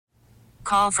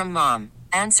call from mom.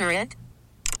 Answer it.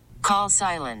 Call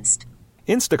silenced.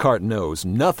 Instacart knows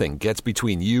nothing gets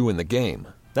between you and the game.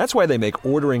 That's why they make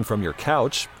ordering from your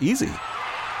couch easy.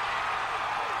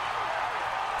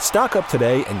 Stock up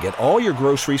today and get all your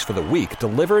groceries for the week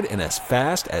delivered in as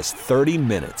fast as 30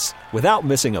 minutes without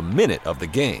missing a minute of the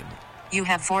game. You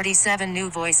have 47 new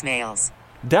voicemails.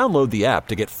 Download the app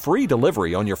to get free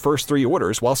delivery on your first 3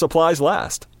 orders while supplies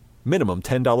last. Minimum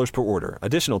 $10 per order.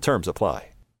 Additional terms apply.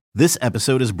 This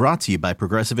episode is brought to you by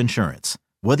Progressive Insurance.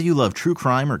 Whether you love true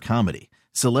crime or comedy,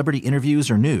 celebrity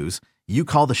interviews or news, you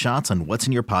call the shots on what's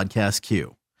in your podcast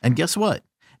queue. And guess what?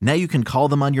 Now you can call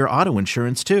them on your auto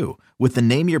insurance too with the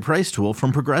Name Your Price tool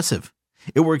from Progressive.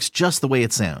 It works just the way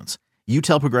it sounds. You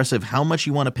tell Progressive how much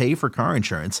you want to pay for car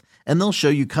insurance, and they'll show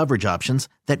you coverage options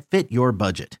that fit your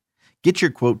budget. Get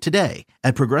your quote today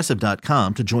at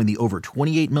Progressive.com to join the over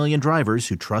 28 million drivers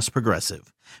who trust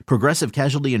Progressive. Progressive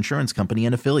Casualty Insurance Company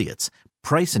and Affiliates.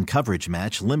 Price and coverage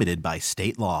match limited by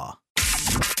state law.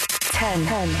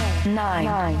 10,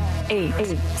 9,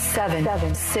 8,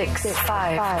 7, 6,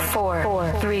 5,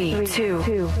 4, 3,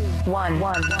 2, 1.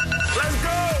 Let's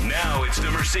go! Now it's the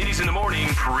Mercedes in the Morning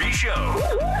pre-show.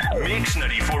 Mix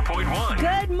 94.1.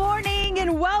 Good morning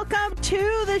and welcome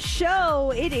to the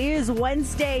show. It is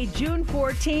Wednesday, June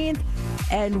 14th,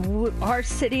 and our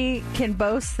city can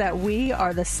boast that we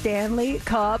are the Stanley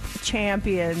Cup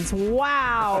champions.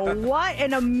 Wow, what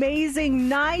an amazing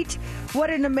night. What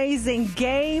an amazing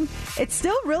game. It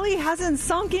still really hasn't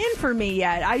sunk in for me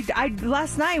yet. I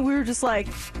last night we were just like,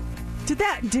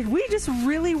 did we just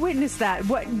really witness that?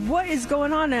 What is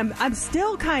going on? I'm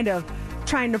still kind of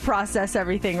trying to process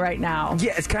everything right now.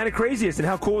 Yeah, it's kind of craziest. And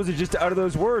how cool is it just to utter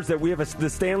those words that we have the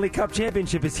Stanley Cup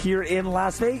Championship is here in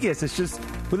Las Vegas. It's just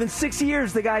within 6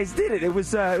 years the guys did it. It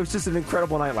was just an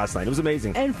incredible night last night. It was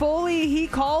amazing. And Foley, he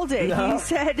called it. No. He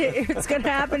said it's going to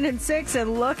happen in 6,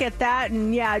 and look at that.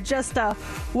 And yeah, just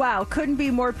wow, couldn't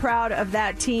be more proud of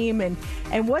that team and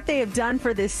what they have done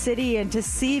for this city, and to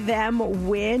see them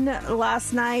win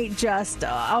last night, just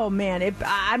oh man,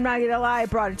 I'm not gonna lie, it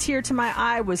brought a tear to my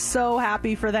eye. Was so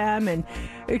happy for them and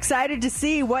excited to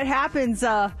see what happens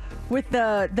with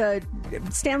the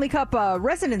Stanley Cup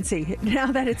residency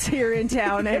now that it's here in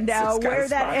town, and where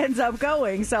that ends up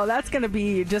going. So that's going to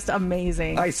be just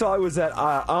amazing. I saw it was at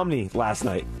Omni last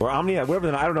night, or Omni,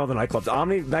 whatever I don't know the nightclubs.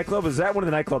 Omni nightclub, was that one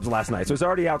of the nightclubs last night? So it's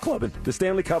already out clubbing. The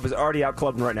Stanley Cup is already out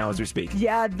clubbing right now as we speak.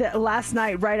 Yeah, last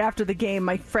night, right after the game,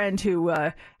 my friend who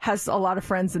has a lot of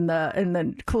friends in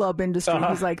the club industry,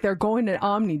 he's like, they're going to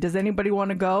Omni. Does anybody want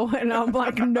to go? And I'm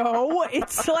like, no,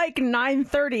 it's like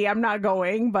 9:30. I'm not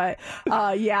going, but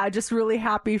yeah, just really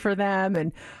happy for them.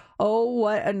 And oh,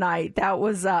 what a night. That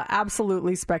was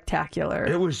absolutely spectacular.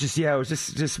 It was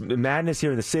just madness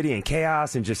here in the city and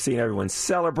chaos, and just seeing everyone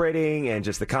celebrating, and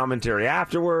just the commentary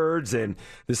afterwards, and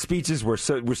the speeches were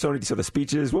so neat. So the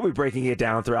speeches, we'll be breaking it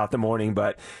down throughout the morning,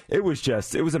 but it was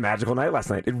a magical night last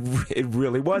night. It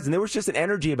really was. And there was just an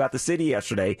energy about the city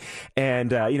yesterday.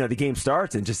 And, the game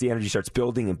starts, and just the energy starts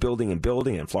building and building and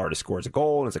building, and Florida scores a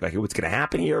goal, and it's like, what's going to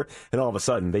happen here? And all of a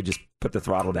sudden, they just put the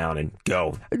throttle down and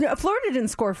go. Florida didn't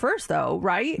score first, though,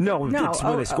 right? No. It's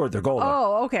when they scored their goal.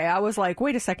 Oh, okay. I was like,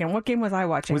 wait a second. What game was I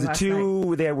watching? Was it 2?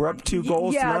 Night? They were up 2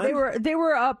 goals. Yeah, to 9? they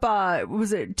were up.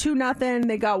 Was it 2-0?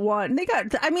 They got 1.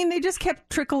 They just kept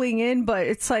trickling in, but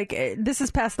it's like this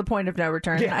is past the point of no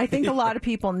return. Yeah. I think a lot of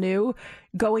people knew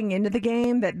going into the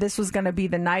game that this was going to be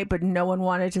the night, but no one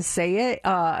wanted to say it.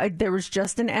 There was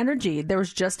just an energy. There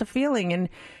was just a feeling, and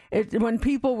when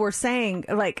people were saying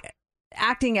like,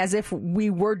 acting as if we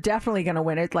were definitely going to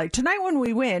win it. Like, tonight when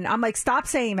we win, I'm like, stop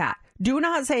saying that. Do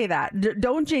not say that.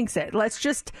 Don't jinx it. Let's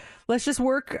just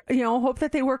work, hope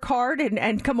that they work hard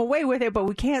and come away with it, but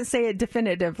we can't say it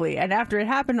definitively. And after it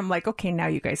happened, I'm like, okay, now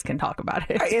you guys can talk about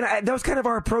it. That was kind of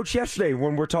our approach yesterday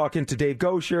when we're talking to Dave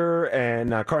Gosher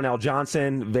and Carnell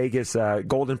Johnson, Vegas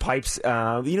Golden Pipes.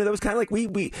 That was kind of like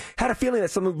we had a feeling that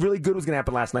something really good was going to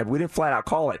happen last night, but we didn't flat out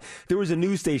call it. There was a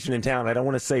news station in town. I don't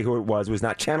want to say who it was. It was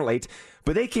not Channel 8.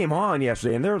 But they came on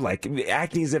yesterday, and they're like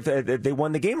acting as if they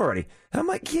won the game already. And I'm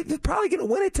like, yeah, they're probably going to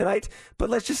win it tonight, but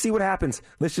let's just see what happens.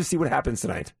 Let's just see what happens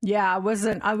tonight. Yeah, I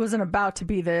wasn't about to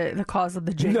be the cause of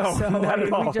the jinx. No, so not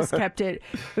at all. We just kept it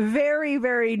very,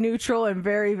 very neutral and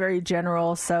very, very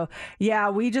general. So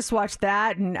yeah, we just watched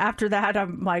that, and after that,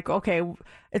 I'm like, okay,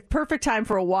 it's perfect time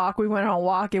for a walk. We went on a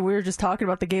walk, and we were just talking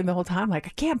about the game the whole time. Like,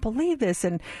 I can't believe this.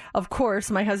 And of course,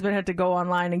 my husband had to go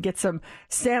online and get some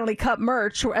Stanley Cup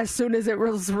merch as soon as it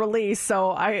was released.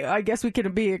 So I guess we can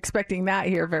be expecting that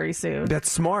here very soon. That's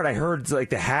smart. I heard like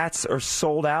the hats are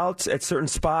sold out at certain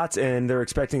spots. spots, and they're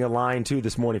expecting a line, too,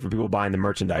 this morning for people buying the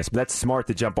merchandise. But that's smart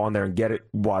to jump on there and get it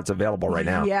while it's available right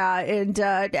now. Yeah, and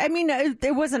I mean,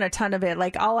 there wasn't a ton of it.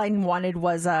 Like, all I wanted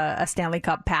was a Stanley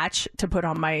Cup patch to put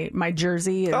on my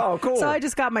jersey. And oh, cool. So I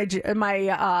just got my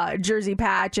jersey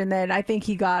patch, and then I think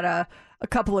he got a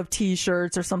couple of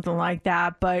T-shirts or something like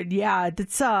that. But yeah,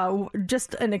 it's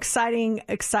just an exciting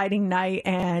night,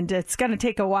 and it's going to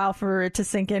take a while for it to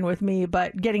sink in with me.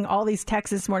 But getting all these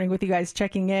texts this morning with you guys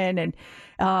checking in, and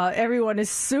everyone is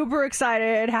super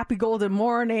excited. Happy Golden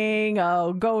Morning.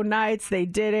 Go Knights. They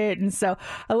did it. And so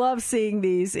I love seeing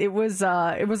these. It was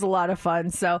a lot of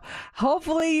fun. So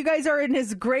hopefully you guys are in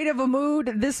as great of a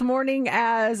mood this morning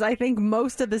as I think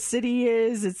most of the city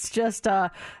is. It's just,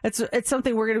 it's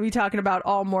something we're going to be talking about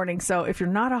all morning. So if you're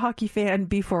not a hockey fan,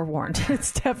 be forewarned.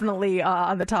 It's definitely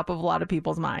on the top of a lot of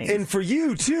people's minds. And for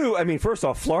you, too, I mean, first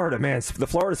off, Florida, man, the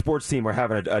Florida sports team are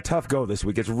having a tough go this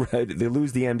week. They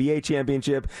lose the NBA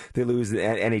championship. They lose the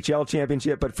NHL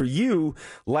championship. But for you,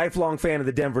 lifelong fan of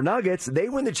the Denver Nuggets, they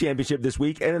win the championship this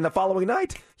week. And then the following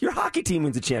night, your hockey team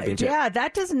wins the championship. Yeah,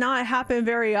 that does not happen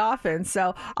very often.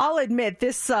 So I'll admit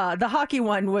this, the hockey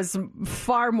one was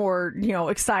far more,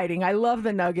 exciting. I love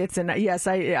the Nuggets. And yes,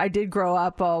 I did grow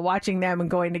up watching them and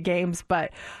going to games.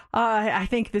 But I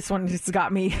think this one just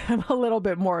got me a little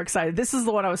bit more excited. This is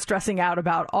the one I was stressing out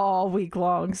about all week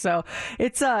long. So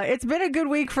it's been a good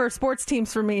week for sports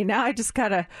teams for me. Now I just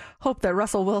kind of hope that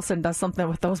Russell Wilson does something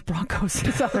with those Broncos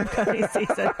this upcoming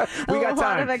season. We got a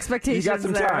lot of expectations. You got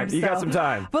some time. You got some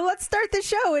time. But let's start the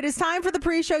show. It is time for the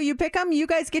pre-show. You pick them. You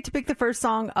guys get to pick the first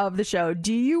song of the show.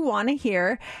 Do you want to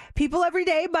hear People Every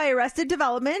Day by Arrested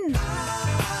Development?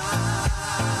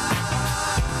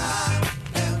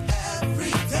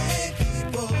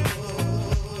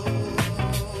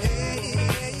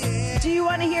 Do you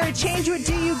want to hear Change Would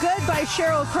Do You Good by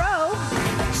Sheryl Crow?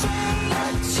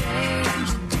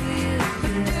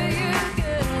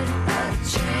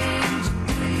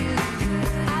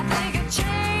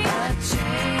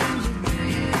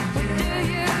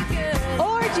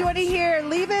 Or do you want to hear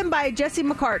Leavin' by Jesse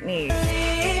McCartney?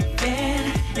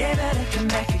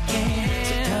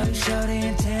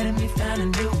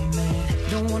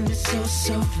 Don't want to so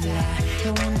fly.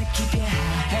 Don't want to keep you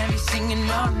high. Have you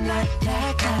singing all night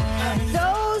like that.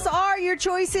 Those are your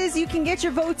choices. You can get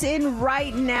your votes in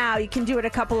right now. You can do it a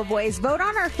couple of ways. Vote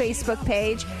on our Facebook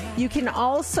page. You can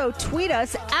also tweet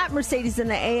us at Mercedes in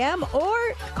the AM or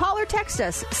call or text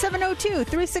us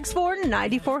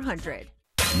 702-364-9400.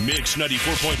 Mix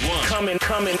 94.1. Coming up.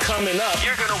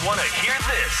 You're going to want to hear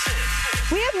this.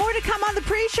 We have more to come on the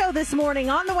pre-show this morning.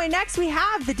 On the way next, we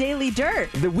have the Daily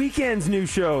Dirt. The Weeknd's new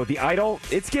show, The Idol,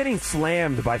 it's getting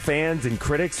slammed by fans and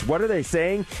critics. What are they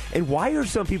saying? And why are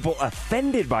some people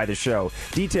offended by the show?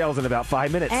 Details in about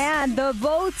 5 minutes. And the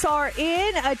votes are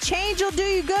in. A Change Will Do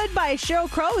You Good by Sheryl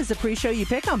Crow is the pre-show. You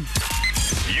pick them.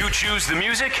 You choose the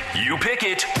music, you pick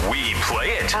it, we play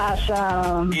it.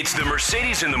 Awesome. It's the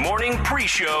Mercedes in the Morning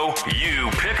pre-show. You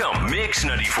pick 'em. Mix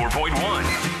 94.1.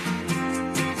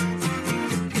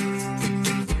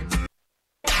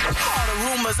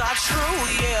 Rumors are true,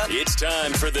 yeah. It's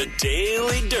time for the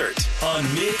Daily Dirt on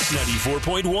Mix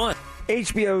 94.1.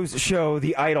 HBO's show,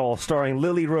 The Idol, starring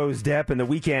Lily Rose Depp and The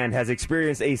Weeknd, has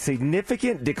experienced a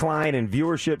significant decline in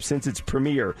viewership since its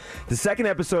premiere. The second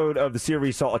episode of the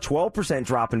series saw a 12%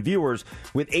 drop in viewers,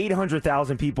 with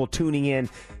 800,000 people tuning in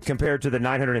compared to the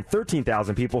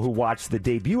 913,000 people who watched the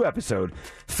debut episode.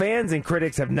 Fans and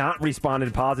critics have not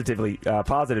responded positive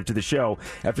to the show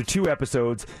after 2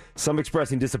 episodes, some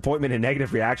expressing disappointment and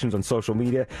negative reactions on social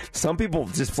media. Some people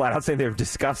just flat out saying they were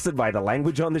disgusted by the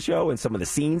language on the show and some of the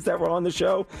scenes that were on the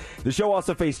show. The show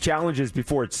also faced challenges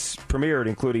before it's premiered,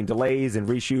 including delays and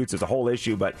reshoots. It's a whole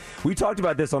issue, but we talked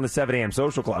about this on the 7 a.m.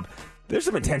 Social Club. There's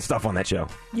some intense stuff on that show.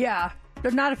 Yeah,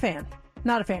 they're not a fan.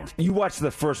 Not a fan. You watched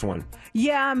the first one.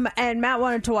 Yeah, and Matt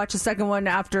wanted to watch the second one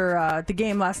after the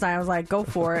game last night. I was like, go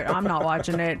for it. I'm not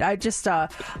watching it. I just,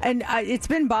 it's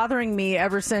been bothering me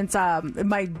ever since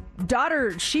my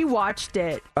daughter, she watched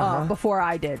it before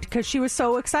I did because she was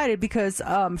so excited because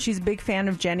she's a big fan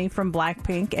of Jenny from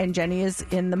Blackpink and Jenny is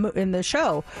in the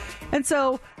show. And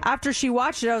so after she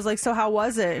watched it, I was like, so how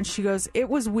was it? And she goes, it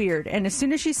was weird. And as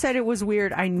soon as she said it was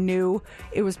weird, I knew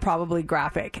it was probably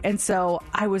graphic. And so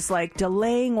I was like,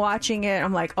 delaying watching it.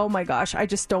 I'm like, oh my gosh, I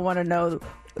just don't want to know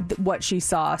what she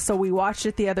saw. So we watched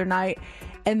it the other night,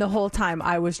 and the whole time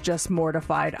I was just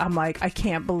mortified. I'm like, I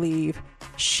can't believe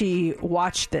she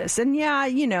watched this. And yeah,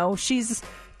 she's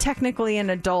technically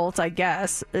an adult, I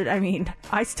guess. I mean,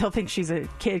 I still think she's a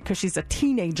kid because she's a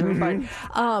teenager. But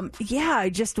I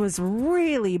just was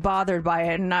really bothered by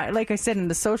it. And like I said in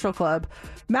the social club,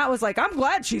 Matt was like, I'm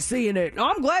glad she's seeing it.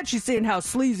 I'm glad she's seeing how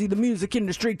sleazy the music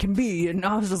industry can be. And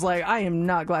I was just like, I am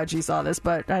not glad she saw this.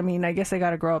 But I mean, I guess I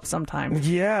got to grow up sometime.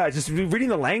 Yeah, just reading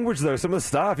the language, though, some of the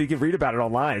stuff, you can read about it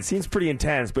online. It seems pretty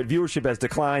intense, but viewership has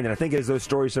declined. And I think as those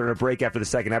stories start to break after the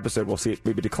second episode, we'll see it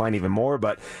maybe decline even more.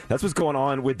 But that's what's going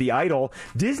on with The Idol.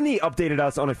 Disney updated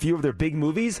us on a few of their big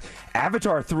movies.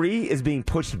 Avatar 3 is being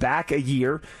pushed back a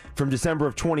year from December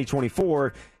of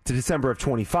 2024 to December of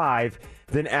 25.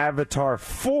 Then Avatar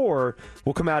 4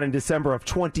 will come out in December of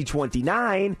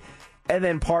 2029. And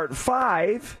then Part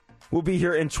 5 will be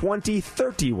here in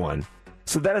 2031.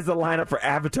 So that is the lineup for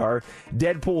Avatar.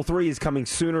 Deadpool 3 is coming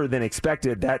sooner than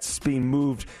expected. That's being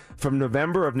moved from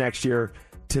November of next year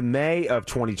to May of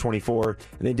 2024.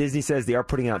 And then Disney says they are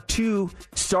putting out 2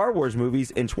 Star Wars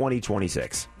movies in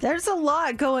 2026. There's a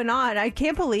lot going on. I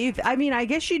can't believe. I mean, I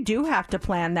guess you do have to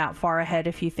plan that far ahead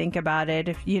if you think about it.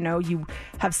 If you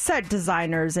have set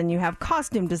designers and you have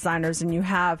costume designers and you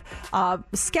have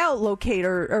scout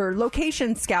locator or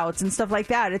location scouts and stuff like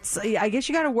that. I guess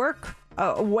you got to work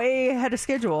way ahead of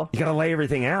schedule. You got to lay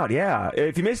everything out, yeah.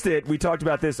 If you missed it, we talked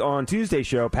about this on Tuesday's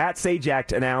show. Pat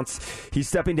Sajak announced he's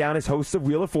stepping down as host of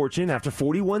Wheel of Fortune after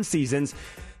 41 seasons.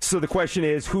 So the question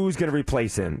is, who's going to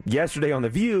replace him? Yesterday on The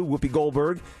View, Whoopi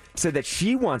Goldberg said that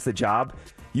she wants the job.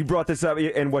 You brought this up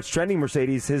in What's Trending,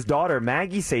 Mercedes. His daughter,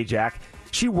 Maggie Sajak,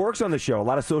 she works on the show. A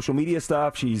lot of social media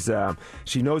stuff.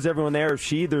 She knows everyone there.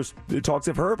 There's talks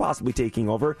of her possibly taking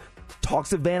over.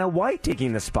 Talks of Vanna White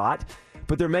taking the spot.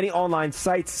 But there are many online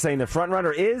sites saying the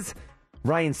frontrunner is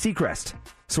Ryan Seacrest.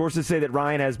 Sources say that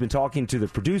Ryan has been talking to the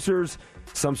producers.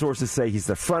 Some sources say he's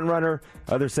the frontrunner.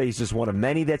 Others say he's just one of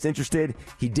many that's interested.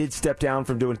 He did step down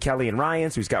from doing Kelly and Ryan,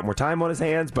 so he's got more time on his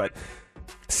hands. But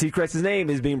Seacrest's name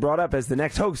is being brought up as the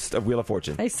next host of Wheel of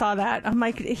Fortune. I saw that. I'm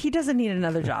like, he doesn't need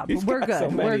another job. We're good. So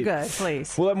we're good,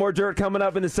 please. We'll have more dirt coming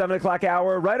up in the 7 o'clock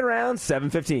hour, right around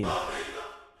 7:15.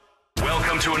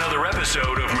 Welcome to another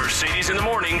episode of Mercedes in the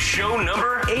Morning, show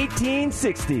number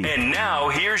 1860. And now,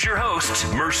 here's your hosts,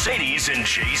 Mercedes and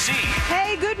JC.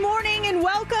 Hey, good morning and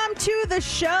welcome to the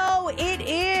show. It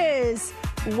is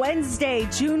Wednesday,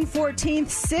 June 14th,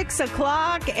 6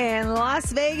 o'clock, and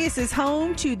Las Vegas is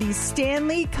home to the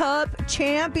Stanley Cup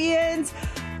champions.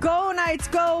 Go Knights,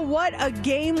 go. What a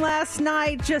game last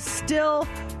night. Just still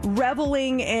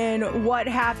reveling in what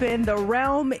happened. The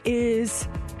realm is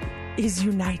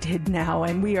united now,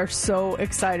 and we are so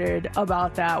excited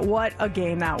about that. What a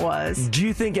game that was. Do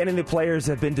you think any of the players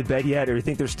have been to bed yet, or do you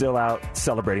think they're still out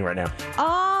celebrating right now?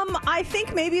 I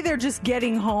think maybe they're just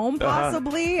getting home,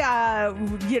 possibly.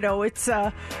 This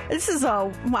is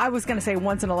I was going to say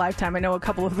once in a lifetime. I know a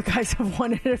couple of the guys have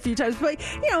won it a few times, but,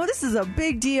 this is a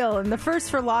big deal, and the first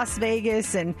for Las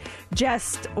Vegas, and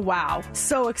just, wow,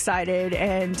 so excited,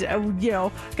 and,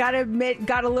 got to admit,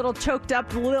 got a little choked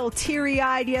up, a little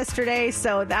teary-eyed yesterday,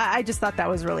 so I just thought that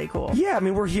was really cool. Yeah, I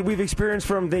mean, we've experienced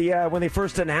from the when they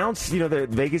first announced, that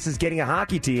Vegas is getting a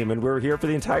hockey team, and we're here for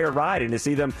the entire ride, and to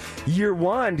see them year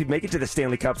one to make it to the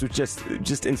Stanley Cups was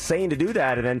just insane to do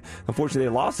that, and then unfortunately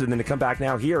they lost it, and then to come back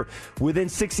now here within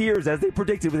 6 years, as they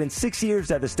predicted, within 6 years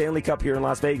to have the Stanley Cup here in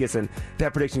Las Vegas, and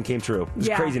that prediction came true. It was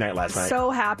a crazy night last night.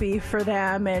 So happy for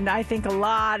them, and I think a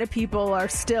lot of people are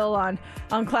still on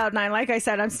cloud nine. Like I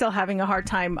said, I'm still having a hard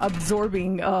time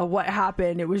absorbing what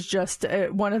happened. It was just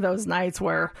one of those nights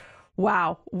where,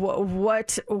 wow,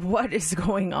 what is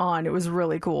going on? It was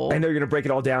really cool. I know you're going to break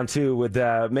it all down, too, with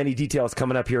many details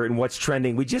coming up here in What's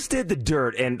Trending. We just did the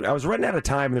dirt, and I was running out of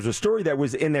time, and there's a story that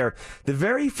was in there. The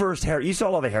very first you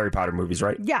saw all the Harry Potter movies,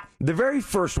 right? Yeah. The very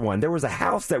first one, there was a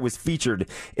house that was featured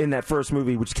in that first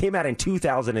movie, which came out in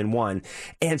 2001,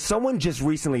 and someone just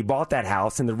recently bought that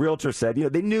house, and the realtor said,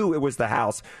 they knew it was the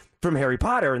house from Harry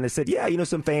Potter, and they said,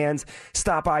 some fans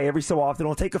stop by every so often,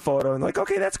 will take a photo, and like,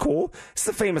 okay, that's cool. It's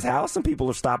a famous house. Some people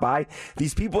will stop by.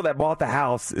 These people that bought the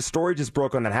house, the story just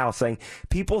broke on that house saying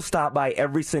people stop by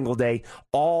every single day,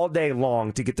 all day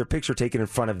long to get their picture taken in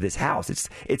front of this house.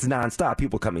 It's nonstop.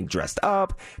 People coming dressed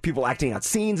up, people acting out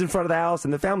scenes in front of the house,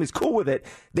 and the family's cool with it.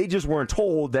 They just weren't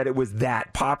told that it was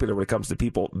that popular when it comes to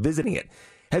people visiting it.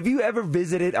 Have you ever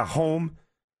visited a home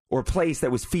or place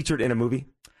that was featured in a movie?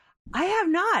 I have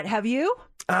not. Have you?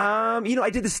 I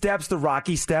did the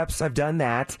Rocky steps. I've done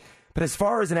that. But as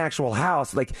far as an actual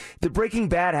house, like the Breaking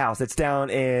Bad house that's down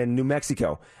in New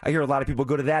Mexico, I hear a lot of people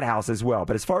go to that house as well.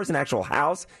 But as far as an actual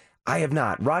house, I have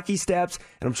not. Rocky steps,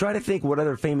 and I'm trying to think what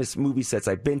other famous movie sets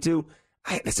I've been to.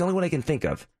 That's the only one I can think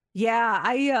of. Yeah,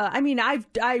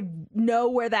 I know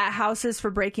where that house is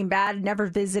for Breaking Bad. Never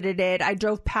visited it. I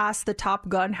drove past the Top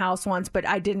Gun house once, but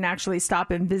I didn't actually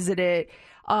stop and visit it.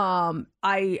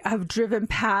 I have driven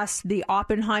past the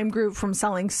Oppenheim group from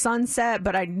Selling Sunset,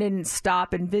 but I didn't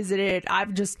stop and visit it.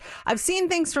 I've seen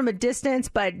things from a distance,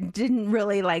 but didn't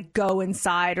really like go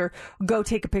inside or go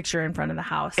take a picture in front of the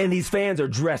house. And these fans are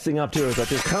dressing up too. It's like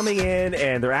they're coming in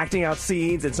and they're acting out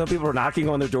scenes, and some people are knocking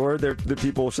on their door. They're the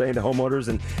people saying to homeowners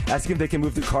and asking if they can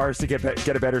move their cars to get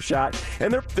a better shot.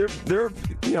 And they're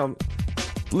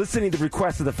listening to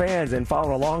requests of the fans and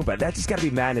following along, but that's just got to be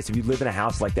madness if you live in a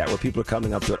house like that where people are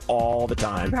coming up to it all the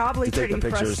time. Probably to take pretty the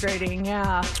pictures. Frustrating,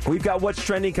 yeah. We've got What's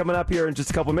Trending coming up here in just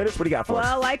a couple minutes. What do you got for us?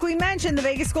 Well, like we mentioned, the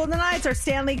Vegas Golden Knights are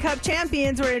Stanley Cup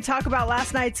champions. We're going to talk about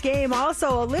last night's game.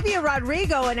 Also, Olivia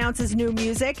Rodrigo announces new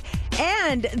music,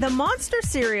 and the Monster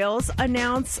cereals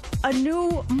announce a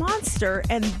new monster,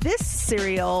 and this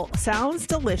cereal sounds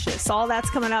delicious. All that's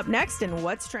coming up next in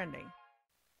What's Trending.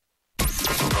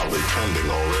 Probably trending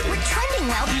already. We're trending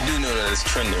now. You do know that it's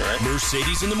trending, right?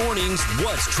 Mercedes in the mornings.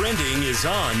 What's Trending is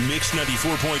on Mix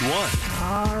 94.1.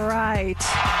 All right.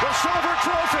 The silver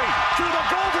trophy to the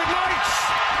Golden Knights.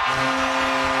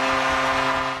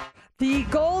 The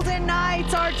Golden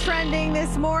Knights are trending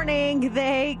this morning.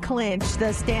 They clinched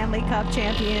the Stanley Cup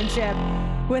championship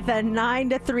with a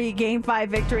 9-3 Game 5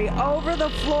 victory over the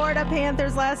Florida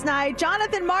Panthers last night.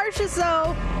 Jonathan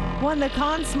Marchessault won the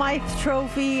Conn Smythe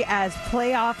Trophy as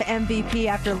playoff MVP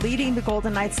after leading the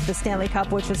Golden Knights to the Stanley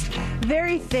Cup, which was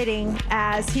very fitting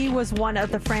as he was one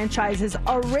of the franchise's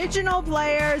original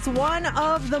players, one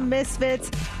of the Misfits.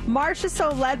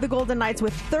 Marchessault led the Golden Knights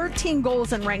with 13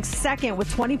 goals and ranked second with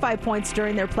 25 points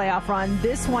during their playoff run,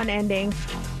 this one ending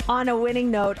on a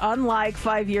winning note, unlike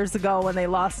 5 years ago when they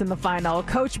lost in the final.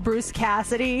 Coach Bruce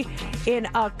Cassidy, in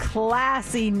a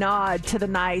classy nod to the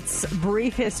Knights'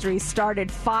 brief history,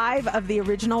 started 5 of the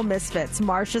original Misfits: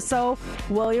 Marchessault,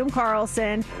 William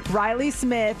Karlsson, Riley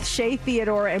Smith, Shea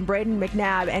Theodore, and Braden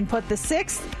McNabb, and put the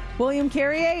 6th, William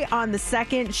Carrier, on the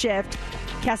second shift.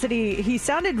 Cassidy, he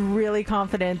sounded really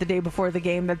confident the day before the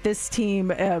game that this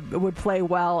team would play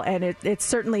well, and it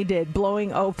certainly did,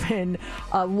 blowing open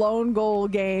a lone goal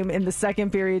game in the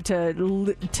second period to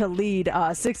lead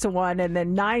 6-1, and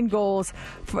then 9 goals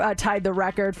tied the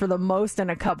record for the most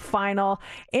in a cup final.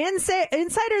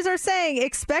 Insiders are saying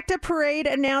expect a parade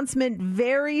announcement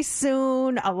very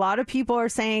soon. A lot of people are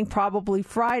saying probably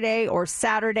Friday or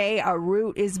Saturday a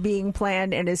route is being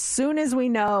planned, and as soon as we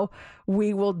know,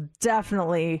 we will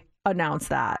definitely announce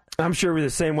that. I'm sure we're the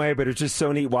same way, but it's just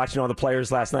so neat watching all the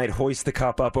players last night hoist the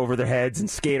cup up over their heads and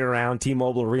skate around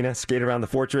T-Mobile Arena, skate around the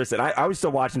Fortress. And I was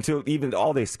still watching, too, even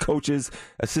all these coaches,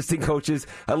 assistant coaches.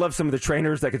 I love some of the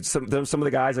trainers that could, some of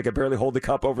the guys that could barely hold the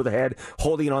cup over the head,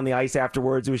 holding it on the ice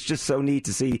afterwards. It was just so neat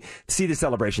to see the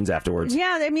celebrations afterwards.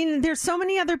 Yeah, I mean, there's so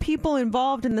many other people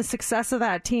involved in the success of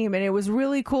that team, and it was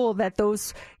really cool that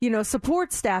those,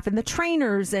 support staff and the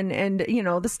trainers and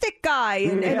the stick guy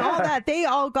and all that, they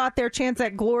all got their chance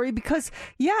at glory because,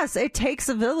 yes, it takes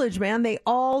a village, man. They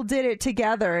all did it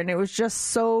together, and it was just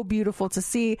so beautiful to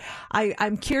see.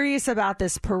 I'm curious about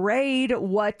this parade,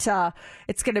 what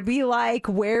it's going to be like,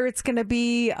 where it's going to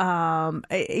be.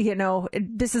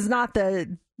 This is not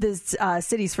this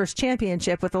city's first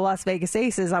championship with the Las Vegas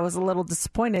Aces. I was a little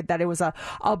disappointed that it was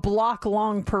a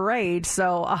block-long parade,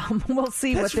 so we'll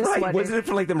see what this one is. Wasn't it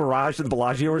for like the Mirage to the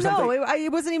Bellagio or something? No,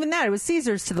 it wasn't even that. It was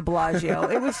Caesars to the Bellagio.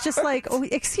 It was just like,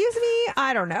 excuse me?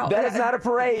 I don't know. That is not a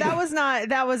parade. That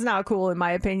was not cool in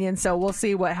my opinion, so we'll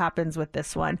see what happens with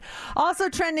this one. Also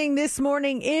trending this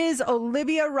morning is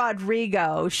Olivia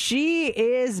Rodrigo. She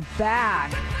is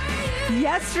back.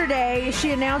 Yesterday,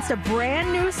 she announced a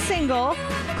brand new single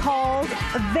called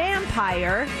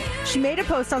Vampire. She made a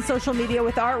post on social media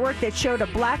with artwork that showed a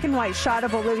black and white shot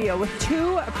of Olivia with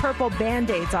 2 purple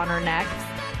Band-Aids on her neck.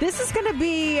 This is going to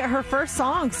be her first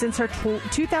song since her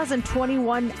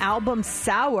 2021 album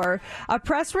Sour. A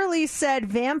press release said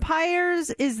Vampires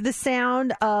is the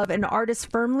sound of an artist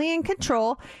firmly in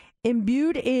control,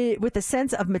 imbued with a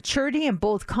sense of maturity and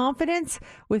bold confidence.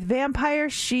 With Vampire,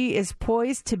 she is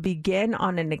poised to begin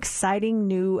on an exciting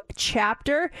new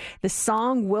chapter. The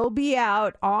song will be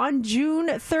out on June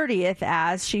 30th,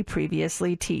 as she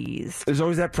previously teased. There's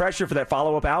always that pressure for that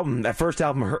follow-up album. That first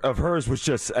album of hers was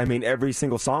just, every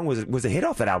single song was a hit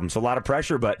off that album, so a lot of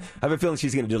pressure, but I have a feeling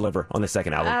she's going to deliver on the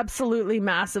second album. Absolutely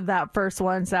massive that first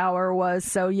one, Sour, was.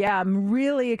 So, yeah, I'm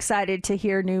really excited to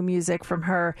hear new music from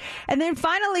her. And then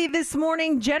finally, this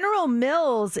morning, General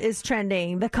Mills is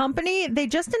trending. The company, they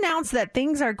just announced that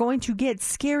things are going to get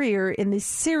scarier in the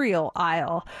cereal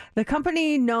aisle. The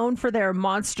company, known for their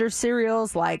monster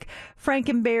cereals like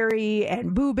Frankenberry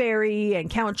and Boo Berry and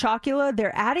Count Chocula,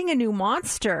 they're adding a new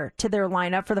monster to their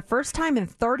lineup for the first time in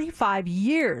 35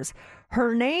 years.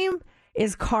 Her name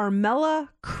is Carmella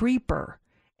Creeper,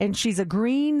 and she's a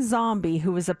green zombie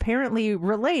who is apparently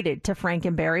related to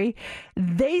Frankenberry.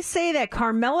 They say that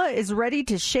Carmella is ready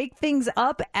to shake things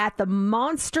up at the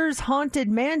Monsters Haunted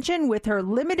Mansion with her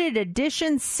limited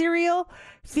edition cereal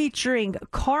featuring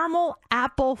caramel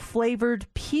apple flavored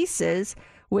pieces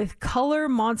with Color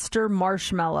Monster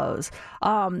marshmallows.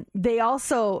 They're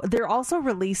also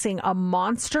releasing a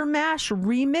Monster Mash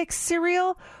remix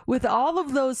cereal with all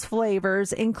of those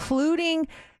flavors, including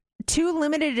 2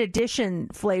 limited edition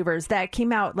flavors that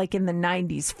came out like in the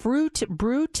 90s, Fruit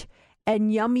Brute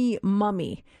and Yummy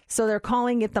Mummy. So they're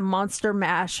calling it the Monster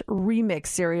Mash remix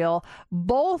cereal.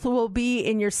 Both will be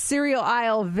in your cereal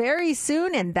aisle very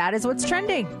soon, and that is what's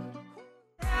trending.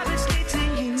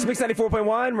 It's Mix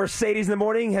 94.1, Mercedes in the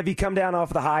morning. Have you come down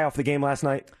off the high off the game last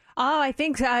night? Oh, I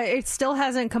think it still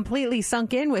hasn't completely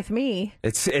sunk in with me.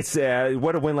 It's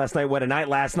what a win last night. What a night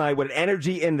last night. What an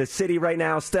energy in the city right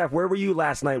now. Steph, where were you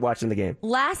last night watching the game?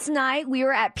 Last night, we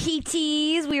were at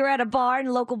PT's. We were at a bar, a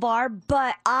local bar,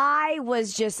 but I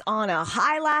was just on a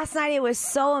high last night. It was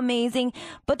so amazing.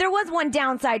 But there was one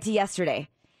downside to yesterday.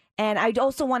 And I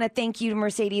also want to thank you,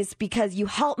 Mercedes, because you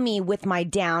helped me with my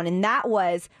down, and that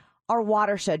was our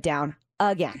water shut down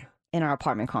again in our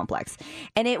apartment complex.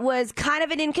 And it was kind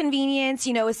of an inconvenience,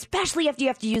 you know, especially if you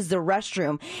have to use the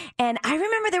restroom. And I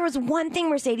remember there was one thing,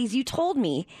 Mercedes, you told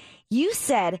me. You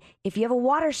said if you have a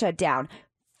water shutdown,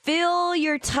 fill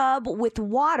your tub with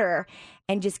water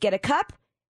and just get a cup,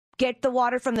 get the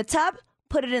water from the tub,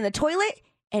 put it in the toilet,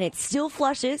 and it still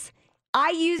flushes. I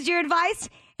used your advice,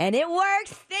 and it worked.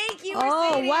 Thank you, Mercedes.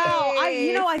 Oh, wow.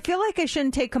 I feel like I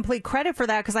shouldn't take complete credit for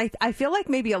that because I feel like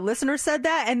maybe a listener said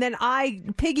that, and then I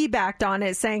piggybacked on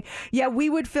it saying, yeah, we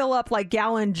would fill up like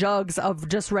gallon jugs of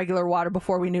just regular water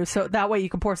before we knew, so that way you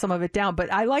can pour some of it down.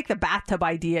 But I like the bathtub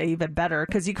idea even better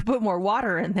because you could put more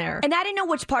water in there. And I didn't know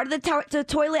which part of the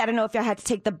toilet. I don't know if I had to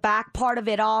take the back part of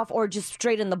it off or just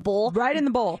straight in the bowl. Right in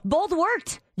the bowl. Both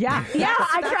worked. Yeah,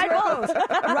 I tried both.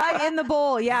 Right in the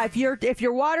bowl. Yeah, if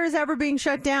your water is ever being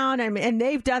shut down, and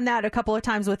they've done that a couple of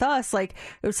times with us, like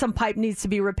some pipe needs to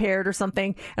be repaired or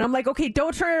something, and I'm like, okay,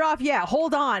 don't turn it off. Yeah,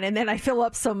 hold on, and then I fill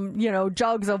up some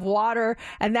jugs of water,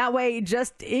 and that way,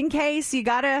 just in case you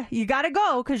gotta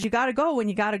go because you gotta go when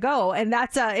you gotta go, and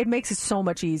that's it makes it so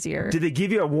much easier. Did they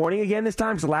give you a warning again this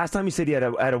time? Because last time you said you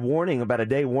had a warning, about a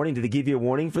day warning. Did they give you a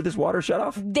warning for this water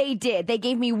shutoff? They did. They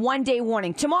gave me 1 day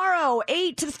warning. Tomorrow,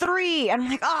 8 to 3. And I'm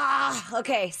like,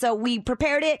 okay. So we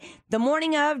prepared it the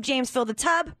morning of. James filled the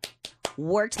tub.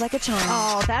 Worked like a charm.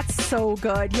 Oh, that's so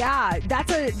good. Yeah,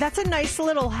 that's a nice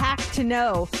little hack to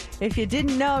know. If you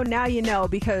didn't know, now you know,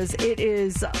 because it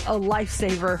is a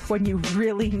lifesaver when you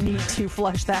really need to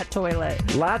flush that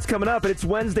toilet. Lots coming up, and it's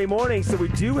Wednesday morning, so we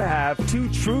do have 2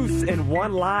 truths and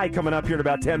 1 lie coming up here in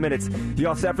about 10 minutes. You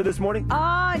all set for this morning?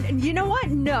 You know what?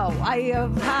 No. I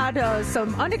have had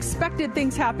some unexpected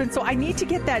things happen, so I need to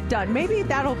get that done. Maybe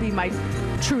that'll be my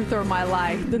truth or my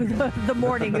lie, the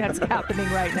morning that's happening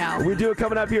right now. We do it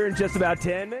coming up here in just about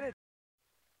 10 minutes.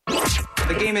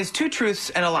 The game is 2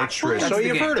 truths and a lie. It's true. So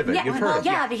you've heard of it. You've heard of it.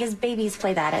 Yeah, because babies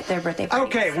play that at their birthday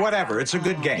parties. Okay, whatever. It's a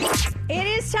good game. It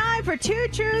is time for 2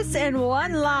 truths and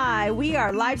 1 lie. We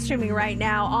are live streaming right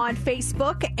now on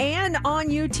Facebook and on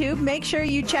YouTube. Make sure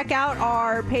you check out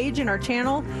our page and our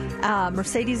channel,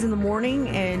 Mercedes in the Morning,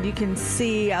 and you can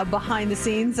see behind the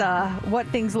scenes what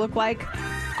things look like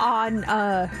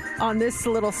on this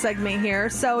little segment here.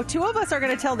 So 2 of us are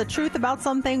going to tell the truth about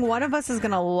something. 1 of us is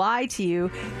going to lie to you.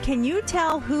 Can you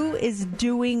tell who is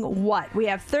doing what? We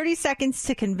have 30 seconds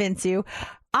to convince you.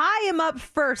 I am up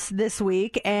first this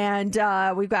week, and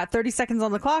we've got 30 seconds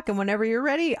on the clock, and whenever you're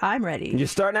ready, I'm ready. You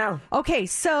start now. Okay,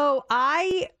 so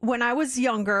when I was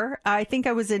younger, I think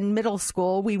I was in middle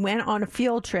school, we went on a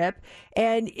field trip,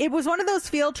 and it was one of those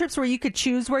field trips where you could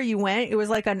choose where you went. It was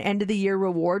like an end-of-the-year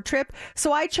reward trip.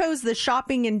 So I chose the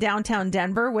shopping in downtown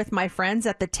Denver with my friends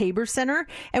at the Tabor Center,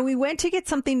 and we went to get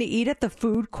something to eat at the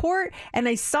food court, and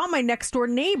I saw my next-door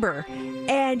neighbor,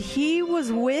 and he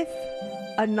was with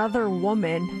another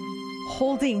woman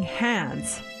holding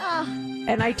hands.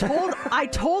 And I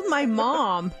told my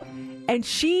mom, and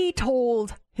she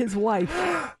told his wife.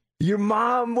 Your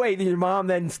mom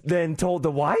then told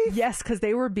the wife? Yes, because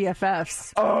they were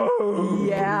BFFs. Oh,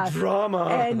 yeah, drama.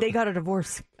 And they got a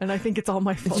divorce, and I think it's all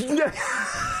my fault.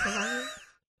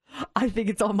 I think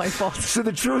it's all my fault. So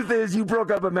the truth is you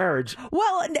broke up a marriage.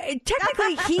 Well,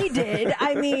 technically he did.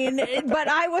 I mean, but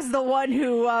I was the one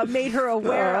who made her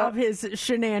aware of his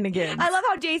shenanigans. I love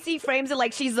how JC frames it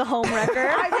like she's the home wrecker.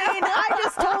 I mean, I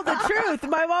just told the truth.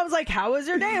 My mom's like, how was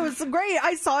your day? It was great.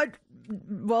 I saw it.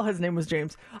 Well, his name was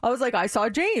James. I was like, I saw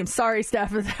James. Sorry,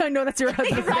 Steph. I know that's your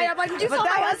husband. Right, I'm like, did you saw my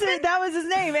husband? That was his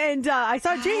name. And I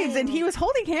saw James, and he was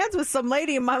holding hands with some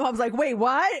lady, and my mom's like, wait,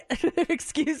 what?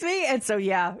 Excuse me? And so,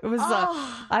 yeah, it was,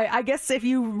 I guess if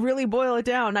you really boil it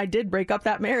down, I did break up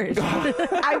that marriage.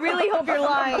 I really hope you're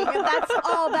lying.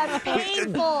 That's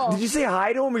painful. Did you say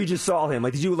hi to him, or you just saw him?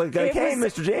 Like, did you hey,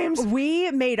 Mr. James? We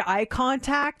made eye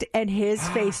contact, and his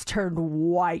face turned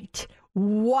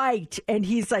white, and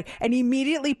he's like, and he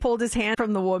immediately pulled his hand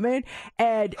from the woman,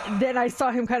 and then I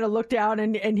saw him kind of look down,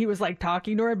 and he was like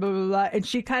talking to her, blah, blah, blah, and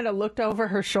she kind of looked over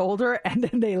her shoulder, and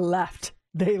then they left.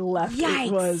 Yikes.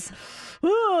 It was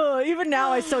even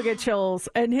now I still get chills.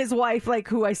 And his wife, like,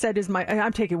 who I said is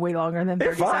I'm taking way longer than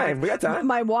 30 fine. seconds. We got time.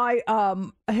 My wife,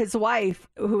 his wife,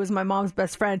 who was my mom's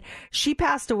best friend, she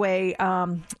passed away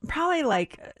probably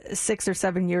like 6 or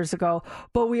 7 years ago.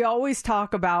 But we always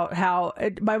talk about how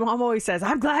my mom always says,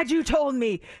 I'm glad you told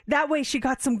me. That way she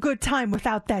got some good time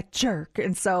without that jerk.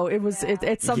 And so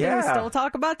it's something we still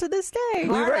talk about to this day.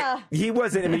 Well, you're right. He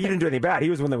wasn't, I mean, you didn't do anything bad. He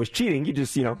was the one that was cheating. You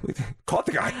just, caught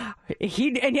the guy.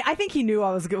 I think he knew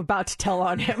I was about to tell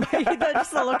on him.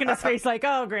 Just the look in his face like,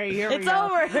 oh, great, here we go. It's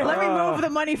over. Let me move the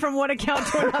money from one account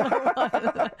to another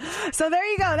one. So there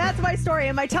you go. That's my story.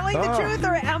 Am I telling the truth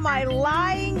or am I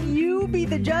lying? You be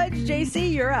the judge.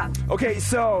 JC, you're up. Okay,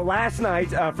 so last night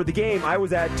for the game, I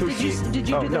was at Toshiba. Did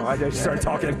you do no, this? I just started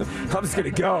talking. I'm just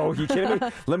going to go. You kidding me?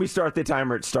 Let me start the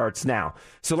timer. It starts now.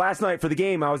 So last night for the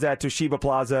game, I was at Toshiba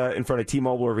Plaza in front of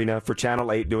T-Mobile Arena for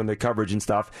Channel 8 doing the coverage and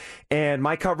stuff. And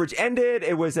my coverage ended.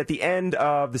 It was at the end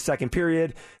of the second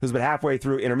period. It was about halfway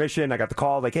through intermission. I got the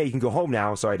call like, hey, you can go home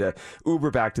now. So I had to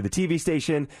Uber back to the TV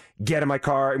station, get in my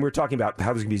car, and we were talking about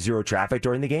how there's going to be zero traffic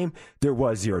during the game. There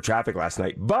was zero traffic last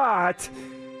night, but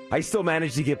I still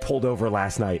managed to get pulled over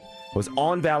last night. I was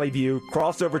on Valley View,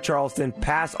 crossed over Charleston,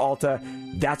 past Alta.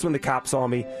 That's when the cop saw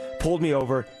me, pulled me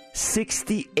over,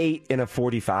 68 in a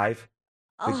 45.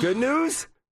 The good news,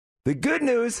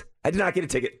 I did not get a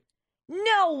ticket.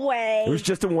 No way. It was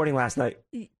just a warning last night.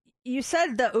 You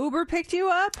said the Uber picked you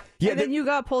up? Yeah, and then you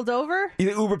got pulled over?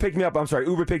 The Uber picked me up.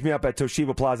 Uber picked me up at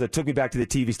Toshiba Plaza, took me back to the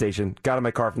TV station, got in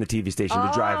my car from the TV station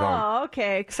to drive home. Oh,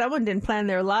 okay. Someone didn't plan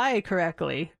their lie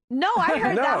correctly. No, I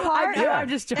heard that part. I'm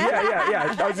just joking.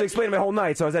 Yeah. I was explaining my whole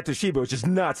night. So I was at Toshiba. It was just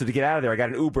nuts. So to get out of there, I got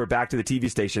an Uber back to the TV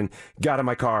station, got in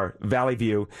my car, Valley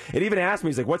View. It even asked me,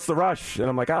 he's like, what's the rush? And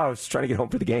I'm like, I was trying to get home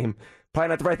for the game. Probably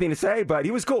not the right thing to say, but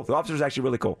he was cool. The officer was actually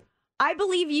really cool. I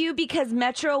believe you because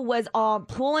Metro was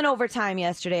pulling overtime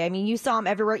yesterday. I mean, you saw them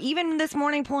everywhere. Even this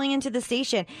morning pulling into the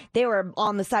station, they were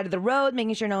on the side of the road,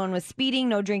 making sure no one was speeding,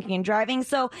 no drinking and driving.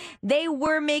 So they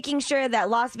were making sure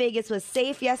that Las Vegas was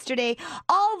safe yesterday.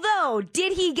 Although,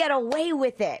 did he get away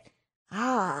with it?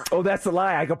 Oh, that's the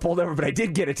lie. I got pulled over, but I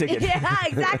did get a ticket. Yeah,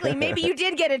 exactly. Maybe you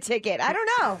did get a ticket. I don't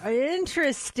know.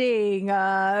 Interesting.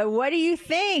 What do you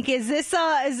think? Is this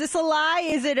a lie?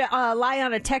 Is it a lie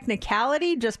on a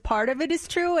technicality? Just part of it is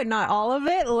true and not all of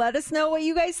it? Let us know what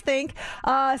you guys think.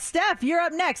 Steph, you're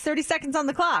up next. 30 seconds on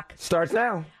the clock. Starts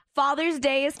now. Father's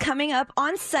Day is coming up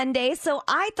on Sunday, so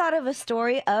I thought of a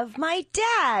story of my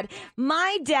dad.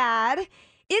 My dad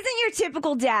isn't your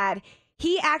typical dad.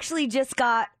 He actually just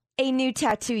got a new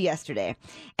tattoo yesterday,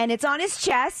 and it's on his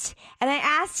chest. And I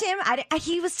asked him,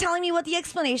 he was telling me what the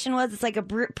explanation was. It's like a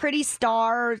pretty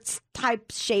star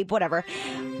type shape, whatever.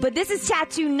 But this is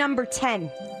tattoo number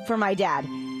 10 for my dad.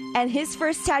 And his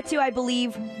first tattoo, I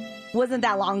believe, wasn't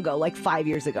that long ago, like 5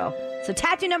 years ago. So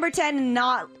tattoo number 10,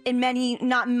 not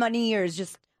many years,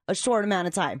 just a short amount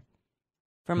of time.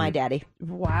 For my daddy.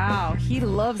 Wow. He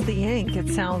loves the ink, it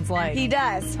sounds like. He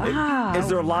does. Wow. Is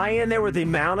there a lie in there with the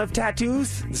amount of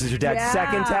tattoos? This is your dad's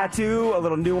second tattoo? A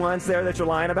little nuance there that you're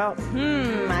lying about?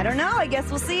 I don't know. I guess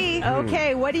we'll see.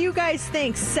 Okay, what do you guys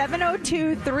think?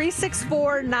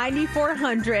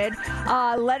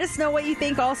 702-364-9400. Let us know what you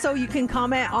think. Also, you can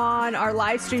comment on our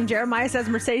live stream. Jeremiah says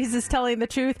Mercedes is telling the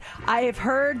truth. I have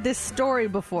heard this story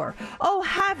before. Oh,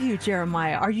 have you,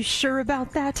 Jeremiah? Are you sure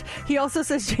about that? He also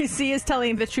says JC is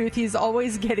telling the truth. He's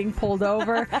always getting pulled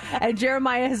over. And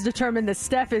Jeremiah has determined that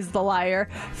Steph is the liar.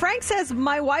 Frank says,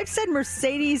 my wife said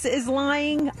Mercedes is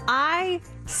lying. I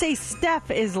say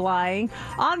Steph is lying.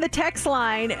 On the text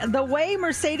line, the way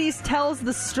Mercedes tells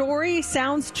the story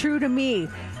sounds true to me.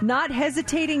 Not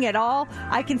hesitating at all.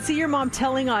 I can see your mom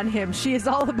telling on him. She is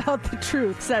all about the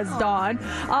truth, says Dawn.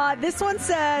 This one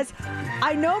says,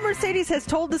 I know Mercedes has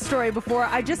told the story before.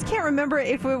 I just can't remember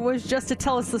if it was just to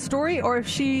tell us the story or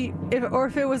if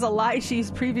it was a lie she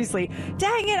used previously.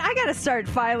 Dang it, I gotta start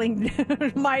filing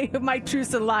my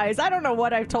truths and lies. I don't know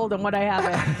what I've told and what I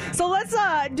haven't. So let's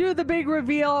do the big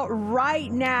reveal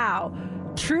right now.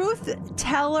 Truth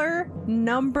teller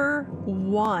number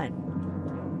 1.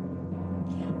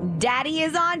 Daddy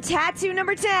is on tattoo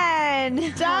number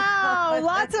 10. Oh,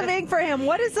 lots of ink for him.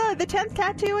 What is the 10th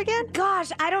tattoo again?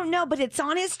 Gosh, I don't know, but it's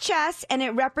on his chest, and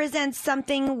it represents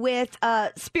something with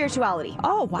spirituality.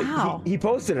 Oh, wow. He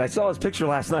posted it. I saw his picture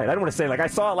last night. I don't want to say, I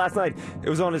saw it last night. It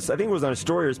was on his, I think it was on his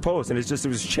story or his post, and it was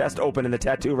his chest open and the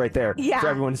tattoo right there for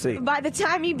everyone to see. By the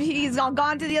time he's all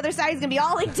gone to the other side, he's going to be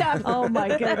all inked up. Oh, my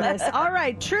goodness. All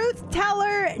right, truth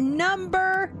teller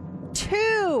number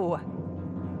 2.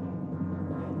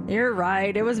 You're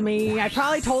right. It was me. I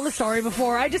probably told the story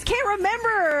before. I just can't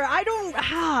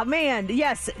remember. Man.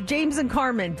 Yes, James and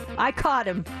Carmen. I caught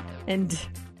him. And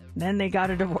then they got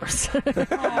a divorce.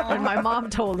 And my mom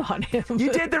told on him.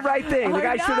 You did the right thing. The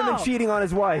guy should have been cheating on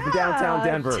his wife in downtown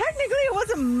Denver. Technically, it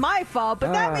wasn't my fault.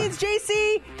 But that means,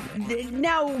 JC,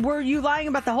 now, were you lying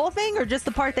about the whole thing or just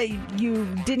the part that you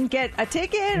didn't get a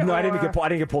ticket? No, I didn't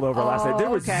get pulled over last night. There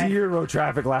was okay. zero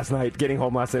traffic last night getting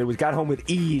home last night. Got home with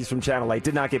ease from Channel 8.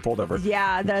 Did not get pulled over.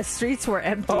 Yeah, the streets were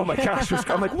empty. Oh, my gosh.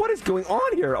 I'm like, what is going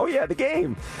on here? Oh, yeah, the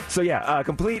game. So,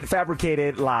 complete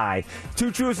fabricated lie.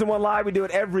 2 truths and 1 lie. We do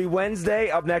it every Wednesday.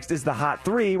 Up next is the Hot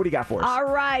 3. What do you got for us? All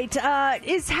right.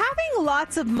 Is having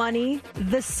lots of money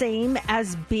the same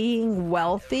as being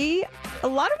wealthy? A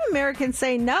lot of Americans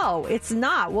say no, it's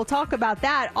not. We'll talk about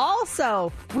that.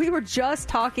 Also, we were just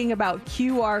talking about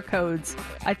QR codes,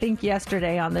 I think,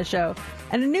 yesterday on the show.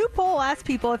 And a new poll asked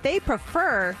people if they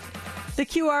prefer the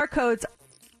QR codes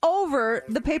over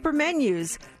the paper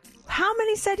menus. How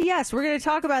many said yes? We're going to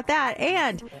talk about that.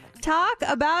 And talk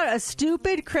about a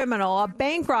stupid criminal. A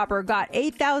bank robber got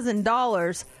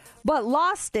 $8,000, but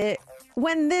lost it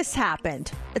when this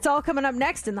happened. It's all coming up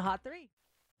next in the Hot 3.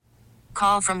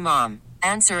 Call from mom.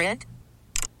 Answer it.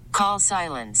 Call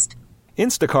silenced.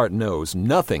 Instacart knows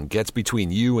nothing gets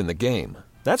between you and the game.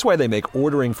 That's why they make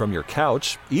ordering from your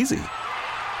couch easy.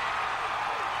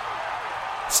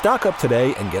 Stock up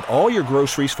today and get all your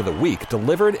groceries for the week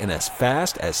delivered in as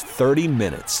fast as 30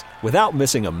 minutes without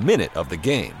missing a minute of the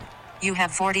game. You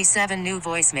have 47 new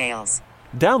voicemails.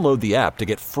 Download the app to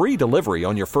get free delivery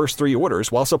on your first 3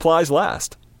 orders while supplies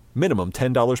last. Minimum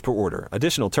 $10 per order.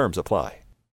 Additional terms apply.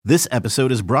 This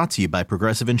episode is brought to you by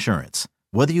Progressive Insurance.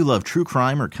 Whether you love true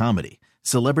crime or comedy,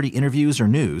 celebrity interviews or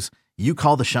news, you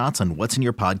call the shots on what's in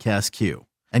your podcast queue.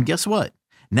 And guess what?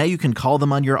 Now you can call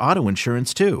them on your auto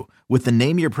insurance too with the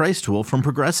Name Your Price tool from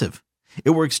Progressive.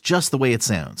 It works just the way it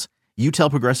sounds. You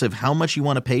tell Progressive how much you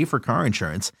want to pay for car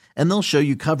insurance, and they'll show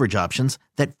you coverage options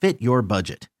that fit your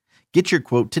budget. Get your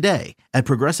quote today at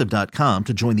Progressive.com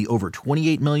to join the over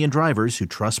 28 million drivers who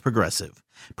trust Progressive.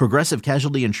 Progressive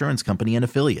Casualty Insurance Company and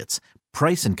Affiliates.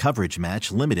 Price and coverage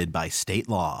match limited by state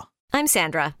law. I'm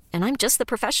Sandra, and I'm just the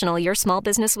professional your small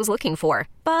business was looking for.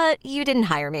 But you didn't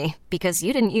hire me because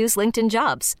you didn't use LinkedIn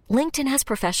Jobs. LinkedIn has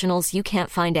professionals you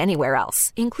can't find anywhere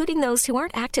else, including those who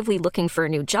aren't actively looking for a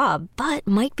new job, but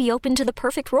might be open to the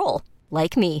perfect role,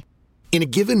 like me. In a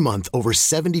given month, over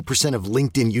 70% of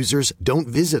LinkedIn users don't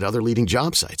visit other leading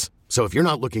job sites. So if you're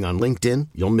not looking on LinkedIn,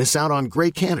 you'll miss out on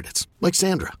great candidates like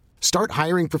Sandra. Start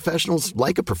hiring professionals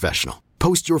like a professional.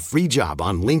 Post your free job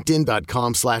on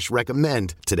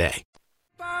linkedin.com/recommend today.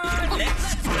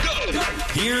 Let's go.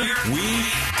 Here we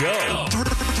go.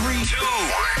 3, 2, 1.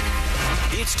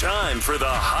 It's time for the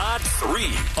Hot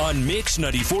 3 on Mix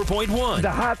 94.1. The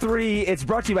Hot 3, it's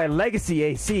brought to you by Legacy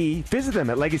AC. Visit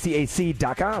them at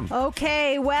legacyac.com.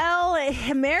 Okay, well,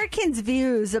 Americans'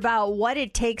 views about what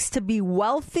it takes to be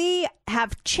wealthy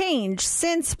have changed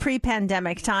since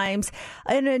pre-pandemic times.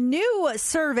 In a new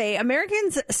survey,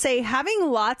 Americans say having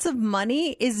lots of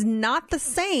money is not the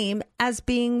same as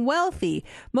being wealthy.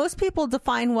 Most people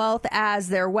define wealth as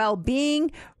their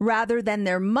well-being rather than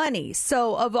their money.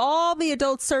 So of all the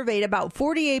adults surveyed, about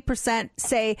 48%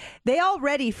 say they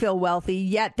already feel wealthy,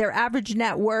 yet their average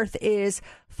net worth is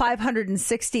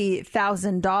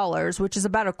 $560,000, which is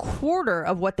about a quarter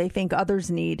of what they think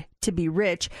others need to be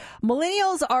rich.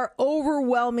 Millennials are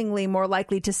overwhelmingly more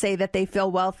likely to say that they feel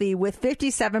wealthy, with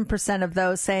 57% of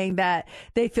those saying that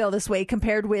they feel this way,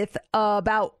 compared with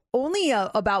about only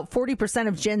about 40%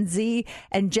 of Gen Z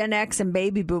and Gen X and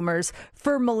baby boomers.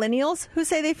 For millennials who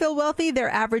say they feel wealthy, their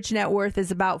average net worth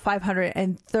is about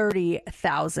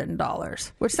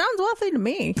 $530,000, which sounds wealthy to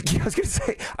me. I was going to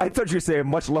say, I thought you were saying a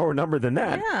much lower number than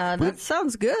that. Yeah, that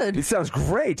sounds good. It sounds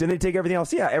great. And then take everything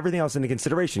else. Yeah, everything else into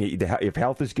consideration. If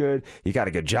health is good, you got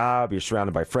a good job, you're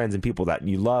surrounded by friends and people that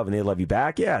you love and they love you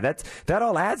back. Yeah, that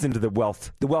all adds into the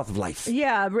wealth of life.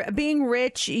 Yeah, being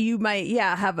rich, you might,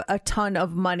 have a ton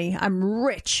of money. I'm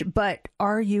rich, but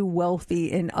are you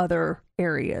wealthy in other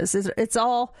areas? It's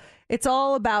all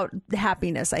about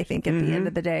happiness, I think, at the end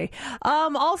of the day.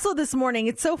 Also this morning,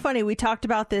 it's so funny. We talked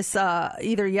about this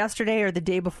either yesterday or the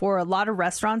day before. A lot of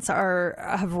restaurants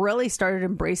have really started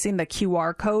embracing the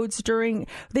QR codes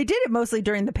they did it mostly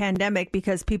during the pandemic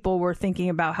because people were thinking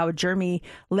about how germy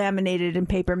laminated and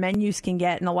paper menus can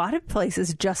get. And a lot of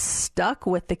places just stuck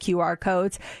with the QR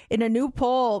codes. In a new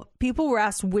poll, people were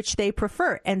asked which they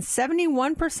prefer. And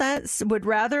 71% would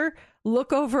rather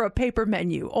look over a paper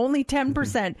menu. Only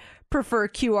 10% prefer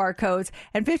QR codes,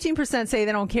 and 15% say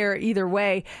they don't care either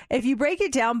way. If you break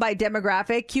it down by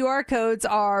demographic, QR codes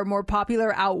are more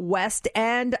popular out west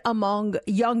and among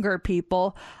younger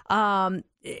people,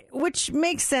 which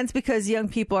makes sense because young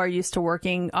people are used to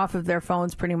working off of their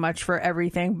phones pretty much for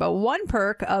everything. But one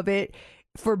perk of it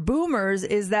for boomers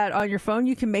is that on your phone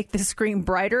you can make the screen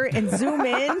brighter and zoom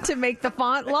in to make the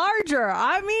font larger.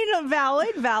 I mean,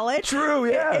 valid.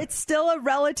 True, yeah. It's still a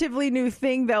relatively new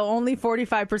thing, though. Only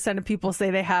 45% of people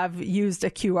say they have used a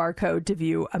QR code to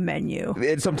view a menu.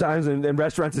 And sometimes in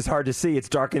restaurants it's hard to see. It's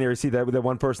dark in there. You see that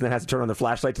one person that has to turn on their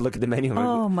flashlight to look at the menu.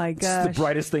 Oh my gosh. It's the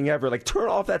brightest thing ever. Like, turn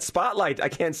off that spotlight. I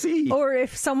can't see. Or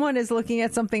if someone is looking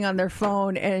at something on their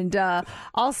phone and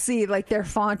I'll see like their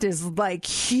font is like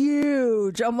huge.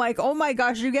 I'm like, oh my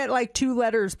gosh, you get like 2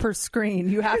 letters per screen.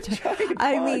 You have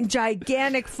to,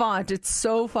 gigantic font. It's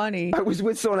so funny. I was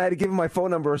with someone, I had to give them my phone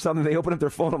number or something. They opened up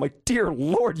their phone. I'm like, dear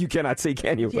Lord, you cannot see,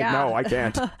 can you? Yeah. Like, no, I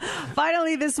can't.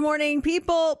 Finally, this morning,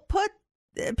 people put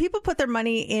their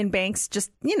money in banks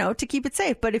just, to keep it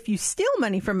safe. But if you steal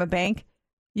money from a bank,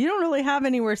 you don't really have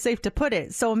anywhere safe to put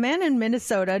it. So a man in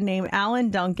Minnesota named Alan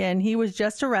Duncan, he was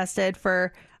just arrested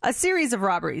for a series of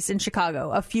robberies in Chicago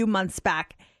a few months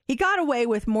back. He got away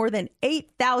with more than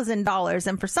 $8,000,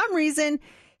 and for some reason,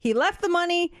 he left the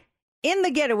money in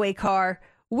the getaway car,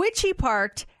 which he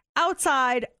parked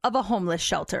outside of a homeless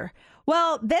shelter.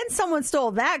 Well, then someone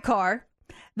stole that car.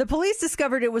 The police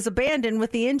discovered it was abandoned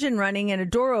with the engine running and a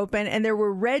door open, and there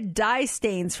were red dye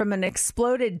stains from an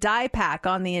exploded dye pack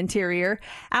on the interior.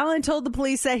 Alan told the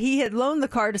police that he had loaned the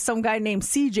car to some guy named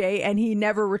CJ, and he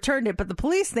never returned it, but the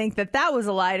police think that was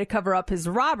a lie to cover up his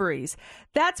robberies.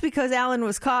 That's because Alan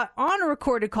was caught on a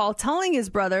recorded call telling his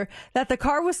brother that the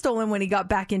car was stolen when he got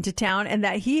back into town and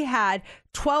that he had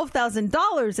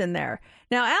 $12,000 in there.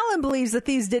 Now, Alan believes that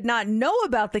thieves did not know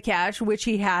about the cash, which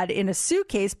he had in a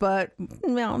suitcase, but,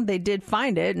 they did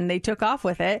find it and they took off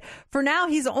with it. For now,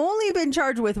 he's only been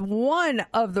charged with one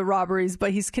of the robberies,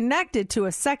 but he's connected to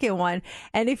a second one.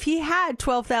 And if he had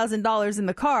 $12,000 in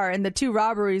the car and the 2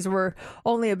 robberies were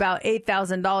only about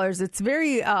 $8,000, it's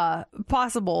very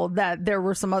possible that there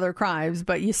were some other crimes.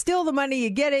 But you steal the money, you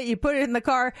get it, you put it in the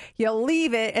car, you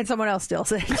leave it, and someone else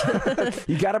steals it.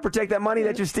 You got to protect that money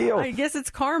that you steal. I guess it's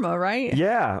karma, right?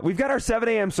 Yeah. We've got our 7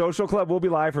 a.m. social club. We'll be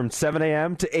live from 7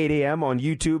 a.m. to 8 a.m. on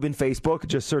YouTube and Facebook.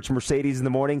 Just search Mercedes in the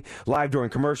Morning. Live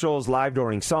during commercials, live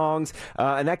during songs.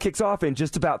 And that kicks off in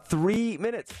just about 3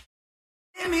 minutes.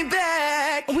 Me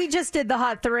back. We just did the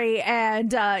Hot 3,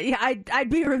 and I'd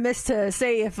be remiss to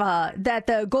say if that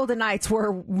the Golden Knights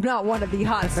were not one of the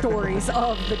hot stories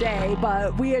of the day,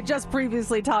 but we had just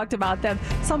previously talked about them.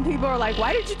 Some people are like,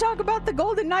 why did you talk about the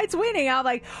Golden Knights winning? I'm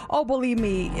like, oh, believe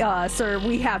me, sir,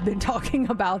 we have been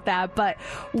talking about that, but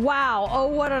wow, oh,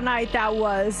 what a night that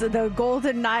was. The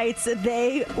Golden Knights,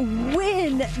 they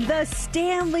win the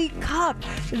Stanley Cup.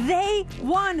 They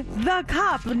won the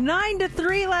cup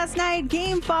 9-3 last night,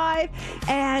 Game 5,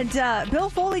 and Bill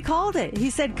Foley called it. He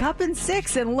said cup in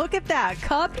 6, and look at that,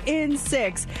 cup in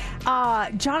 6.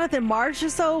 Jonathan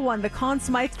Marchessault won the Conn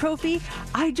Smythe Trophy.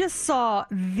 I just saw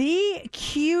the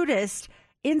cutest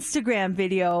Instagram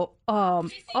video.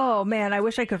 Oh man, I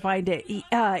wish I could find it.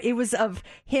 It was of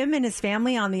him and his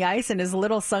family on the ice, and his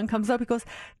little son comes up. He goes,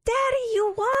 "Daddy,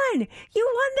 you won!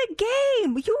 You won the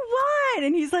game! You won!"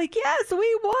 And he's like, "Yes,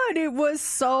 we won!" It was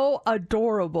so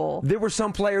adorable. There were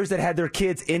some players that had their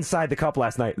kids inside the cup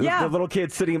last night. Yeah. The little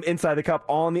kids sitting inside the cup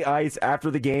on the ice after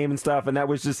the game and stuff, and that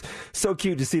was just so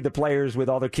cute to see the players with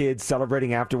all their kids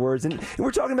celebrating afterwards. And we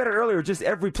were talking about it earlier, just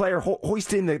every player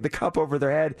hoisting the cup over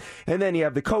their head, and then you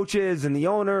have the coaches and the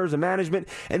owners and management.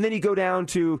 And then you go down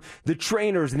to the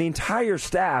trainers and the entire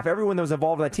staff. Everyone that was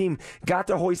involved in that team got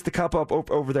to hoist the cup up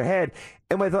over their head.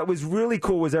 And what I thought was really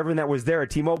cool was everyone that was there at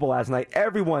T-Mobile last night.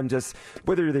 Everyone just,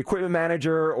 whether you're the equipment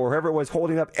manager or whoever it was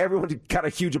holding up, everyone got a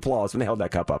huge applause when they held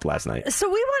that cup up last night. So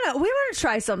we want to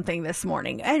try something this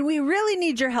morning, and we really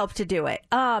need your help to do it.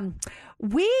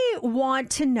 We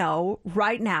want to know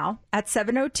right now at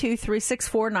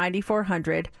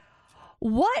 702-364-9400,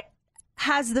 what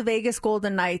has the Vegas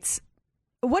Golden Knights,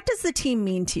 what does the team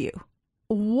mean to you?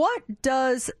 What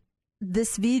does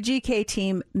this VGK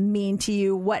team mean to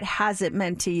you? What has it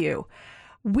meant to you?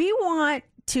 We want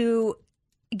to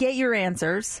get your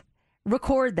answers,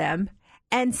 record them,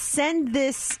 and send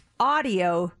this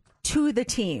audio to the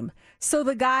team so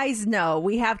the guys know.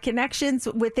 We have connections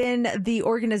within the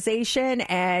organization,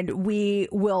 and we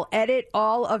will edit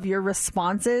all of your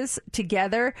responses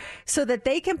together so that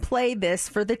they can play this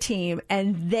for the team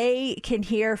and they can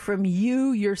hear from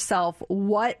you yourself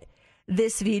what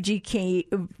this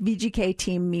VGK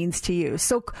team means to you.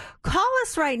 So call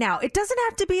us right now. It doesn't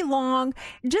have to be long.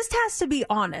 It just has to be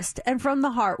honest and from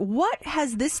the heart. What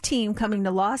has this team coming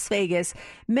to Las Vegas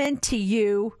meant to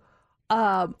you?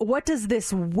 What does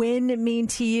this win mean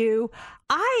to you?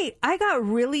 I got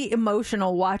really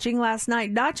emotional watching last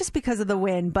night, not just because of the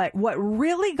win, but what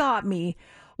really got me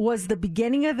was the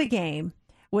beginning of the game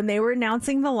when they were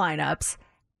announcing the lineups,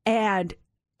 and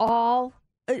but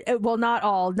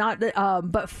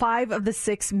 5 of the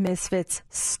 6 Misfits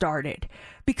started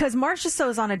because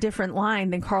Marchessault's on a different line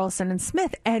than Carlson and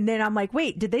Smith. And then I'm like,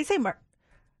 wait, did they say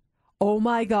oh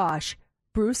my gosh,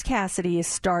 Bruce Cassidy is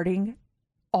starting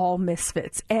all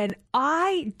Misfits. And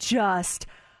I was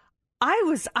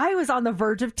on the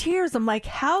verge of tears. I'm like,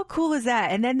 how cool is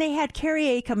that? And then they had Carrie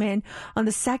A come in on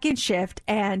the second shift,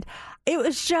 and it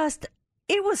was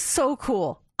so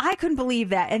cool. I couldn't believe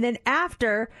that. And then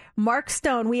after Mark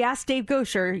Stone, we asked Dave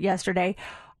Gosher yesterday,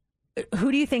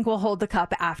 who do you think will hold the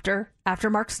cup after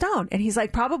Mark Stone? And he's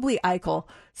like, probably Eichel.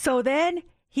 So then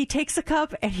he takes a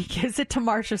cup and he gives it to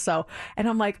Marchessault. And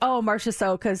I'm like, oh,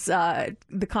 Marchessault, because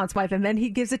the Conn Smythe. And then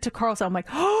he gives it to Carlson. I'm like,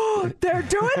 oh, they're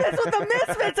doing this with the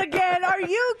Misfits again. Are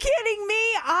you kidding me?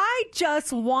 I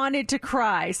just wanted to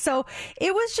cry. So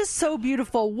it was just so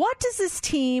beautiful. What does this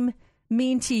team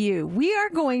mean to you? We are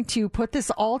going to put this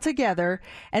all together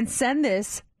and send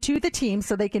this to the team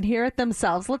so they can hear it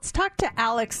themselves. Let's talk to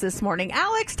Alex this morning.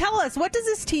 Alex, tell us, what does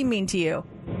this team mean to you?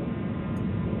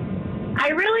 I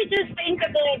really just think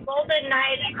that the Golden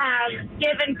Knights have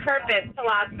given purpose to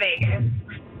Las Vegas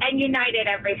and united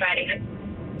everybody.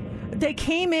 They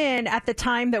came in at the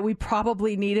time that we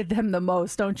probably needed them the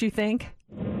most, don't you think?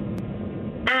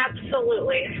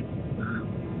 Absolutely.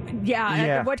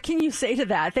 Yeah. What can you say to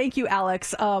that? Thank you,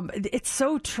 Alex. It's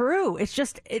so true. It's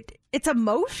just it's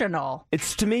emotional.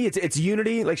 To me, it's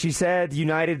unity. Like she said,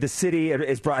 united the city.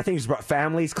 I think it's brought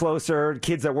families closer.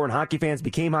 Kids that weren't hockey fans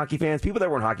became hockey fans. People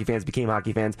that weren't hockey fans became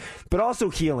hockey fans. But also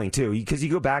healing too, because you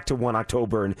go back to 1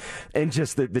 October and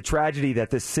just the tragedy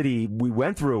that this city we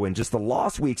went through and just the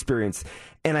loss we experienced.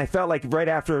 And I felt like right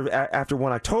after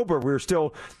 1 October, we were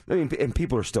still, and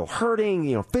people are still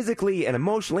hurting, physically and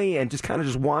emotionally, and just kind of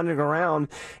just wandering around.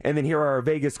 And then here are our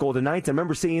Vegas Golden Knights. I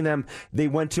remember seeing them. They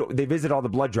visited all the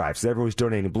blood drives. Everyone was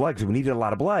donating blood because we needed a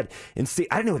lot of blood. And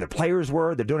I didn't know who the players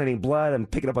were. They're donating blood. I'm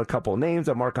picking up a couple of names.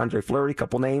 Marc-Andre Fleury, a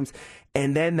couple names.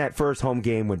 And then that first home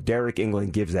game when Derek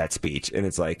England gives that speech, and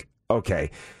it's like,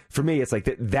 okay. For me, it's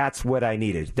like that's what I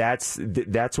needed. That's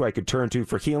who I could turn to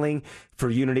for healing, for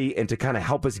unity, and to kind of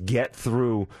help us get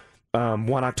through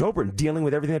 1 October and dealing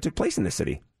with everything that took place in the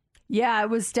city. Yeah, it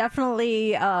was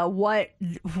definitely what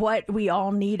we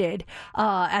all needed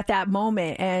at that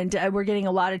moment. And we're getting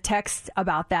a lot of texts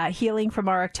about that. Healing from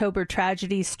our October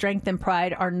tragedy, strength and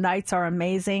pride. Our nights are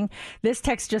amazing. This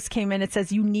text just came in. It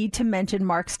says, you need to mention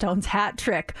Mark Stone's hat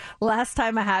trick. Last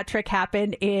time a hat trick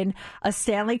happened in a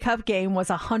Stanley Cup game was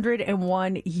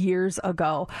 101 years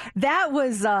ago. That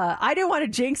was, I didn't want to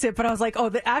jinx it, but I was like,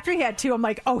 after he had 2, I'm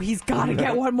like, he's got to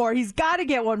get one more. He's got to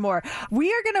get one more.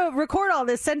 We are going to record all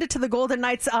this, send it to the Golden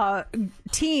Knights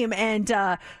team,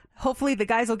 and hopefully the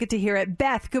guys will get to hear it.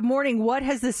 Beth, good morning. What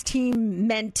has this team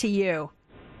meant to you?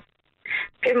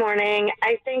 Good morning.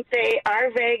 I think they are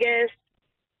Vegas.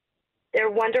 They're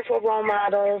wonderful role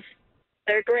models.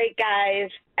 They're great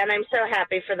guys, and I'm so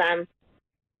happy for them.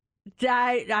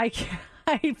 I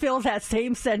feel that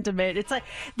same sentiment. It's like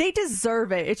they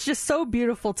deserve it. It's just so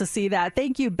beautiful to see that.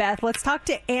 Thank you, Beth. Let's talk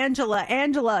to Angela.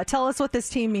 Angela, tell us what this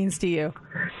team means to you.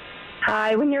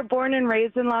 Hi. When you're born and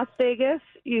raised in Las Vegas,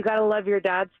 you got to love your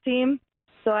dad's team.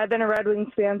 So I've been a Red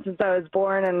Wings fan since I was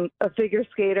born and a figure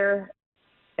skater.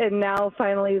 and now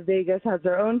finally Vegas has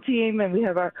their own team, and we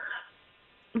have our,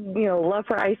 love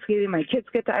for ice skating. My kids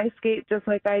get to ice skate just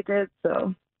like I did,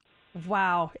 so.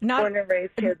 Wow. Born and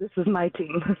raised here, this is my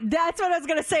team. That's what I was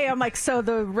going to say. I'm like, so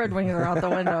the Red Wings are out the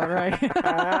window,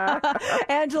 right?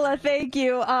 Angela, thank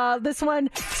you. This one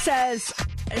says,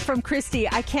 from Christy,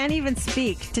 I can't even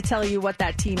speak to tell you what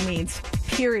that team means.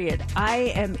 Period.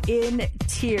 I am in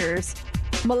tears.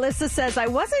 Melissa says, I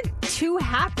wasn't too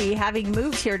happy having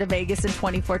moved here to Vegas in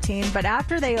 2014, but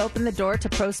after they opened the door to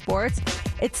pro sports,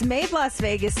 it's made Las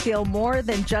Vegas feel more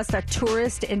than just a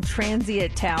tourist and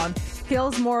transient town.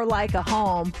 Feels more like a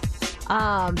home.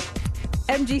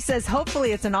 MG says,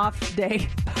 hopefully it's an off day.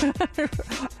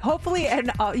 Hopefully,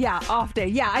 off day.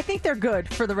 Yeah, I think they're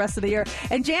good for the rest of the year.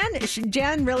 And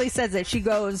Jan really says it. She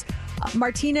goes,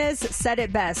 Martinez said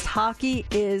it best. Hockey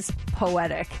is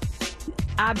poetic.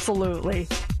 Absolutely.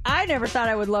 I never thought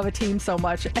I would love a team so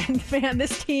much. And man,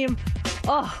 this team,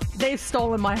 they've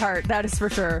stolen my heart. That is for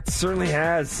sure. Certainly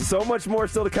has. So much more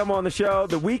still to come on the show.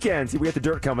 The Weeknd, we got the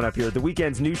dirt coming up here. The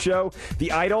Weeknd's new show,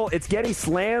 The Idol, it's getting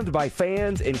slammed by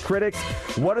fans and critics.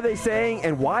 What are they saying,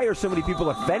 and why are so many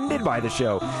people offended by the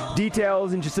show?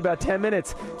 Details in just about 10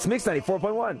 minutes. It's Mix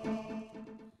 94.1.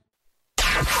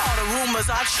 All the rumors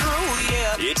are true,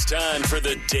 yeah. It's time for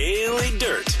the Daily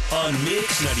Dirt on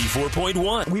Mix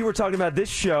 94.1. We were talking about this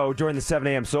show during the 7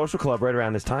 a.m. Social Club right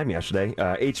around this time yesterday.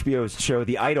 HBO's show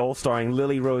The Idol, starring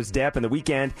Lily Rose Depp, and The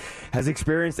Weeknd has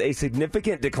experienced a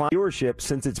significant decline in viewership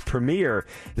since its premiere.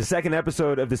 The second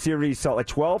episode of the series saw a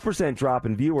 12% drop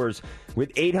in viewers,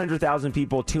 with 800,000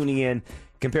 people tuning in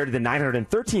compared to the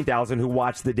 913,000 who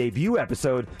watched the debut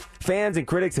episode. Fans and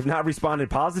critics have not responded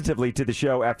positively to the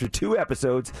show after 2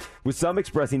 episodes, with some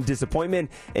expressing disappointment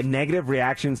and negative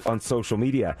reactions on social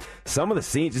media. Some of the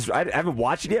scenes, I haven't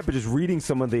watched it yet, but just reading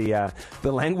some of the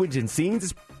language and scenes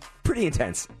is pretty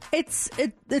intense. It's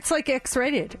like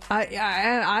X-rated.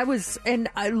 It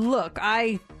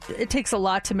takes a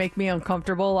lot to make me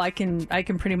uncomfortable. I can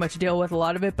pretty much deal with a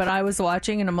lot of it, but I was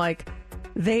watching and I'm like,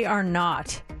 they are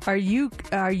not. Are you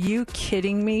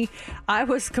kidding me? I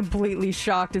was completely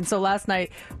shocked. And so last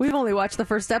night, we've only watched the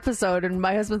first episode, and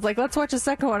my husband's like, let's watch the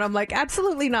second one. I'm like,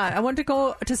 absolutely not. I want to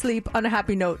go to sleep on a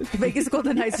happy note. Vegas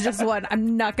Golden Knights just won.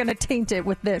 I'm not going to taint it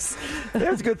with this.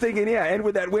 That's a good thinking, yeah. And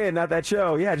with that win, not that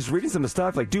show. Yeah, just reading some of the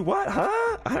stuff, like, do what?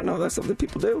 Huh? I don't know. That's something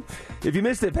people do. If you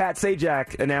missed it, Pat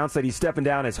Sajak announced that he's stepping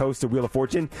down as host of Wheel of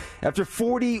Fortune after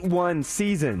 41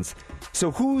 seasons.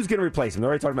 So who's going to replace him? They're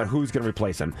already talking about who's going to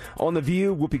replace him. On The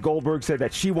View, Whoopi Goldberg said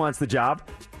that she wants the job.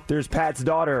 There's Pat's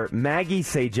daughter, Maggie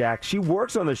Sajak. She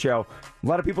works on the show. A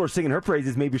lot of people are singing her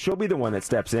praises. Maybe she'll be the one that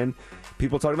steps in.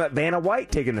 People talking about Vanna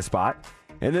White taking the spot.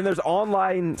 And then there's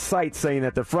online sites saying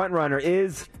that the front runner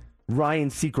is Ryan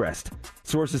Seacrest.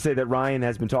 Sources say that Ryan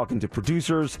has been talking to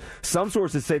producers. Some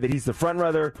sources say that he's the front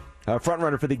runner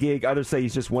for the gig. Others say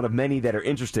he's just one of many that are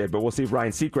interested. But we'll see if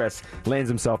Ryan Seacrest lands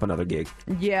himself another gig.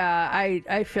 Yeah,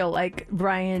 I feel like,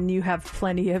 Ryan, you have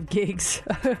plenty of gigs.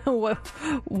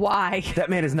 Why? That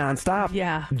man is nonstop.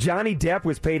 Yeah. Johnny Depp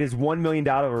was paid his $1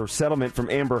 million settlement from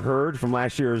Amber Heard from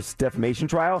last year's defamation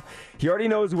trial. He already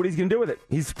knows what he's going to do with it.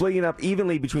 He's splitting it up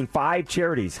evenly between 5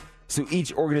 charities. So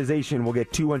each organization will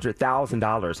get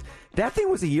 $200,000. That thing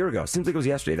was a year ago. Seems like it was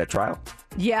yesterday, that trial.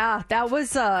 Yeah, that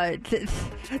was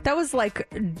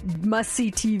like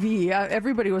must-see TV.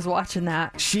 Everybody was watching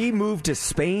that. She moved to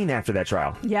Spain after that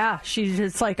trial. Yeah, she's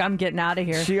just like, I'm getting out of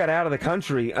here. She got out of the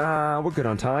country. We're good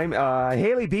on time.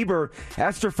 Hailey Bieber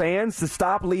asked her fans to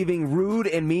stop leaving rude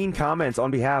and mean comments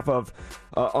on behalf of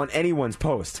on anyone's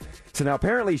post. So now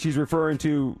apparently she's referring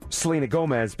to Selena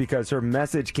Gomez because her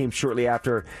message came shortly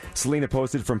after Selena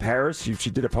posted from Paris. She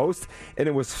did a post, and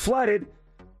it was flooded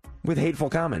with hateful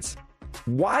comments.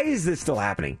 Why is this still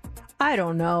happening? I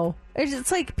don't know.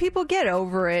 It's like, people get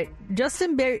over it.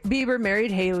 Justin Bieber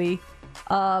married Hailey.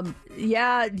 A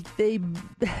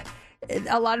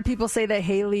lot of people say that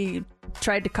Hailey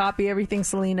tried to copy everything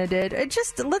Selena did.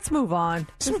 Let's move on.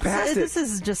 This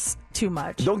is just too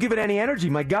much. Don't give it any energy.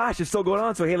 My gosh, it's still going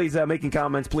on. So Hailey's making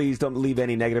comments. Please don't leave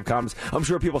any negative comments. I'm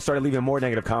sure people started leaving more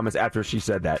negative comments after she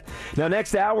said that. Now,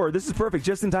 next hour, this is perfect.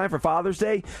 Just in time for Father's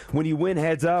Day. When you win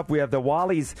Heads Up, we have the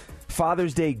Wally's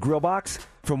Father's Day Grill Box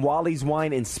from Wally's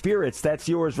Wine and Spirits. That's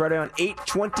yours right around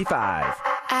 8:25.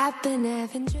 I've been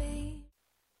having dreams.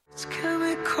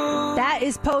 That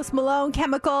is Post Malone,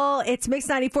 Chemical. It's Mix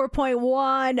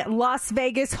 94.1, Las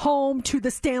Vegas, home to the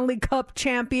Stanley Cup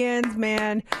champions.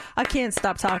 Man, I can't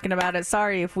stop talking about it.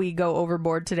 Sorry if we go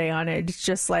overboard today on it. It's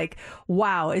just like,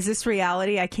 wow, is this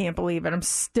reality? I can't believe it. I'm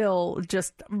still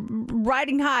just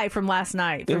riding high from last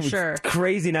night, for sure.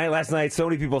 Crazy night last night. So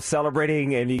many people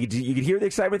celebrating, and you could hear the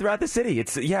excitement throughout the city.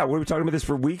 We were talking about this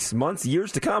for weeks, months,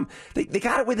 years to come. They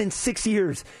got it within 6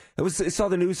 years. I saw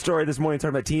the news story this morning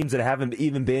talking about teams that haven't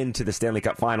even been to the Stanley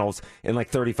Cup Finals in like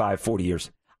 35, 40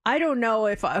 years. I don't know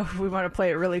if we want to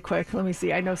play it really quick. Let me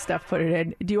see. I know Steph put it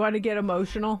in. Do you want to get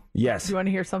emotional? Yes. Do you want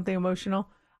to hear something emotional?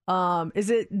 Is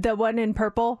it the one in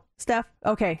purple, Steph?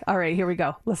 Okay. All right. Here we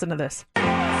go. Listen to this.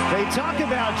 They talk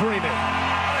about dreaming.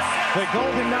 The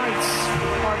Golden Knights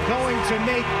are going to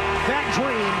make that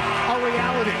dream a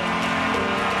reality.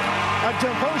 A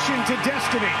devotion to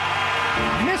destiny.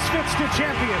 Misfits to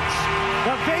champions.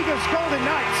 The Vegas Golden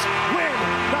Knights win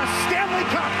the Stanley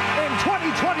Cup in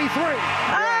 2023.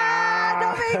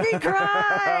 Don't make me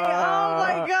cry. Oh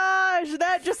my gosh.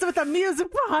 That just with the music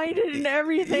behind it and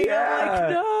everything. Yeah. I'm like,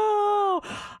 no.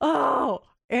 Oh.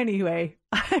 Anyway,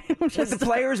 I'm just the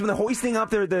players when they're hoisting up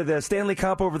the Stanley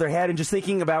Cup over their head and just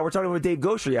thinking about, we're talking with Dave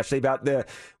Gosher yesterday about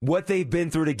what they've been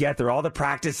through to get there, all the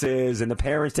practices and the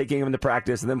parents taking them to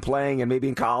practice and then playing and maybe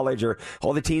in college or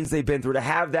all the teams they've been through to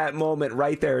have that moment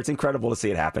right there. It's incredible to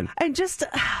see it happen. And just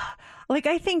like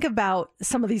I think about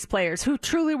some of these players who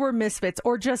truly were misfits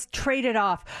or just traded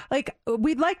off. Like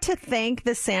we'd like to thank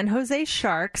the San Jose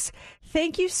Sharks.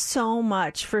 Thank you so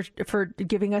much for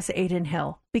giving us Aiden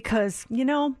Hill because,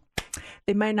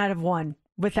 they might not have won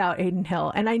without Aiden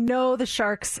Hill. And I know the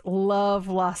Sharks love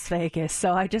Las Vegas,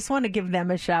 so I just want to give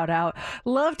them a shout out.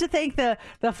 Love to thank the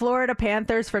Florida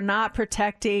Panthers for not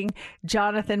protecting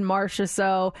Jonathan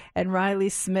Marchessault and Riley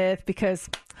Smith because,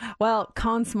 well,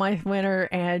 Conn Smythe winner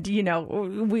and,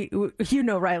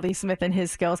 Riley Smith and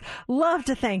his skills. Love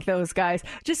to thank those guys.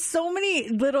 Just so many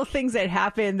little things that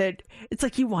happen that it's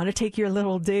like you want to take your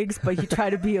little digs, but you try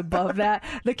to be above that.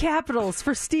 The Capitals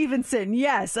for Stevenson.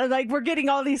 Yes. Like we're getting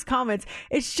all these comments.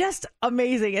 It's just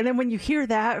amazing. And then when you hear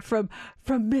that from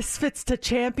misfits to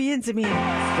champions, I mean,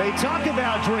 they talk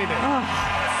about dreaming.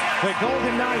 The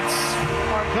Golden Knights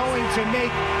are going to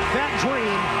make that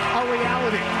dream a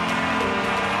reality.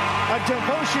 A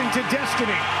devotion to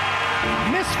destiny.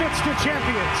 Misfits to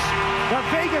champions. The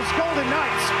Vegas Golden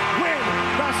Knights win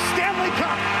the Stanley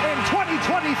Cup in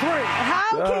 2023.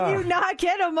 How can you not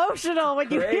get emotional when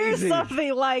you hear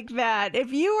something like that?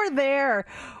 If you were there,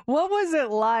 what was it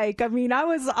like? I mean, I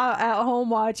was at home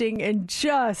watching and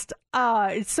just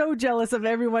so jealous of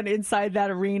everyone inside that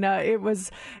arena. It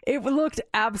looked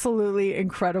absolutely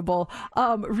incredible.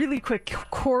 Really quick,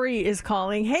 Corey is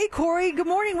calling. Hey, Corey. Good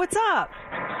morning. What's up?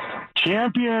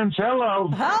 Champions, hello.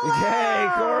 Hello. Hey,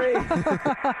 Corey.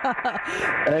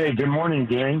 Hey, good morning,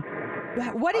 gang.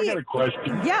 I got a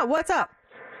question. Yeah, what's up?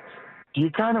 Do you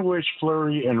kind of wish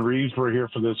Fleury and Reeves were here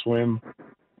for this win?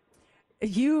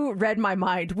 You read my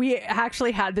mind. We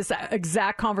actually had this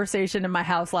exact conversation in my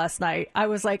house last night. I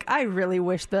was like, I really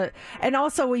wish that, and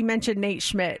also we mentioned Nate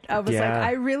Schmidt. I was like,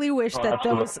 I really wish that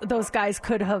those guys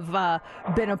could have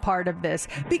been a part of this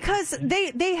because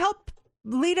they help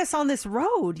lead us on this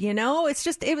road, It's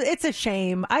just, it's a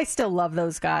shame. I still love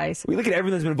those guys. We look at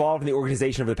everyone that's been involved in the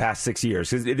organization over the past 6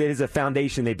 years because it is a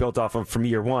foundation they built off of from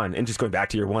year one and just going back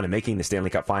to year one and making the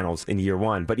Stanley Cup Finals in year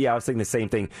one. But yeah, I was thinking the same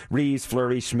thing. Reeves,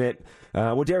 Fleury, Schmidt.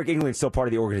 Derek England's still part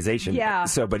of the organization. Yeah.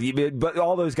 So, but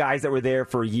all those guys that were there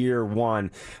for year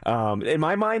one, in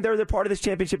my mind, they're part of this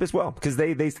championship as well because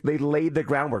they laid the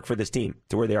groundwork for this team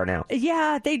to where they are now.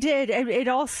 Yeah, they did. It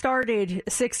all started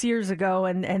 6 years ago,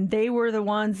 and they were the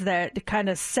ones that kind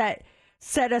of set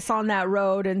us on that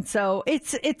road. And so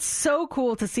it's so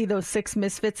cool to see those 6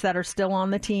 misfits that are still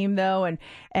on the team, though, and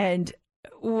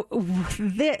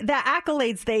the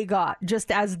accolades they got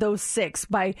just as those 6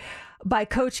 by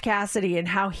Coach Cassidy and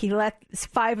how he let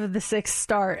 5 of the 6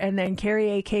 start, and then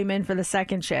Carrier came in for the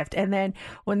second shift, and then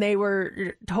when they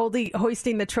were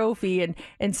hoisting the trophy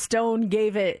and Stone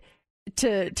gave it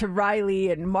to Riley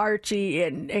and Marchie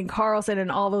and Carlson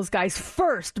and all those guys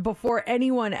first before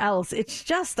anyone else. It's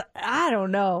just, I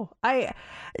don't know.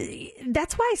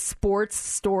 That's why sports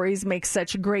stories make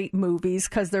such great movies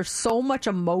because there's so much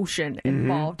emotion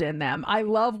involved in them. I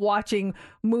love watching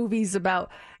movies about,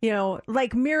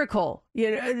 like Miracle.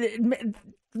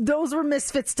 Those were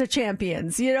Misfits to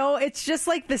champions. It's just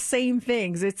like the same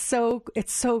things. It's so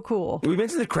cool. We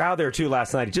mentioned the crowd there too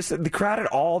last night. Just the crowd at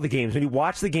all the games. When you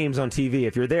watch the games on TV,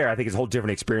 if you're there, I think it's a whole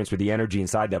different experience with the energy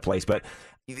inside that place. But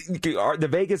the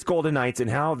Vegas Golden Knights and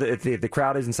how the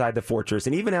crowd is inside the Fortress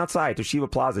and even outside Toshiba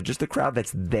Plaza, just the crowd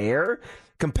that's there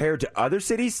compared to other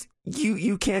cities,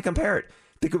 you can't compare it.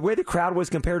 The way the crowd was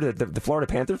compared to the Florida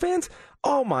Panther fans,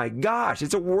 oh my gosh,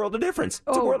 it's a world of difference.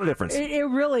 It's a world of difference. It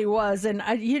really was. And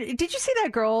did you see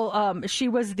that girl? She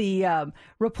was the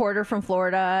reporter from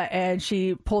Florida, and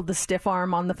she pulled the stiff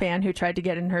arm on the fan who tried to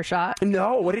get in her shot.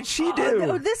 No, what did she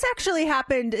do? This actually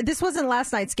happened. This wasn't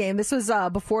last night's game. This was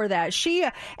before that.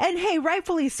 And hey,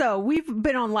 rightfully so. We've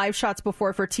been on live shots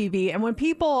before for TV, and when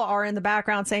people are in the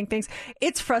background saying things,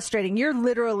 it's frustrating. You're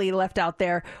literally left out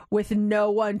there with no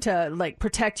one to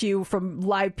protect you from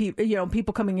live people,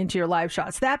 people coming into your live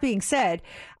shots. That being said,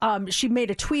 she made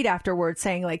a tweet afterwards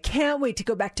saying, can't wait to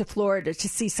go back to Florida to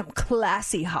see some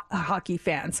classy hockey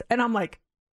fans. And I'm like,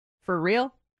 for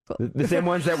real? The same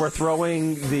ones that were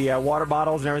throwing the water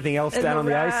bottles and everything else down on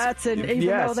the ice? And even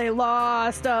though they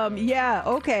lost,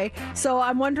 okay. So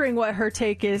I'm wondering what her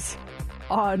take is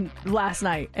on last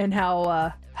night and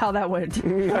how that went.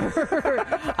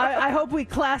 I hope we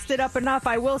classed it up enough.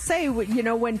 I will say,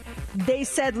 when they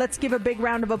said, let's give a big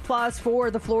round of applause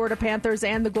for the Florida Panthers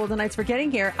and the Golden Knights for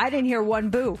getting here, I didn't hear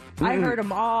one boo. I heard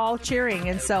them all cheering.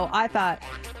 And so I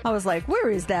was like,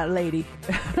 where is that lady?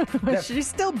 She's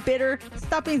still bitter.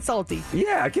 Stop being salty.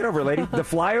 Yeah, get over it, lady. The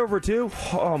flyover, too.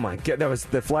 Oh, my God.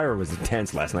 The flyover was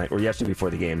intense last night, or yesterday before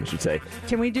the game, I should say.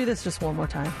 Can we do this just one more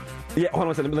time? Yeah, hold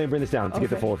on a second. Let me bring this down to get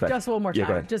the full effect. Just one more time. Yeah,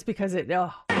 go ahead. Just because it...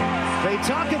 Oh. They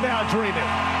talk about dreaming.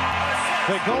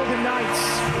 The Golden Knights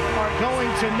are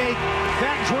going to make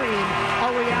that dream a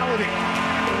reality.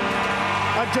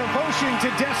 A devotion to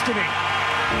destiny.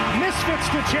 Misfits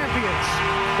to champions.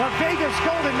 The Vegas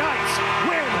Golden Knights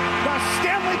win the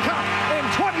Stanley Cup in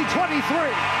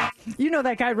 2023.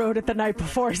 That guy wrote it the night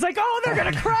before. He's like, oh, they're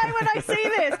going to cry when I say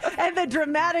this. And the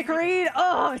dramatic read,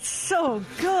 oh, it's so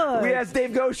good. We asked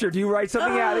Dave Gosher, do you write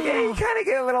something out? Yeah, you kind of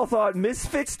get a little thought,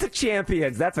 Misfits to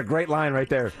champions. That's a great line right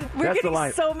there. We're getting the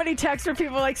line. So many texts from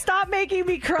people like, stop making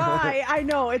me cry. I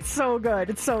know, it's so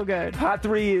good. It's so good. Hot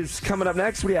 3 is coming up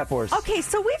next. What do you have for us? Okay,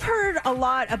 so we've heard a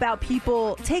lot about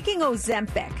people taking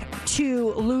Ozempic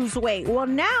to lose weight. Well,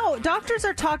 now doctors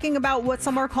are talking about what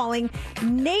some are calling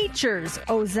nature's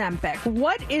Ozempic.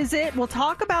 What is it? We'll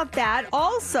talk about that.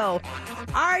 Also,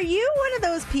 are you one of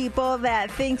those people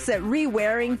that thinks that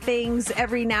re-wearing things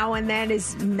every now and then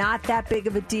is not that big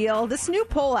of a deal? This new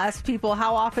poll asks people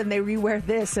how often they re-wear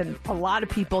this, and a lot of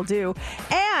people do.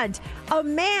 And a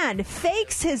man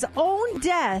fakes his own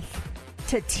death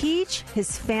to teach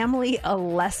his family a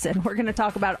lesson. We're going to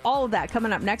talk about all of that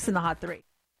coming up next in the Hot 3.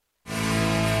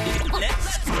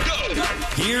 Let's go.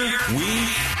 Here we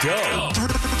go.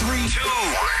 3, 2.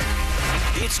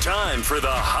 It's time for the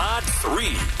Hot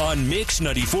 3 on Mix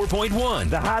 94.1.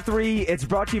 The Hot 3, it's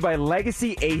brought to you by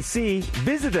Legacy AC.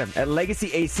 Visit them at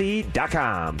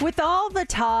legacyac.com. With all the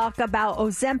talk about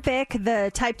Ozempic,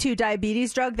 the type 2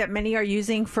 diabetes drug that many are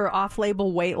using for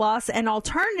off-label weight loss, an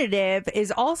alternative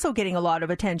is also getting a lot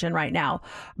of attention right now.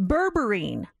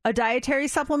 Berberine, a dietary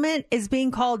supplement, is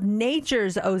being called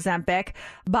nature's Ozempic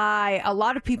by a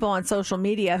lot of people on social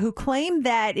media who claim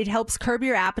that it helps curb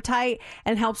your appetite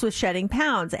and helps with shedding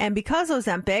pounds. And because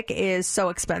Ozempic is so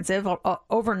expensive,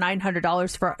 over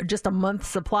 $900 for just a month's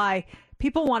supply,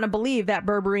 people want to believe that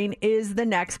berberine is the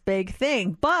next big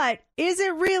thing. But is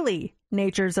it really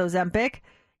nature's Ozempic?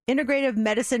 Integrative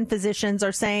medicine physicians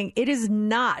are saying it is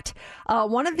not.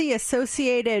 One of the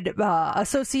associate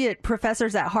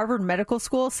professors at Harvard Medical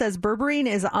School says berberine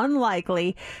is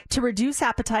unlikely to reduce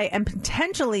appetite and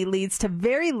potentially leads to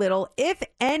very little, if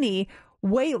any,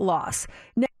 weight loss.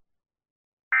 Now,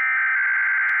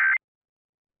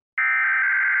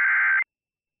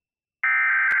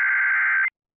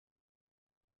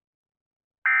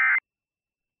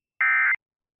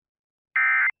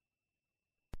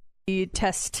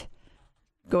 test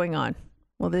going on.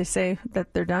 Will they say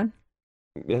that they're done?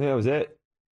 I think that was it.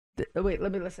 Wait,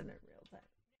 let me listen to it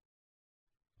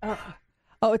real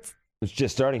time. It's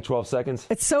just starting. 12 seconds.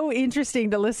 It's so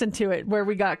interesting to listen to it where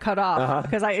we got cut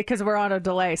off because we're on a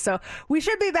delay. So we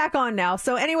should be back on now.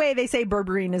 So anyway, they say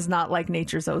berberine is not like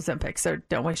nature's Ozempic, so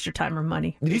don't waste your time or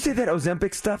money. Did you say that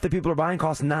Ozempic stuff that people are buying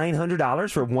costs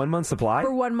 $900 for 1 month supply?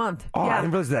 For 1 month. Oh, yeah. I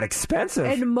didn't realize that expensive.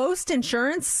 And most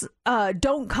insurance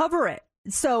don't cover it.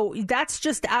 So that's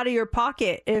just out of your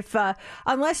pocket if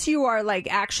unless you are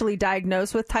like actually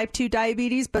diagnosed with type 2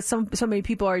 diabetes, but so many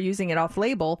people are using it off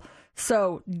label.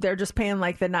 So they're just paying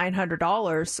like the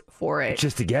 $900 for it.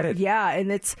 Just to get it. Yeah,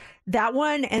 and it's that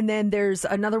one. And then there's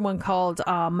another one called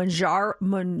Manjaro.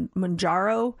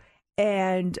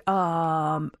 And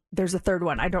there's a third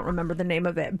one. I don't remember the name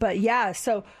of it. But yeah,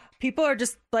 so people are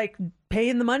just like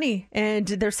paying the money and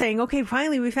they're saying, okay,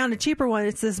 finally we found a cheaper one.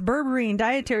 It's this berberine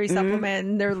dietary supplement.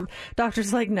 And their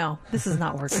doctor's like, no, this is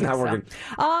not working. It's not working.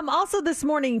 Also this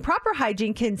morning, proper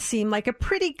hygiene can seem like a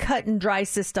pretty cut and dry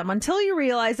system until you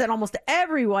realize that almost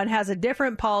everyone has a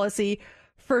different policy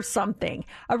for something.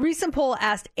 A recent poll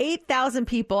asked 8,000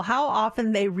 people how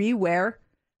often they rewear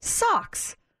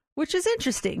socks, which is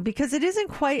interesting because it isn't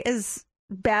quite as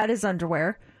bad as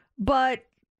underwear, but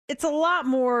it's a lot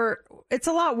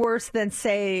worse than,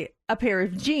 say, a pair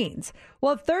of jeans.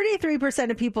 Well,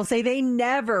 33% of people say they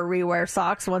never rewear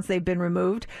socks once they've been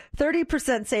removed.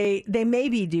 30% say they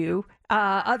maybe do.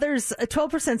 Others,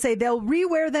 12% say they'll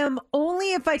rewear them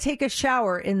only if I take a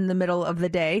shower in the middle of the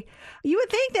day. You would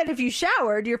think that if you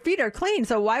showered, your feet are clean,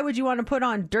 so why would you want to put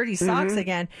on dirty socks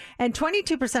again? And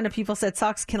 22% of people said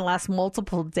socks can last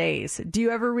multiple days. Do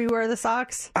you ever rewear the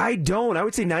socks? I don't. I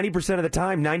would say 90% of the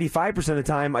time, 95% of the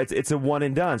time, it's a one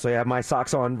and done. So I have my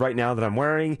socks on right now that I'm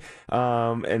wearing,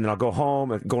 and then I'll go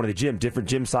home, go to the gym, different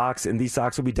gym socks, and these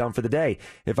socks will be done for the day.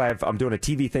 I'm doing a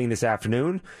TV thing this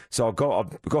afternoon, so I'll go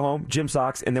home, gym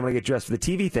socks, and then when I get dressed for the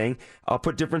TV thing, I'll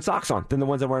put different socks on than the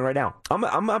ones I'm wearing right now.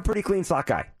 I'm a pretty clean sock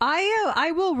guy.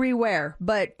 I will rewear,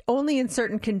 but only in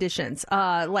certain conditions.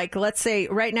 Like, let's say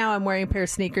right now I'm wearing a pair of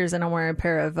sneakers and I'm wearing a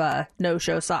pair of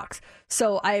no-show socks.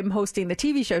 So I'm hosting the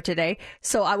TV show today,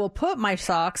 so I will put my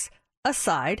socks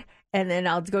aside and then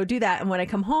I'll go do that. And when I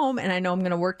come home and I know I'm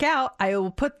going to work out, I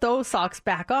will put those socks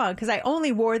back on because I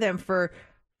only wore them for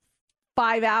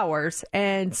 5 hours.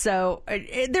 And so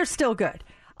they're still good.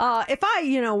 If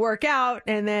I, work out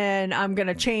and then I'm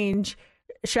going to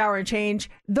shower and change,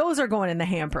 those are going in the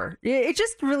hamper. It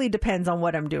just really depends on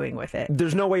what I'm doing with it.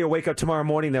 There's no way you'll wake up tomorrow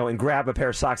morning, though, and grab a pair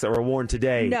of socks that were worn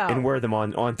today and wear them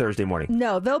on Thursday morning.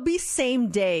 No, they'll be same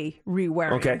day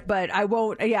rewearing. Okay. But I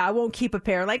won't keep a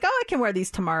pair like, I can wear these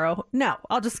tomorrow. No,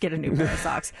 I'll just get a new pair of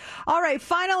socks. All right,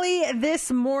 finally this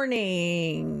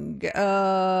morning.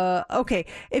 Okay.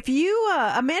 If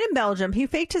a man in Belgium, he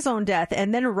faked his own death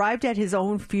and then arrived at his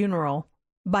own funeral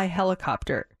by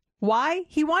helicopter. Why?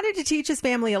 He wanted to teach his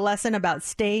family a lesson about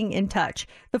staying in touch.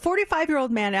 The 45-year-old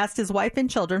man asked his wife and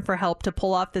children for help to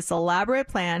pull off this elaborate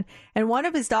plan, and one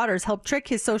of his daughters helped trick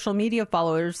his social media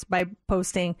followers by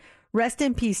posting, "Rest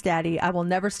in peace, Daddy. I will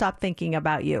never stop thinking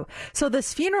about you." So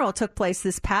this funeral took place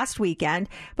this past weekend,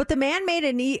 but the man made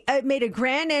a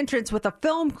grand entrance with a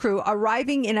film crew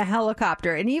arriving in a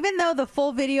helicopter. And even though the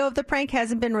full video of the prank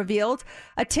hasn't been revealed,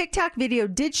 a TikTok video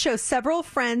did show several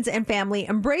friends and family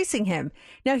embracing him.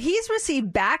 Now, he's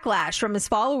received backlash from his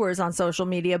followers on social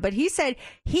media, but he said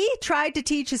he tried to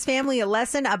teach his family a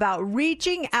lesson about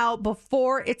reaching out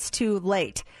before it's too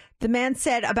late. The man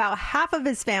said about half of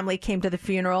his family came to the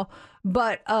funeral,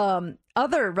 but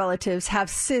other relatives have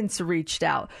since reached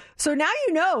out. So now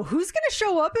you know who's going to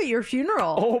show up at your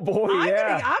funeral. Oh, boy,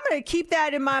 yeah. I'm going to keep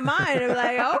that in my mind. I'm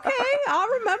like, okay, I'll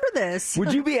remember this.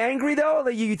 Would you be angry, though,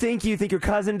 that you think your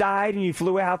cousin died and you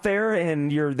flew out there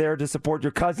and you're there to support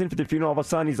your cousin for the funeral? All of a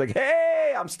sudden, he's like,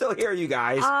 hey, I'm still here, you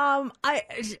guys.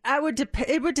 It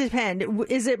would depend.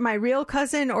 Is it my real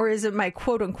cousin or is it my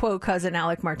quote-unquote cousin,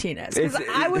 Alec Martinez? Because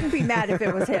I wouldn't be mad if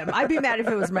it was him. I'd be mad if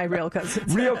it was my real cousin.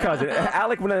 Real cousin.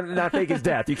 Alec would not fake his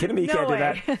death. You kidding me? You can't do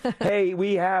that. Hey,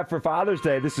 we have for Father's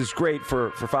Day, this is great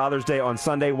for Father's Day on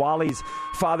Sunday, Wally's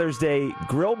Father's Day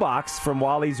Grill Box from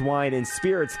Wally's Wine and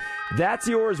Spirits. That's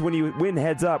yours when you win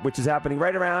Heads Up, which is happening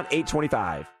right around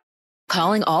 8:25.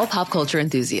 Calling all pop culture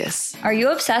enthusiasts. Are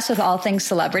you obsessed with all things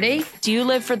celebrity? Do you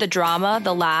live for the drama,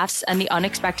 the laughs, and the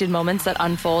unexpected moments that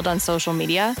unfold on social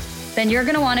media? Then you're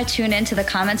going to want to tune in to the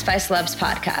Comments by Celebs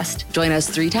podcast. Join us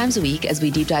 3 times a week as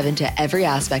we deep dive into every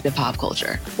aspect of pop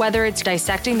culture. Whether it's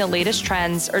dissecting the latest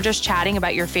trends or just chatting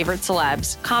about your favorite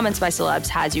celebs, Comments by Celebs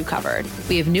has you covered.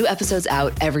 We have new episodes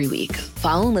out every week.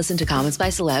 Follow and listen to Comments by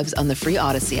Celebs on the free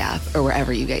Odyssey app or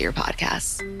wherever you get your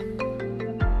podcasts.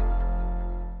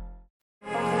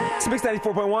 It's Mix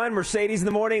 94.1, Mercedes in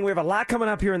the morning. We have a lot coming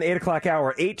up here in the 8 o'clock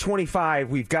hour. 8:25,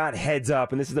 we've got Heads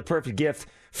Up, and this is the perfect gift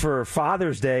for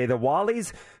Father's Day, the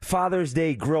Wally's Father's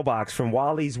Day Grill Box from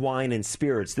Wally's Wine and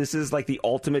Spirits. This is like the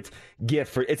ultimate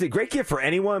gift it's a great gift for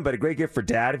anyone, but a great gift for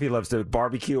Dad if he loves to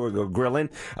barbecue or go grilling.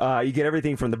 You get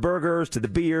everything from the burgers to the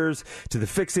beers to the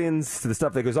fixins to the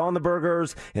stuff that goes on the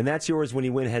burgers, and that's yours when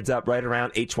you win heads up right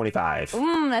around 8:25.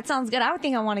 That sounds good. I would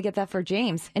think I want to get that for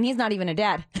James, and he's not even a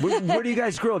dad. Where do you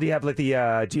guys grill? Do you have do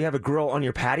you have a grill on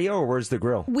your patio, or where's the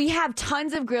grill? We have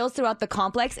tons of grills throughout the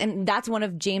complex, and that's one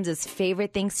of James's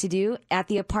favorite things to do at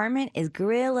the apartment is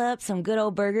grill up some good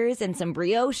old burgers and some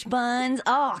brioche buns.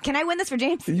 Oh, can I win this for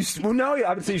James? No,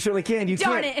 obviously you certainly can.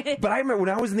 Darn can't. it. But I remember when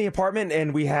I was in the apartment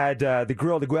and we had the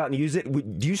grill to go out and use it.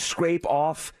 Do you scrape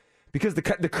off? Because the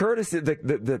courtesy,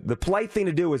 the polite thing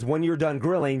to do is when you're done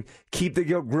grilling, keep the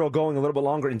grill going a little bit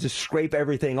longer and just scrape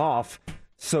everything off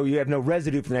so you have no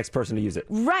residue for the next person to use it.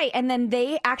 Right, and then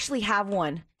they actually have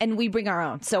one, and we bring our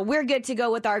own. So we're good to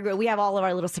go with our grill. We have all of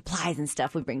our little supplies and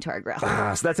stuff we bring to our grill. So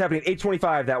that's happening at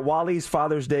 8:25, that Wally's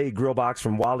Father's Day Grill Box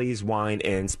from Wally's Wine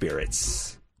and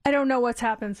Spirits. I don't know what's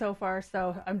happened so far,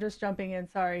 so I'm just jumping in.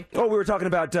 Sorry. Oh, we were talking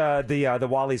about the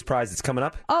Wally's prize that's coming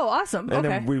up. Oh, awesome. And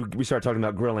okay. then we started talking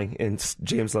about grilling, and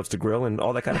James loves to grill and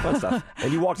all that kind of fun stuff.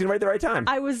 And you walked in right at the right time.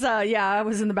 I was I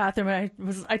was in the bathroom,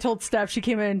 and I told Steph, she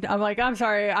came in, I'm like, I'm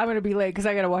sorry, I'm going to be late because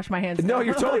I got to wash my hands. No,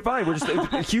 you're totally fine. We're just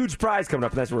a huge prize coming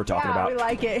up, and that's what we're talking about. We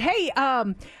like it. Hey,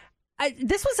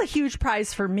 this was a huge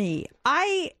prize for me.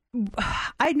 I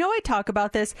know I talk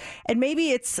about this, and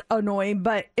maybe it's annoying,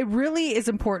 but it really is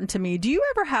important to me. Do you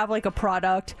ever have like a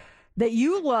product that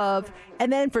you love,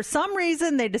 and then for some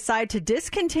reason they decide to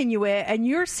discontinue it, and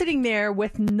you're sitting there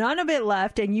with none of it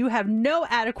left, and you have no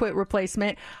adequate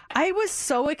replacement? I was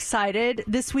so excited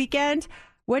this weekend.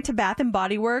 Went to Bath and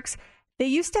Body Works. They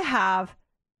used to have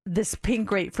this pink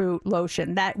grapefruit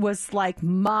lotion that was like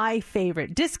my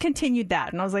favorite. Discontinued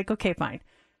that, and I was like, okay, fine.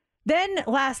 Then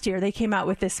last year, they came out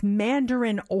with this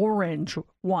mandarin orange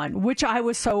one, which I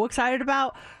was so excited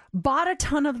about. Bought a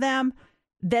ton of them.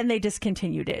 Then they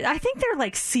discontinued it. I think they're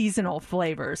like seasonal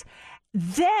flavors.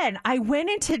 Then I went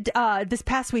into this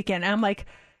past weekend, and I'm like,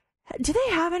 do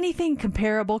they have anything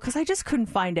comparable? Because I just couldn't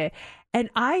find it. And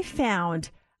I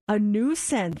found a new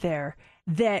scent there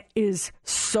that is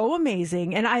so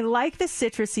amazing, and I like the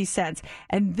citrusy scents.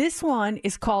 And this one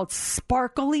is called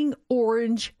Sparkling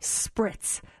Orange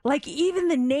Spritz. Like, even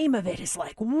the name of it is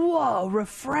like, whoa,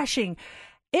 refreshing.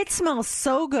 It smells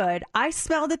so good. I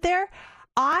smelled it there.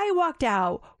 I walked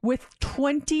out with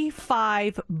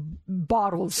 25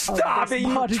 bottles. Stop it!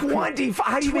 You 25?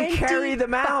 How do you even carry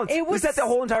them out? Was that the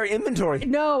whole entire inventory?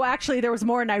 No, actually, there was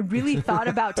more, and I really thought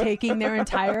about taking their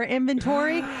entire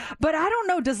inventory. But I don't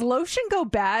know. Does lotion go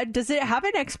bad? Does it have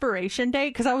an expiration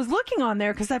date? Because I was looking on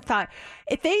there because I thought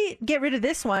if they get rid of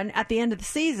this one at the end of the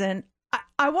season,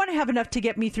 I want to have enough to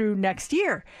get me through next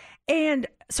year. And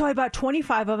so I bought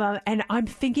 25 of them, and I'm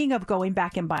thinking of going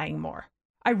back and buying more.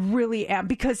 I really am,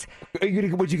 because...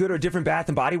 Would you go to a different Bath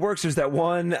and Body Works? There's that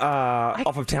one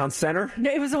off of Town Center?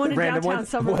 No, it was the one in downtown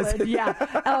Summerlin. Yeah.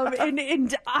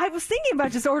 And I was thinking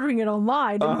about just ordering it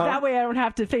online, and that way I don't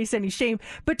have to face any shame.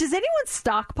 But does anyone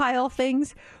stockpile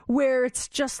things where it's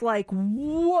just like,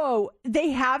 whoa,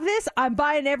 they have this? I'm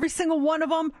buying every single one of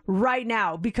them right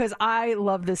now because I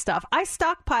love this stuff. I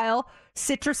stockpile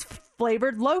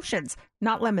citrus-flavored lotions.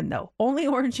 Not lemon, though. Only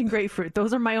orange and grapefruit.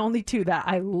 Those are my only two that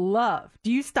I love.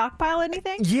 Do you stockpile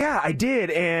anything? Yeah, I did,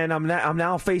 and I'm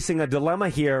now facing a dilemma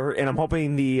here, and I'm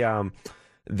hoping the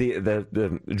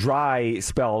dry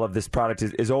spell of this product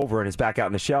is over and it's back out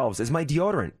in the shelves. Is my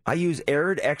deodorant. I use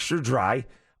Arid Extra Dry,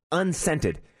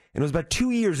 unscented. And it was about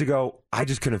 2 years ago. I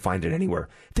just couldn't find it anywhere.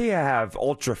 They have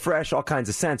ultra fresh, all kinds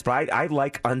of scents, but I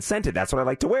like unscented. That's what I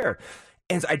like to wear.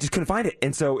 And I just couldn't find it.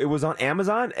 And so it was on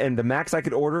Amazon, and the max I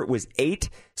could order was 8.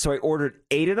 So I ordered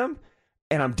 8 of them,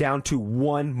 and I'm down to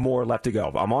 1 more left to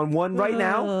go. I'm on 1 right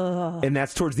now, and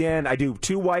that's towards the end. I do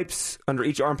 2 wipes under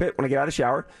each armpit when I get out of the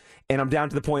shower. And I'm down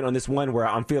to the point on this one where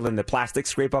I'm feeling the plastic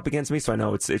scrape up against me, so I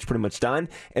know it's pretty much done.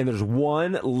 And there's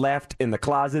 1 left in the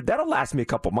closet. That'll last me a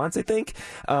couple months, I think.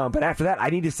 But after that, I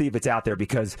need to see if it's out there,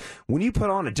 because when you put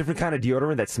on a different kind of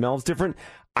deodorant that smells different,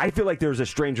 I feel like there's a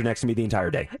stranger next to me the entire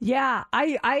day. Yeah,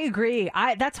 I agree.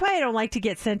 That's why I don't like to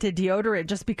get scented deodorant,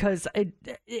 just because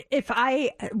if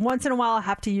I once in a while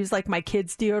have to use like my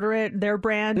kids' deodorant, their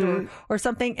brand or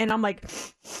something, and I'm like,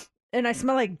 and I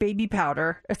smell like baby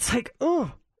powder. It's like,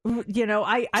 oh. You know,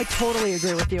 I totally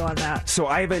agree with you on that. So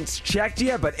I haven't checked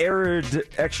yet, but Arid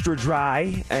Extra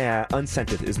Dry,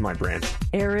 unscented is my brand.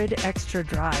 Arid Extra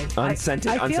Dry.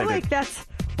 Unscented. I feel like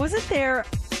wasn't there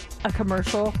a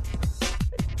commercial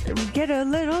Get a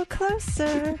little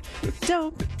closer.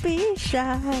 Don't be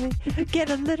shy. Get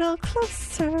a little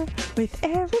closer with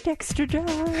Arid Extra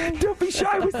Dry. Don't be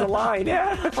shy was the line,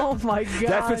 yeah. Oh, my God.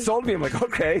 That's what sold me. I'm like,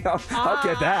 okay, I'll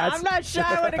get that. I'm not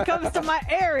shy when it comes to my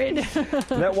Arid.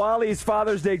 That Wally's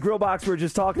Father's Day grill box we were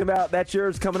just talking about, that's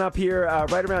yours coming up here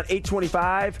right around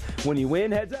 8:25. When you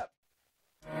win, heads up.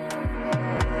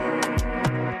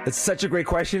 That's such a great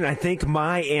question. I think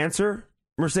my answer,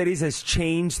 Mercedes, has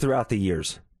changed throughout the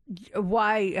years.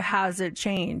 Why has it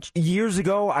changed? Years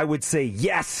ago, I would say,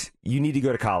 yes, you need to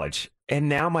go to college. And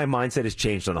now my mindset has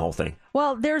changed on the whole thing.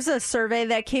 Well, there's a survey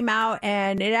that came out,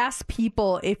 and it asked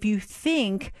people if you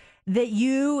think that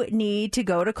you need to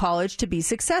go to college to be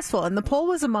successful. And the poll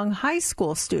was among high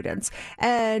school students.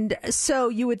 And so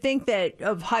you would think that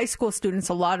of high school students,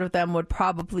 a lot of them would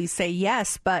probably say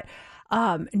yes, but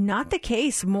not the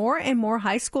case. More and more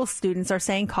high school students are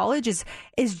saying college is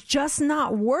just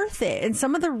not worth it. And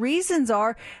some of the reasons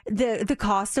are the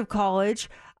cost of college,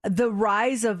 the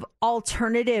rise of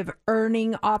alternative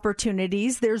earning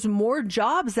opportunities. There's more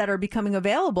jobs that are becoming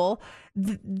available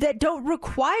that don't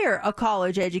require a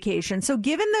college education. So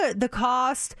given the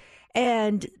cost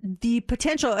and the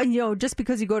potential, and just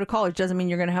because you go to college doesn't mean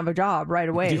you're going to have a job right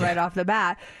away, right off the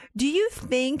bat. Do you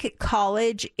think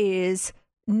college is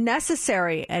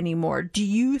necessary anymore? Do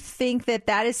you think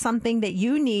that is something that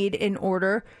you need in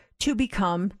order to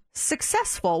become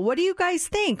successful? What do you guys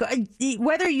think?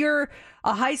 Whether you're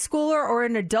a high schooler or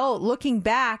an adult, looking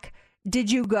back,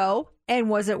 did you go and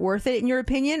was it worth it in your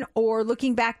opinion? Or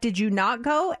looking back, did you not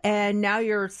go and now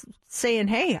you're saying,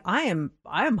 hey, I am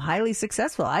highly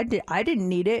successful. I didn't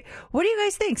need it. What do you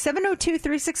guys think?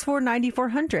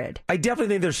 702-364-9400. I definitely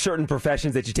think there's certain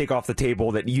professions that you take off the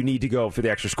table that you need to go for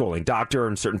the extra schooling. Doctor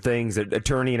and certain things,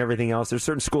 attorney and everything else. There's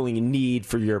certain schooling you need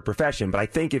for your profession. But I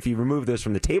think if you remove those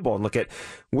from the table and look at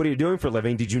what are you doing for a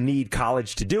living, did you need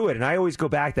college to do it? And I always go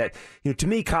back that, to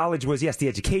me, college was, yes, the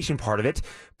education part of it,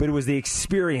 but it was the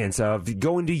experience of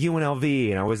going to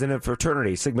UNLV, and I was in a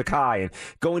fraternity, Sigma Chi, and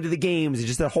going to the games and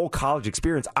just that whole college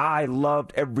experience. I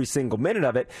loved every single minute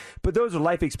of it, but those are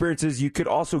life experiences you could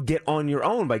also get on your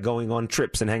own by going on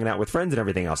trips and hanging out with friends and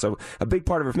everything else. So a big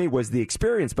part of it for me was the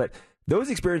experience, but those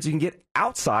experiences you can get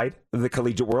outside of the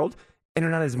collegiate world and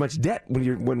are not as much debt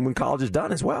when college is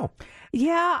done as well.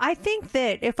 Yeah, I think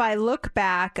that if I look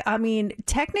back, I mean,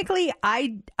 technically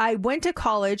I went to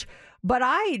college, but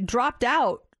I dropped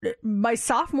out my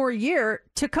sophomore year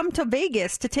to come to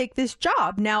Vegas to take this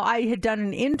job. Now, I had done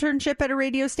an internship at a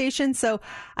radio station, so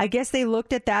I guess they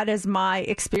looked at that as my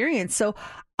experience. So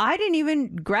I didn't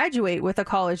even graduate with a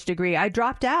college degree. I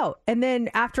dropped out. And then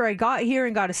after I got here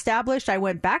and got established, I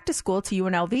went back to school to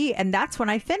UNLV, and that's when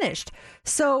I finished.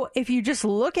 So if you just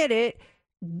look at it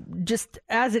just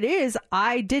as it is,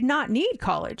 I did not need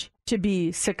college to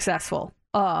be successful.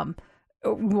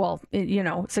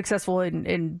 Successful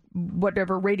in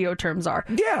whatever radio terms are.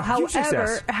 Yeah,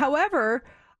 however,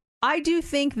 I do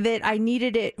think that I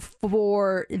needed it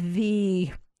for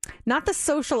not the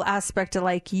social aspect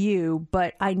like you,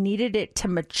 but I needed it to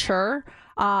mature.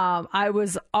 I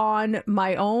was on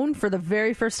my own for the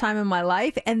very first time in my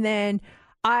life, and then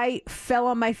I fell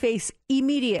on my face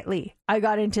immediately. I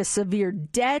got into severe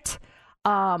debt.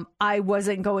 I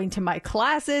wasn't going to my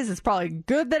classes. It's probably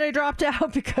good that I dropped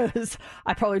out because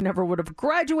I probably never would have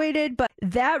graduated. But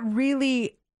that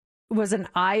really was an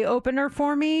eye opener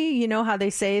for me. You know how they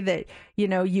say that,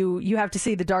 you have to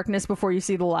see the darkness before you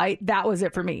see the light. That was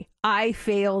it for me. I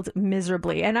failed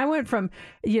miserably. And I went from,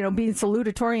 being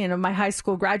salutatorian of my high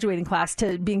school graduating class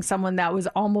to being someone that was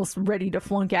almost ready to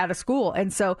flunk out of school.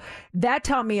 And so that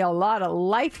taught me a lot of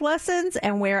life lessons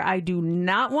and where I do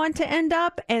not want to end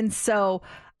up. And so,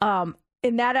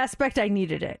 in that aspect, I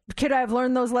needed it. Could I have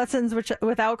learned those lessons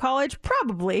without college?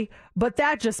 Probably. But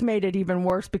that just made it even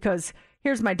worse because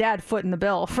here's my dad footing the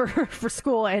bill for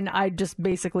school, and I just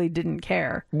basically didn't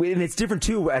care. And it's different,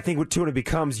 too. I think, when it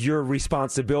becomes your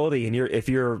responsibility, and if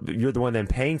you're the one then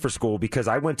paying for school, because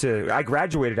I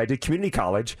graduated, I did community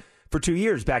college for 2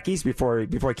 years back east before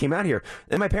I came out here,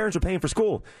 and my parents were paying for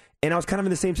school. And I was kind of in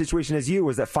the same situation as you.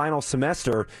 Was that final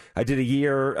semester, I did a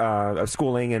year of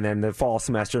schooling, and then the fall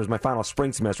semester was my final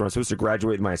spring semester. I was supposed to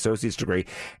graduate with my associate's degree.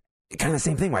 Kind of the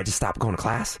same thing where I just stopped going to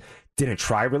class, didn't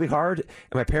try really hard,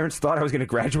 and my parents thought I was going to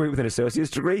graduate with an associate's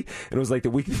degree, and it was like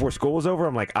the week before school was over.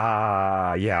 I'm like,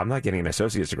 yeah, I'm not getting an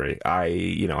associate's degree.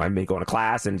 I've been going to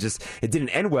class, and just it didn't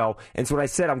end well. And so when I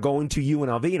said I'm going to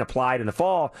UNLV and applied in the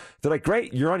fall, they're like,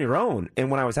 great, you're on your own. And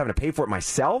when I was having to pay for it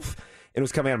myself, and it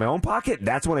was coming out of my own pocket,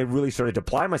 that's when I really started to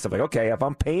apply myself. Like, okay, if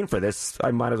I'm paying for this,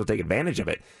 I might as well take advantage of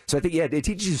it. So I think, yeah, it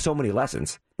teaches you so many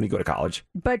lessons when you go to college.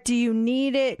 But do you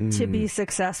need it to be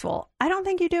successful? I don't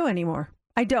think you do anymore.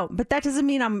 I don't. But that doesn't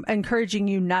mean I'm encouraging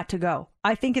you not to go.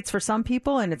 I think it's for some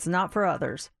people and it's not for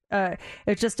others.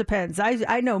 It just depends.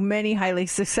 I know many highly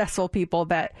successful people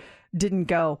that didn't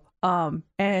go.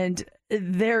 And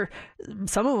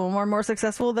some of them are more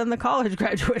successful than the college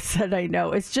graduates that I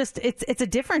know. It's just, it's a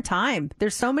different time.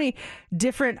 There's so many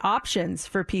different options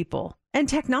for people, and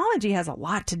technology has a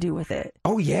lot to do with it.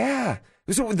 Oh, yeah.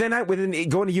 So then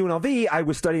going to UNLV, I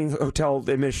was studying hotel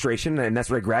administration, and that's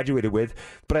what I graduated with.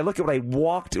 But I look at what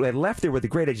I left there with a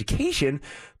great education.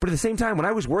 But at the same time, when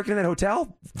I was working in that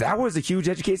hotel, that was a huge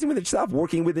education with itself,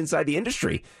 working with inside the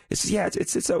industry. It's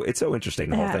so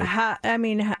interesting, the whole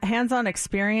thing. Hands-on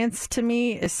experience to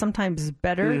me is sometimes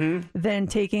better than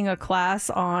taking a class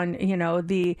on,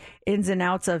 the ins and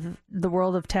outs of the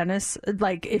world of tennis.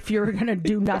 Like, if you're going to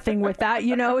do nothing with that,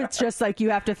 it's just like you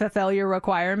have to fulfill your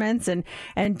requirements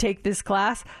and take this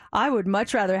class. I would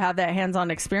much rather have that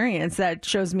hands-on experience that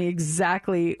shows me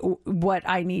exactly what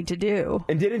I need to do.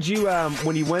 And didn't you,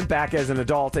 when you went back as an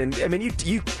adult, and I mean,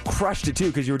 you crushed it too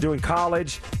because you were doing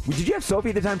college. Did you have Sophie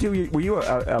at the time too? Were you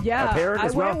a parent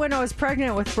as well? I went when I was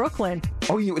pregnant with Brooklyn.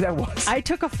 Oh, that was? I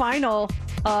took a final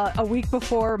a week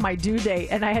before my due date,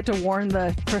 and I had to warn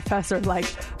the professor, like,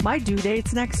 my due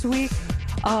date's next week.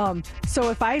 So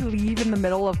if I leave in the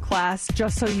middle of class,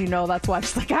 just so you know, that's why.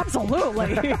 She's like,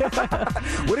 absolutely.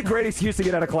 What a great excuse to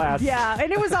get out of class. Yeah,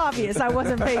 and it was obvious. I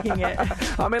wasn't faking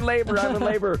it. I'm in labor.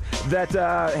 That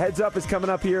Heads Up is coming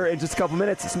up here in just a couple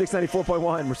minutes. It's Mix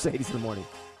 94.1, Mercedes in the Morning.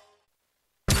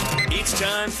 It's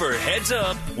time for Heads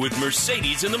Up with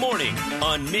Mercedes in the Morning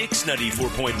on Mix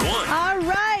 94.1. All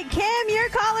right, Kim, you're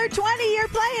caller 20. You're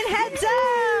playing Heads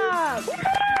Up.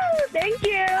 Woo-hoo! Thank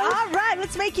you. All right,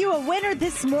 let's make you a winner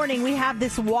this morning. We have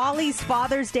this Wally's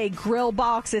Father's Day grill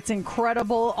box. It's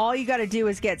incredible. All you got to do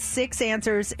is get 6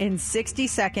 answers in 60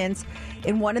 seconds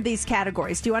in one of these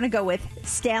categories. Do you want to go with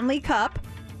Stanley Cup,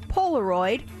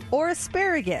 Polaroid, or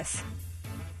asparagus?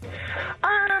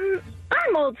 I'm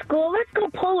old school. Let's go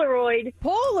Polaroid.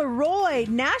 Polaroid.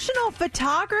 National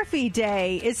Photography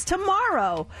Day is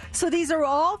tomorrow. So these are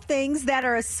all things that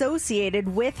are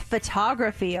associated with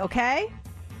photography, okay?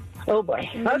 Oh, boy.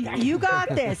 Okay. You got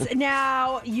this.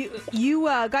 Now, you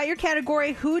got your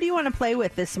category. Who do you want to play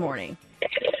with this morning?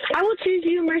 I will choose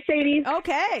you, Mercedes.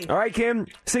 Okay. All right, Kim.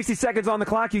 60 seconds on the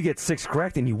clock. You get 6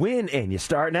 correct, and you win, and you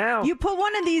start now. You put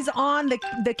one of these on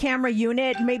the camera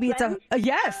unit. Maybe it's a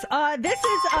yes. This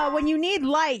is when you need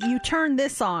light. You turn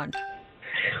this on.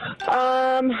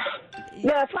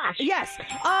 The flash. Yes.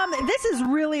 This is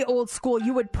really old school.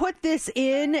 You would put this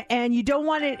in, and you don't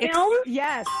want it.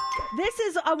 Yes. This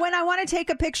is when I want to take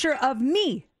a picture of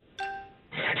me.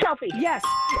 Selfie. Yes.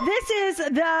 This is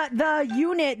the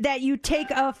unit that you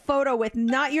take a photo with,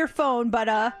 not your phone, but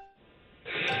a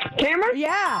camera?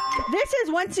 Yeah. This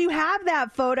is once you have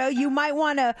that photo, you might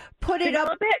want to put it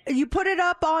up. You put it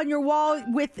up on your wall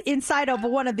with inside of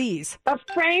one of these. A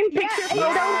frame picture photo?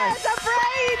 Yes, a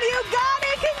frame. You got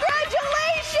it.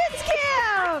 Congratulations,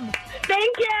 Kim.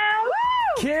 Thank you. Woo!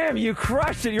 Kim, you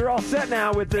crushed it. You're all set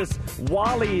now with this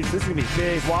Wally's. This is going to be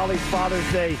big. Wally's Father's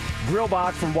Day grill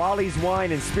box from Wally's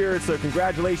Wine and Spirits. So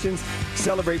congratulations.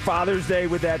 Celebrate Father's Day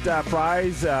with that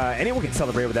prize. Anyone can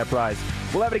celebrate with that prize.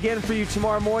 We'll have it again for you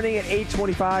tomorrow morning at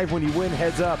 8:25 when you win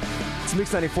Heads Up. It's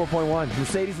Mix 94.1.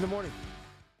 Mercedes in the Morning.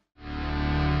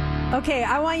 Okay,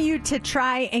 I want you to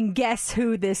try and guess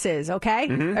who this is, okay?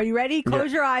 Mm-hmm. Are you ready?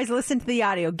 Close your eyes, listen to the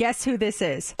audio. Guess who this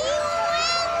is.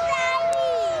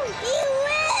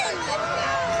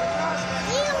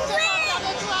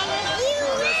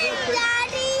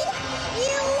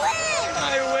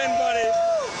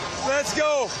 Let's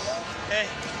go. Hey,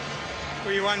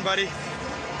 we won, buddy.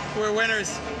 We're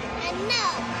winners.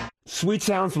 Sweet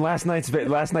sounds from last night's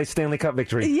Stanley Cup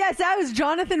victory. Yes, that was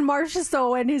Jonathan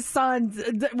Marchessault and his sons.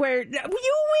 Where you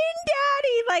win,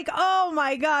 Daddy! Like, oh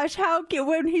my gosh, how cute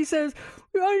when he says,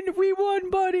 "We won,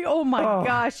 buddy!" Oh my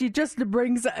gosh, it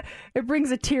brings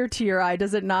a tear to your eye,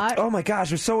 does it not? Oh my gosh,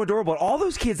 they're so adorable. All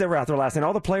those kids that were out there last night,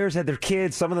 all the players had their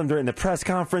kids. Some of them during the press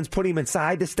conference, putting them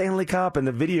inside the Stanley Cup, and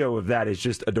the video of that is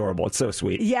just adorable. It's so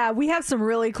sweet. Yeah, we have some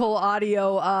really cool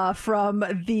audio from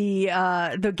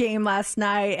the game last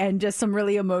night, and just some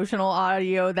really emotional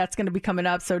audio that's going to be coming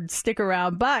up. So stick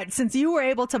around. But since you were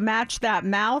able to match that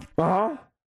mouth,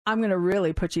 I'm going to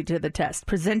really put you to the test.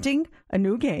 Presenting a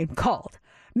new game called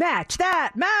Match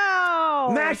That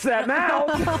Mouth! Match That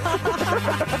Mouth!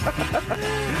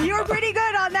 You were pretty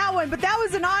good on that one, but that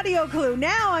was an audio clue.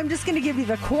 Now I'm just going to give you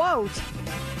the quote.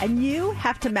 and you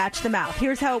have to match the mouth.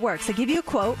 Here's how it works. I give you a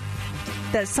quote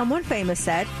that someone famous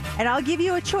said, and I'll give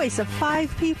you a choice of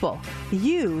 5 people.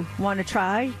 You want to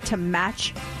try to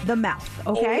match the mouth,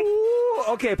 okay? Ooh,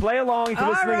 okay, play along. If you're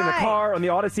listening in the car on the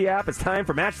Odyssey app, it's time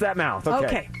for Match That Mouth.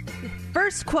 Okay.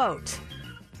 First quote.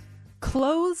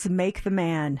 Clothes make the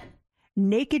man.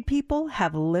 Naked people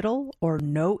have little or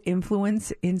no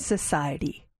influence in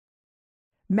society.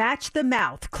 Match the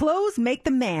mouth. Clothes make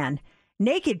the man.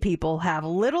 Naked people have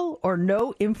little or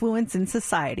no influence in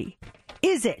society.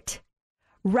 Is it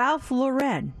Ralph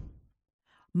Lauren,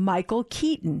 Michael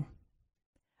Keaton,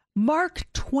 Mark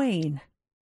Twain,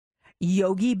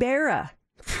 Yogi Berra,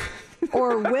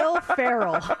 or Will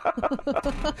Ferrell?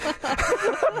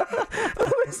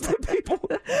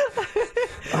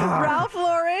 Ralph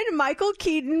Lauren, Michael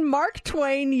Keaton, Mark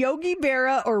Twain, Yogi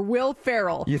Berra, or Will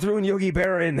Ferrell? You threw in Yogi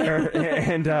Berra in there,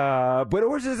 and but it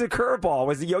was just a curveball.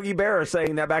 Was Yogi Berra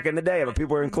saying that back in the day about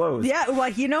people wearing clothes? Yeah,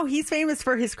 well, he's famous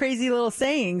for his crazy little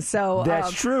sayings. So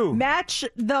that's true. Match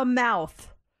the mouth.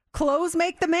 Clothes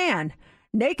make the man.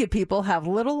 Naked people have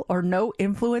little or no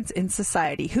influence in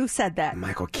society. Who said that?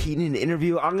 Michael Keaton in an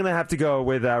interview. I'm going to have to go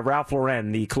with Ralph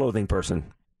Lauren, the clothing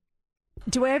person.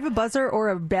 Do I have a buzzer or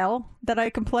a bell that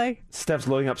I can play? Steph's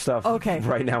loading up stuff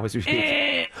right now as we speak.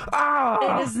 It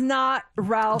is not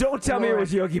Ralph Don't tell Lauren. me it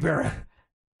was Yogi Berra.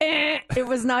 It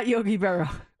was not Yogi Berra.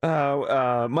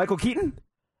 Michael Keaton?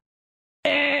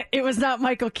 It was not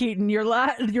Michael Keaton. Your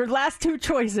last 2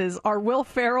 choices are Will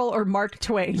Ferrell or Mark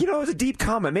Twain. You know, it was a deep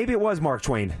comment. Maybe it was Mark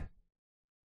Twain.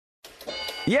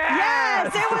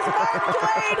 Yes, it was Mark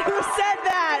Twain who said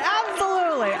that.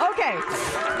 Absolutely. Okay.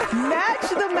 Match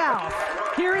the mouth.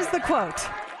 Here is the quote.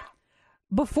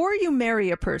 Before you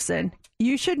marry a person,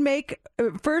 you should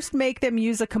first make them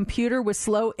use a computer with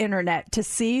slow internet to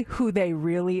see who they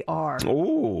really are.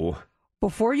 Ooh.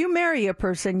 Before you marry a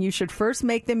person, you should first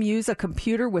make them use a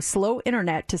computer with slow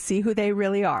internet to see who they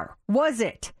really are. Was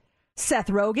it Seth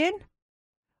Rogen,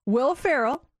 Will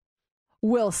Ferrell,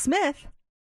 Will Smith,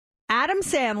 Adam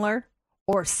Sandler,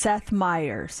 or Seth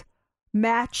Meyers?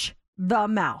 Match the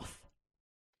mouth.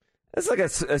 It's like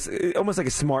almost like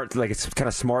a smart, like it's kind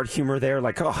of smart humor there.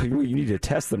 Like, oh, you need to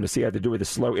test them to see how they do with the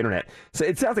slow internet. So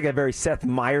it sounds like a very Seth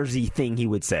Meyers-y thing he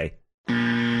would say.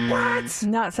 What?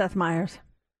 Not Seth Meyers.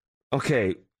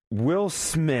 Okay, Will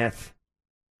Smith.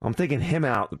 I'm thinking him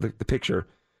out, the picture.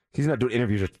 He's not doing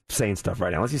interviews or saying stuff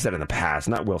right now, unless he said it in the past,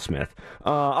 not Will Smith.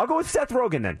 I'll go with Seth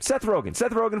Rogen then. Seth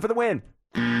Rogen for the win.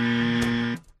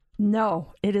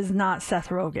 No, it is not Seth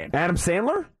Rogen. Adam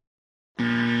Sandler?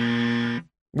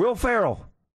 Will Ferrell.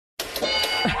 Will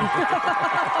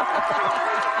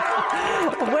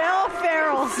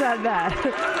Ferrell said that.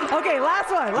 Okay, last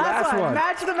one.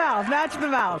 Match the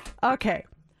mouth. Okay.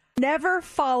 Never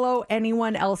follow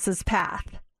anyone else's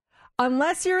path.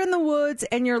 Unless you're in the woods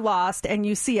and you're lost and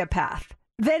you see a path,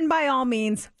 then by all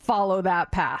means, follow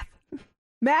that path.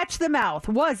 Match the mouth.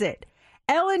 Was it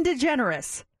Ellen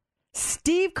DeGeneres,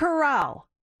 Steve Carell,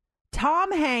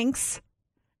 Tom Hanks,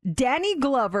 Danny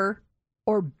Glover,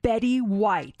 or Betty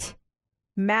White?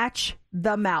 Match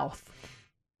the mouth.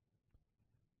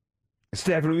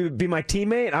 Steph, will you be my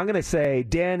teammate? I'm going to say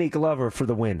Danny Glover for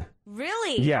the win.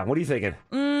 Really? Yeah, what are you thinking?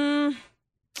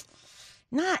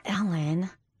 Not Ellen.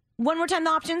 One more time, the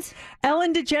options.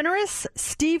 Ellen DeGeneres,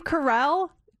 Steve Carell,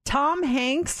 Tom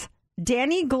Hanks,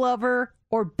 Danny Glover,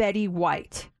 or Betty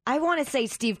White? I want to say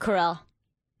Steve Carell.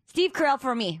 Steve Carell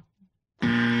for me.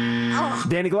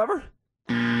 Danny Glover?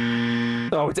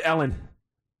 Oh, it's Ellen.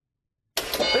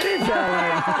 It is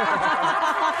Ellen.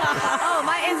 Oh,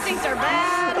 my instincts are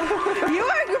bad. You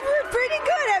are pretty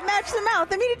good at Match the Mouth.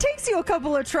 I mean, it takes you a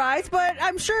couple of tries, but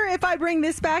I'm sure if I bring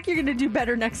this back, you're going to do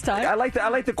better next time. I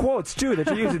like the quotes, too, that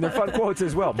you're using. They're fun quotes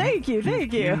as well. Thank you.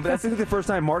 That's the first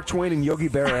time Mark Twain and Yogi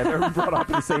Berra have ever brought up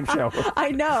in the same show.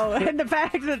 I know, and the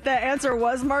fact that the answer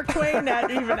was Mark Twain,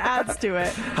 that even adds to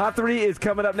it. Hot 3 is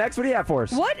coming up next. What do you have for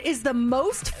us? What is the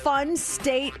most fun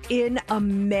state in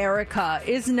America?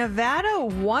 Is Nevada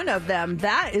one of them?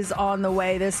 That is on the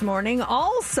way this morning.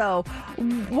 Also,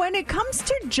 when it comes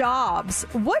to jobs,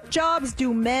 what jobs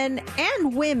do men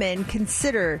and women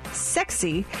consider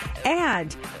sexy?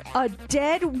 And a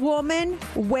dead woman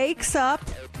wakes up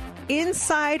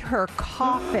inside her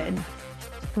coffin.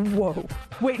 Whoa.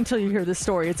 Wait until you hear this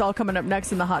story. It's all coming up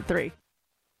next in the Hot 3.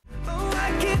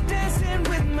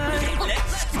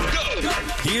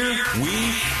 Here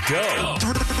we go.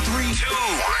 3, 2, 1.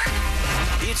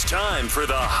 It's time for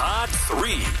the Hot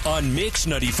 3 on Mix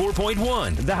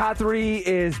 94.1. The Hot 3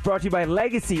 is brought to you by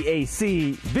Legacy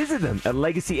AC. Visit them at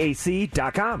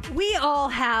legacyac.com. We all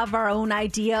have our own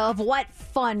idea of what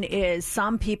fun is.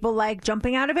 Some people like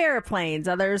jumping out of airplanes.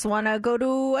 Others want to go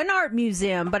to an art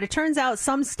museum. But it turns out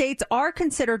some states are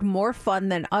considered more fun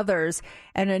than others.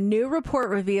 And a new report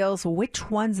reveals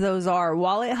which ones those are.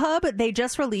 Wallet Hub, they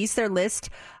just released their list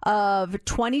of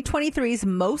 2023's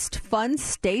most fun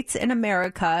states in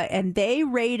America. And they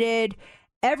rated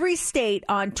every state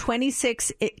on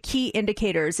 26 key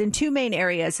indicators in two main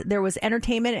areas. There was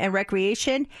entertainment and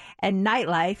recreation and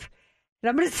nightlife. And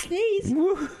I'm going to sneeze.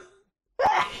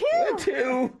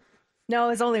 Two. No, it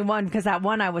was only one because that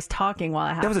one I was talking while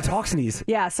I had That was a talk sneeze.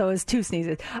 Yeah, so it was two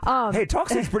sneezes. Hey, talk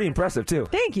sneeze is pretty impressive, too.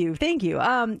 Thank you.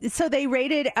 So they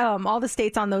rated all the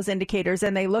states on those indicators,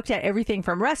 and they looked at everything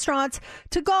from restaurants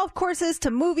to golf courses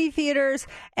to movie theaters.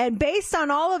 And based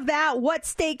on all of that, what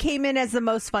state came in as the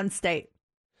most fun state?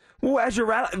 Well, as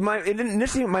you're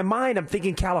initially in my mind, I'm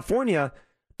thinking California.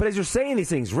 But as you're saying these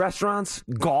things, restaurants,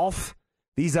 golf,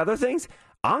 these other things,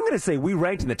 I'm going to say we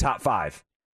ranked in the top 5.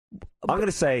 I'm going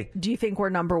to say... Do you think we're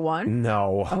number 1?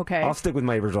 No. Okay. I'll stick with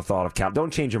my original thought of Cal.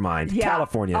 Don't change your mind. Yeah,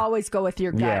 California. Always go with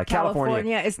your gut. Yeah,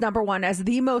 California is number 1 as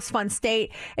the most fun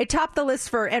state. It topped the list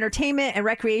for entertainment and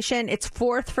recreation. It's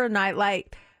 4th for nightlife.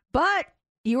 But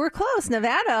you were close.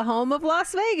 Nevada, home of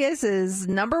Las Vegas, is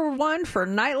number 1 for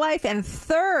nightlife and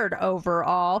 3rd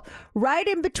overall. Right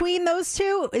in between those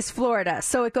two is Florida.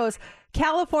 So it goes...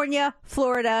 California,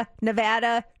 Florida,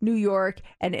 Nevada, New York,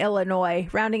 and Illinois.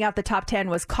 Rounding out the top 10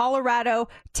 was Colorado,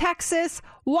 Texas,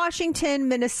 Washington,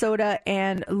 Minnesota,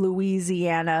 and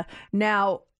Louisiana.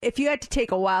 Now, if you had to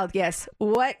take a wild guess,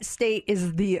 what state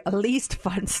is the least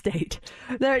fun state?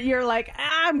 There, you're like,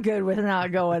 I'm good with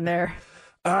not going there.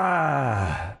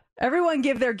 Everyone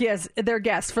give their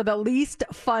guess for the least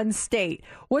fun state.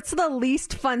 What's the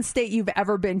least fun state you've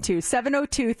ever been to?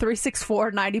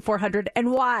 702-364-9400.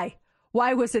 And why?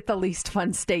 Why was it the least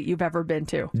fun state you've ever been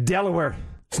to? Delaware.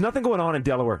 There's nothing going on in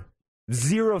Delaware.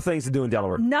 Zero things to do in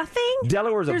Delaware. Nothing?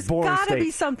 Delaware is a boring state. There's got to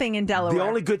be something in Delaware. The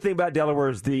only good thing about Delaware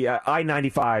is the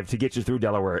I-95 to get you through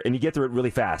Delaware, and you get through it really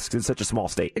fast because it's such a small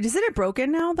state. Isn't it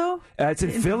broken now, though? It's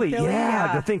in Philly.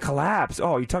 Yeah, the thing collapsed.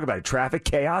 Oh, you talk about traffic,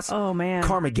 chaos. Oh, man.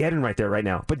 Carmageddon right there right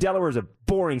now. But Delaware is a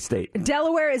boring state.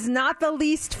 Delaware is not the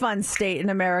least fun state in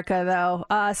America, though.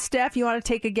 Steph, you want to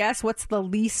take a guess? What's the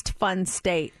least fun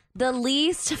state? The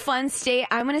least fun state,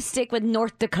 I'm going to stick with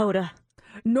North Dakota.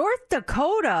 North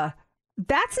Dakota?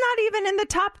 That's not even in the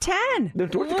top 10.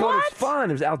 North Dakota's fun.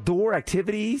 There's outdoor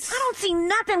activities. I don't see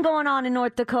nothing going on in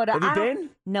North Dakota. Have you been?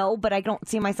 No, but I don't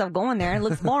see myself going there. It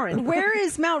looks boring. Where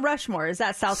is Mount Rushmore? Is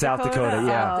that South Dakota? South Dakota,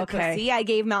 yeah. Oh, okay. See, I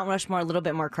gave Mount Rushmore a little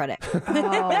bit more credit.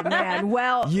 Oh, man.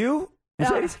 Well, you?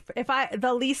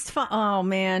 The least fun. Oh,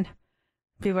 man.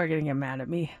 People are going to get mad at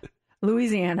me.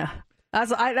 Louisiana.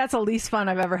 That's the least fun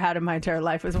I've ever had in my entire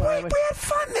life. We had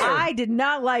fun there. I did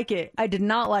not like it.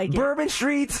 Bourbon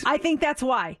Street. I think that's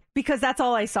why. Because that's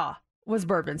all I saw was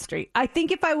Bourbon Street. I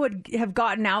think if I would have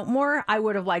gotten out more, I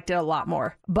would have liked it a lot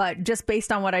more. But just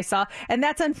based on what I saw, and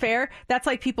that's unfair. That's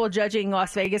like people judging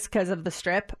Las Vegas because of the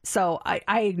Strip. So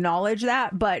I acknowledge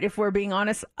that. But if we're being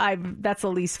honest, that's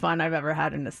the least fun I've ever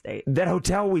had in a state. That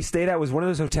hotel we stayed at was one of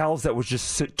those hotels that was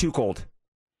just too cold.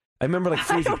 I remember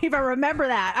freezing. I don't even remember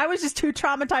that. I was just too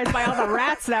traumatized by all the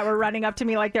rats that were running up to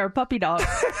me like they were puppy dogs.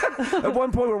 At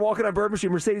one point, we're walking on Bourbon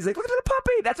Street. Mercedes like, look at the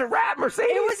puppy. That's a rat,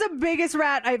 Mercedes. It was the biggest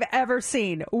rat I've ever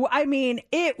seen. I mean,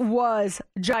 it was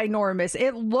ginormous.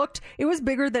 It was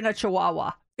bigger than a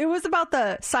chihuahua. It was about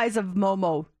the size of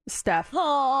Momo, Steph.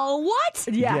 Oh, what?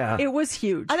 Yeah, it was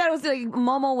huge. I thought it was like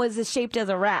Momo was shaped as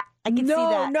a rat. I can see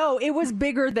that. No, it was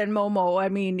bigger than Momo. I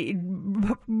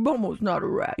mean, Momo's not a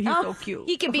rat. He's so cute.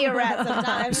 He can be a rat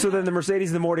sometimes. So then the Mercedes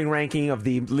in the morning ranking of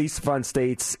the least fun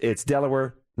states, it's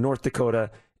Delaware, North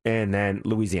Dakota, and then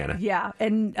Louisiana. Yeah,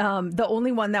 and the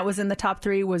only one that was in the top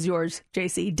 3 was yours,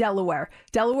 JC, Delaware.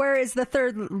 Delaware is the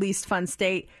 3rd least fun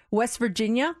state. West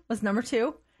Virginia was number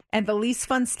 2. And the least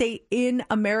fun state in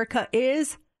America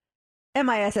is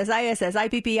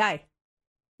MISSISSIPPI.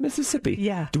 Mississippi.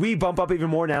 Yeah. Do we bump up even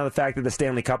more now the fact that the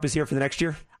Stanley Cup is here for the next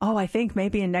year? Oh, I think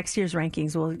maybe in next year's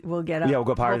rankings we'll get up. Yeah, we'll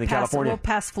go up higher than California. We'll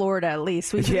pass Florida at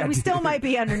least. We still might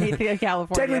be underneath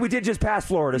California. Technically, we did just pass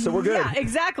Florida, so we're good. Yeah,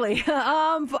 exactly.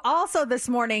 Also this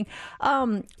morning,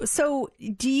 so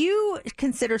do you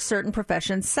consider certain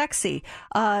professions sexy?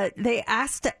 They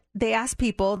asked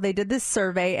people, they did this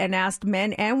survey and asked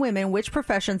men and women which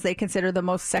professions they consider the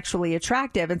most sexually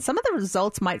attractive. And some of the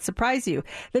results might surprise you.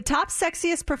 The top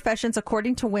sexiest professions,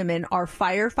 according to women, are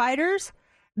firefighters,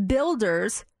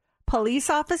 builders, police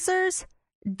officers,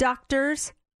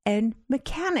 doctors, and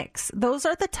mechanics. Those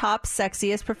are the top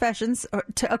sexiest professions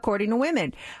according to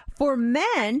women. For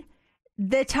men,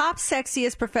 the top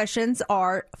sexiest professions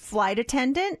are flight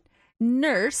attendant,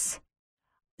 nurse,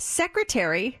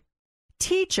 secretary,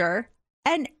 teacher,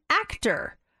 and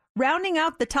actor. Rounding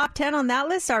out the top 10 on that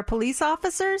list are police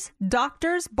officers,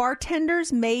 doctors,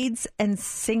 bartenders, maids, and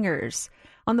singers.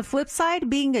 On the flip side,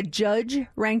 being a judge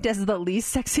ranked as the least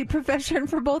sexy profession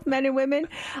for both men and women.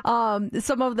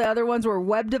 Some of the other ones were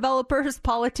web developers,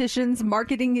 politicians,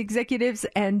 marketing executives,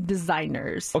 and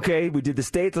designers. Okay, we did the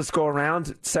states. Let's go around.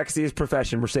 Sexiest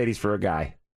profession, Mercedes, for a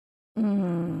guy.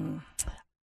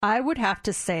 I would have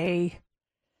to say,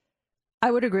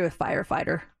 I would agree with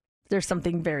firefighter. There's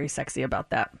something very sexy about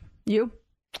that. You?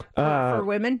 For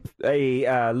women? A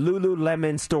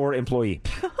Lululemon store employee.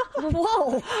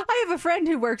 Whoa. I have a friend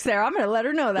who works there. I'm going to let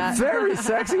her know that. Very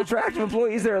sexy, attractive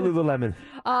employees there at Lululemon.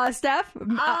 Steph?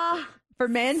 For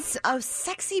men? A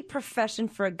sexy profession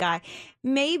for a guy.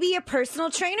 Maybe a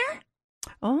personal trainer?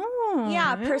 Oh.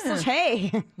 Yeah, personal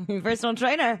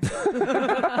trainer.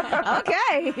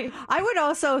 Okay. I would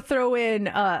also throw in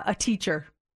a teacher.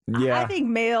 Yeah. I think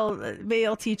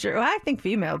male teacher. I think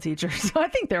female teachers. So I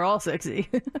think they're all sexy.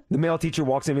 The male teacher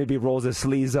walks in, maybe rolls his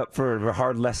sleeves up for a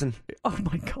hard lesson. Oh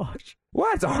my gosh.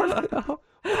 What? It's a hard lesson?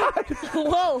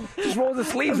 Whoa. Just rolls his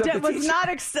sleeves up. I was not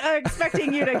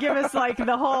expecting you to give us like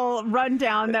the whole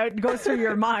rundown that goes through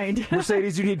your mind.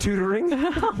 Mercedes, you need tutoring?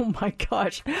 Oh my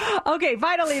gosh. Okay,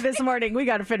 finally this morning, we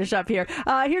got to finish up here.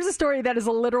 Here's a story that is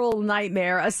a literal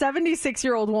nightmare. A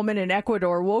 76-year-old woman in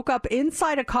Ecuador woke up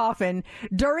inside a coffin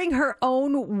during her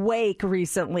own wake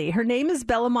recently. Her name is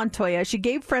Bella Montoya. She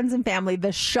gave friends and family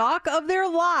the shock of their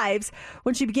lives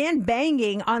when she began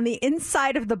banging on the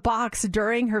inside of the box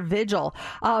during her vigil.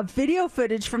 Video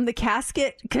footage from the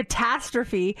casket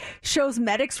catastrophe shows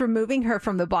medics removing her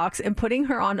from the box and putting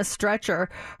her on a stretcher.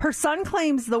 Her son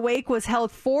claims the wake was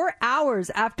held 4 hours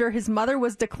after his mother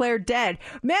was declared dead.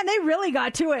 Man, they really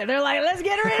got to it. They're like, let's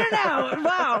get her in and out.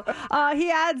 Wow.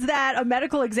 He adds that a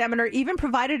medical examiner even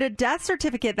provided a death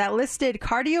certificate that listed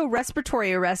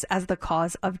cardiorespiratory arrest as the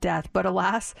cause of death. But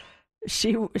alas,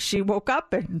 she woke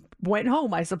up and went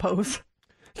home, I suppose.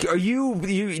 Do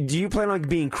you plan on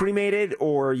being cremated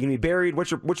or are you gonna be buried?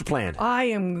 What's your plan? I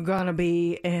am gonna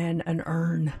be in an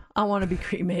urn. I want to be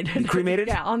cremated. Cremated?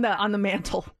 Yeah, on the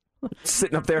mantle.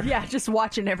 Sitting up there? Yeah, just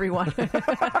watching everyone.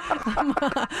 I'm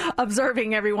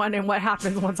observing everyone and what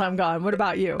happens once I'm gone. What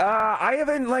about you? I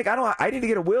haven't, I need to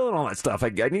get a will and all that stuff. I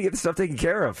need to get the stuff taken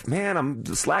care of. Man, I'm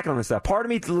slacking on this stuff. Part of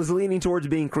me is leaning towards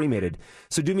being cremated.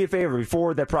 So do me a favor,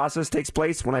 before that process takes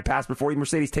place, when I pass before you,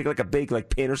 Mercedes, take a big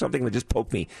pin or something and just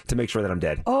poke me to make sure that I'm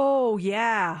dead. Oh,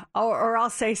 yeah. Or I'll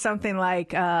say something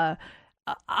like,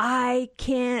 I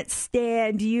can't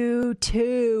stand you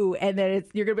too. And then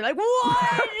you're going to be like,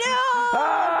 what? No!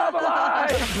 I'm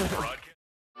alive!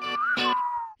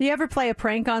 You ever play a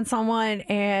prank on someone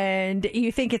and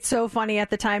you think it's so funny at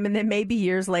the time, and then maybe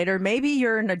years later, maybe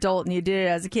you're an adult and you did it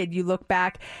as a kid, you look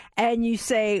back and you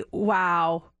say,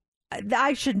 wow,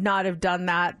 I should not have done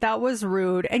that. That was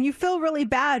rude. And you feel really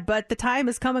bad, but the time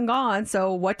has come and gone.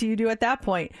 So what do you do at that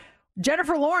point?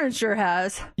 Jennifer Lawrence sure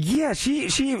has. Yeah, she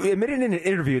admitted in an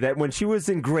interview that when she was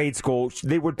in grade school,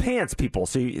 they would pants people.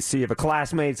 So you have a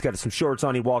classmate, it's got some shorts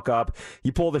on, you walk up,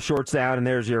 you pull the shorts down, and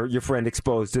there's your friend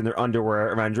exposed in their underwear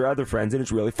around your other friends, and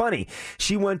it's really funny.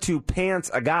 She went to pants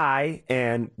a guy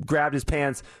and grabbed his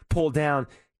pants, pulled down,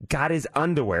 got his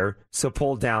underwear, so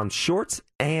pulled down shorts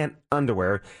and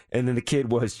underwear, and then the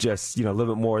kid was just, a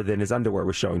little bit more than his underwear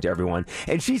was showing to everyone.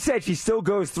 And she said she still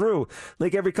goes through,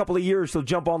 every couple of years, she'll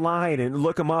jump online and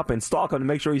look him up and stalk him to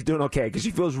make sure he's doing okay, because she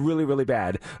feels really, really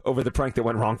bad over the prank that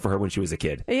went wrong for her when she was a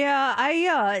kid. Yeah,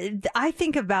 I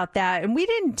think about that, and we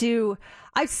didn't do...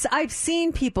 I've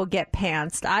seen people get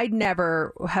pantsed. I'd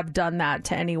never have done that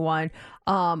to anyone.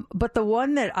 But the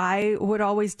one that I would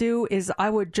always do is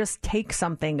I would just take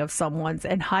something of someone's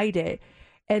and hide it.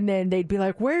 And then they'd be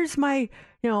like, where's my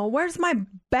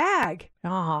bag? Oh,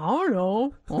 I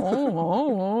don't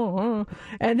know.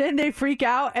 And then they freak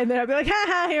out, and then I'd be like,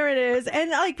 ha, here it is.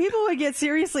 And people would get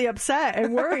seriously upset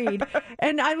and worried.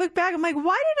 And I look back, I'm like,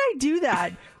 why did I do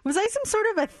that? Was I some sort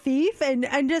of a thief?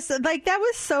 And just that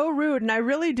was so rude. And I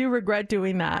really do regret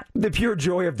doing that. The pure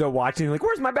joy of watching,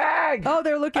 where's my bag? Oh,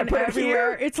 they're looking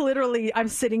everywhere. It's literally, I'm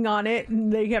sitting on it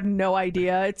and they have no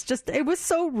idea. It was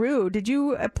so rude. Did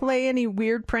you play any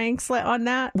weird pranks on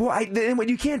that? Well,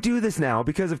 you can't do this now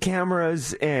because of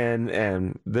cameras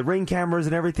and the Ring cameras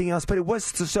and everything else. But it was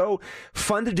so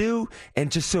fun to do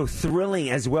and just so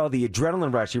thrilling as well. The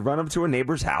adrenaline rush. You run up to a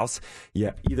neighbor's house, you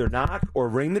either knock or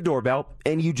ring the doorbell,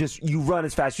 and you you run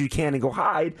as fast as you can and go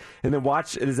hide, and then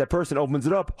watch as that person opens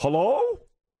it up. Hello?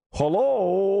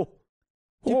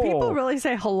 Do people really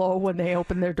say hello when they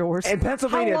open their doors? In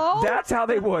Pennsylvania, hello? That's how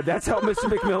they would. That's how Mr.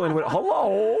 McMillan would.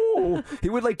 Hello. He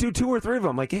would like do 2 or 3 of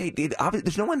them. Like, hey, dude,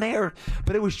 there's no one there.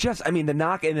 But it was just, the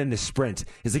knock and then the sprint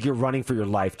is like you're running for your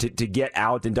life to get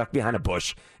out and duck behind a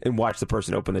bush and watch the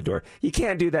person open the door. You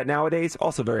can't do that nowadays.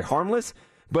 Also very harmless,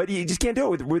 but you just can't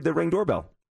do it with the Ring doorbell.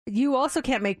 You also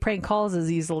can't make prank calls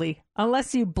as easily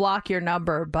unless you block your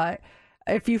number, but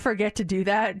if you forget to do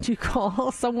that, you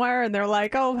call somewhere and they're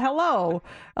like, oh, hello,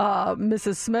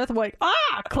 Mrs. Smith. Like,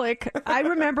 click. I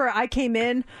remember I came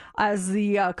in as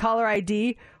the caller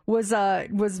ID was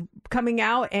coming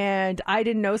out, and I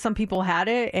didn't know some people had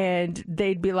it, and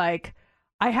they'd be like,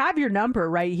 I have your number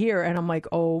right here. And I'm like,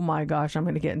 oh my gosh, I'm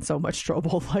going to get in so much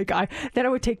trouble. Then I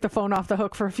would take the phone off the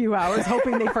hook for a few hours,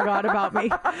 hoping they forgot about me.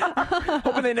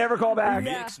 Hoping they never call back.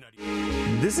 Yeah.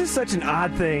 This is such an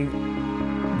odd thing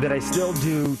that I still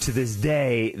do to this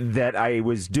day that I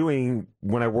was doing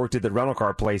when I worked at the rental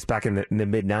car place back in the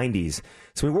mid-'90s.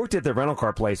 So we worked at the rental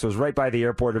car place. It was right by the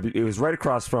airport. It was right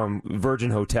across from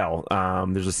Virgin Hotel.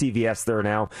 There's a CVS there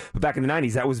now. But back in the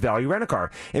 90s, that was Value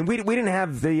Rent-A-Car. And we didn't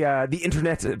have the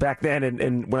internet back then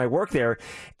and when I worked there.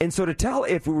 And so to tell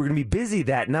if we were going to be busy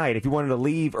that night, if you wanted to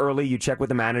leave early, you check with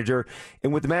the manager.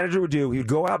 And what the manager would do, he would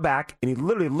go out back and he'd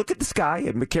literally look at the sky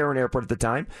at McCarran Airport at the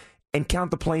time and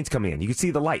count the planes coming in. You could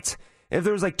see the lights. And if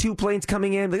there was like 2 planes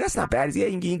coming in, that's not bad. Yeah,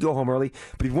 you can go home early.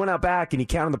 But if you went out back and you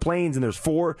counted the planes and there's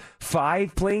 4,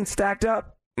 5 planes stacked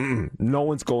up, no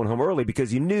one's going home early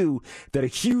because you knew that a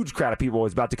huge crowd of people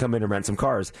was about to come in and rent some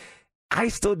cars. I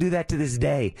still do that to this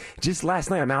day. Just last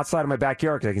night, I'm outside of my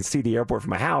backyard because I can see the airport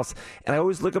from my house. And I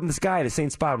always look up in the sky at the same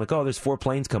spot. I'm like, oh, there's 4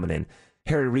 planes coming in.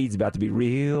 Harry Reid's about to be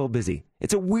real busy.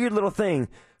 It's a weird little thing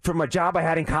from a job I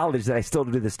had in college that I still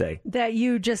do to this day. That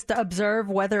you just observe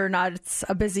whether or not it's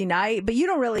a busy night, but you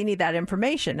don't really need that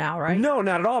information now, right? No,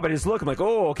 not at all. But I just look, I'm like,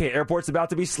 oh, okay, airport's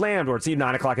about to be slammed. Or it's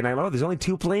 9 o'clock at night. Oh, there's only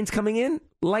 2 planes coming in?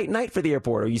 Light night for the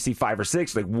airport. Or you see 5 or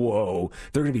 6, like, whoa,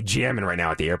 they're going to be jamming right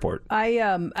now at the airport.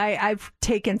 I've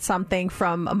taken something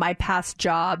from my past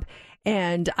job,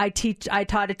 and I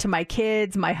taught it to my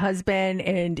kids, my husband,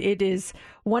 and it is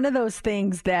one of those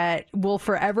things that will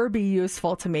forever be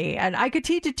useful to me. And I could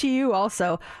teach it to you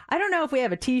also. I don't know if we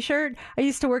have a t-shirt. I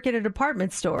used to work at a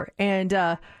department store, and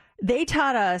they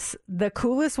taught us the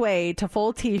coolest way to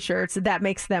fold t-shirts that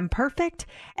makes them perfect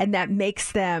and that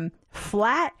makes them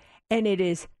flat. And it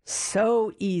is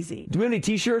so easy. Do we have any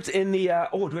t-shirts in the,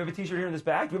 do we have a t-shirt here in this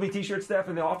bag? Do we have any t-shirt stuff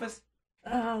in the office?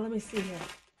 Let me see here.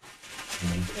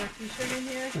 Is there a t-shirt in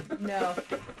here?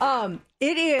 No.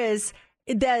 It is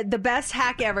the best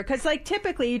hack ever, because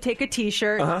typically you take a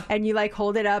t-shirt and you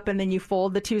hold it up and then you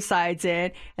fold the 2 sides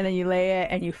in and then you lay it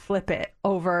and you flip it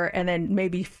over and then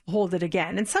maybe hold it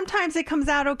again, and sometimes it comes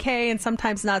out okay and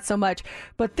sometimes not so much.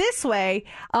 But this way,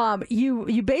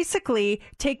 you basically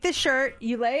take the shirt,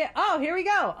 you lay it. Oh, here we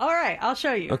go. All right, I'll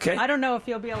show you. Okay. I don't know if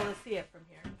you'll be able to see it from here.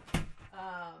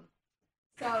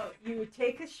 So you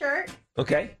take a shirt.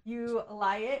 Okay. You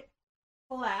lie it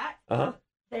flat.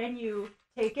 Then you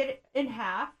take it in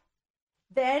half.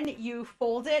 Then you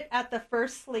fold it at the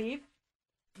first sleeve.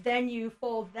 Then you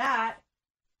fold that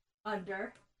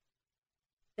under.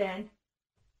 Then,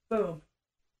 boom.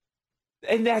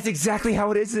 And that's exactly how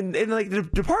it is in the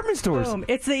department stores. Boom.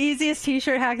 It's the easiest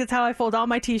t-shirt hack. That's how I fold all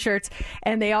my t-shirts.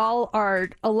 And they all are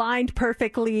aligned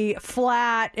perfectly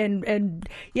flat. And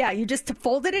yeah, you just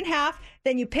fold it in half.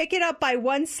 Then you pick it up by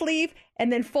one sleeve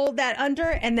and then fold that under,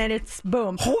 and then it's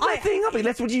boom. Hold that thing up.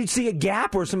 That's what you'd see at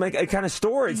Gap or some kind of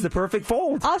store. It's the perfect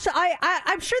fold. Also,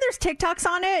 I'm sure there's TikToks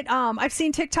on it. I've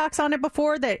seen TikToks on it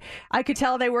before that I could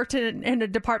tell they worked in a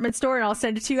department store, and I'll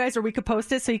send it to you guys, or we could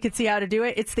post it so you could see how to do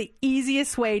it. It's the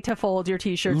easiest way to fold your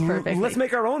t-shirts perfectly. Let's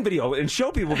make our own video and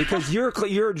show people, because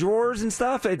your drawers and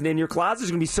stuff and your closet is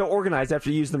going to be so organized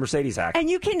after you use the Mercedes hack. And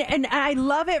you can, and I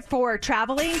love it for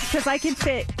traveling because I can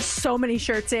fit so many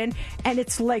shirts in, and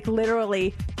it's literally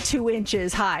 2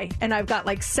 inches high, and I've got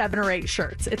 7 or 8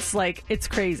 shirts. It's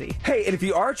crazy. Hey, and if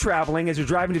you are traveling as you're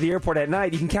driving to the airport at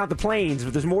night, you can count the planes.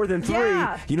 If there's more than 3,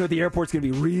 you know the airport's going to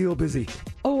be real busy.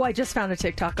 Oh, I just found a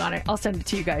TikTok on it. I'll send it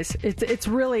to you guys. It's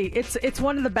really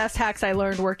one of the best hacks I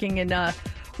learned working in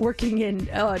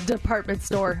a department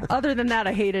store. Other than that,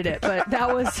 I hated it, but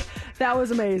that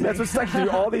was amazing. That's what's stuck through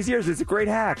all these years. It's a great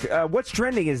hack. What's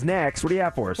trending is next. What do you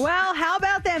have for us? Well, how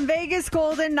about them Vegas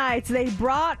Golden Knights? They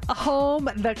brought home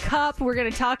the cup. We're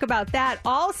going to talk about that.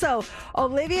 Also,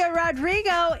 Olivia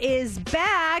Rodrigo is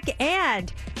back,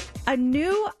 and a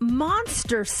new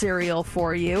monster cereal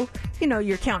for you. You know,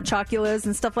 your Count Choculas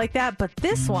and stuff like that. But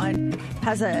this one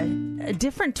has a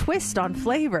different twist on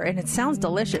flavor, and it sounds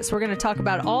delicious. We're going to talk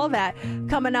about all that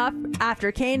coming up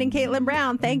after Kane and Caitlin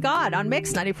Brown. Thank God on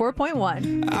Mix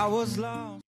 94.1. I was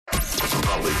lost.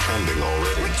 Probably trending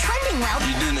already. We're trending well.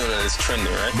 You do know that it's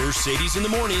trending, right? Mercedes in the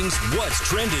mornings. What's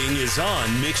trending is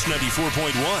on Mix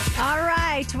 94.1. All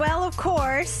right. Well, of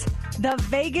course, the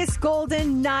Vegas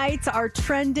Golden Knights are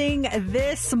trending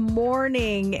this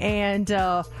morning. And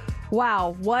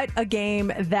wow, what a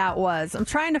game that was. I'm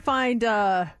trying to find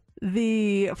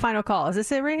the final call. Is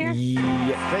this it right here?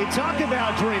 Yeah. They talk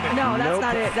about dreaming. No, that's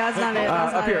not it. That's not it.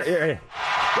 That's up not here.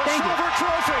 The silver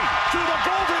trophy to the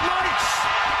Golden Knights.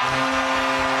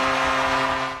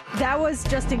 That was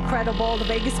just incredible. The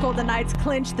Vegas Golden Knights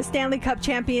clinched the Stanley Cup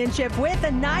championship with a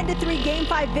 9-3 Game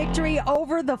 5 victory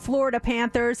over the Florida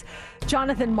Panthers.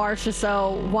 Jonathan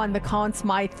Marchessault won the Conn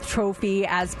Smythe Trophy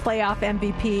as playoff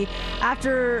MVP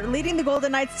after leading the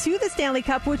Golden Knights to the Stanley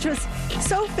Cup, which was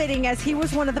so fitting as he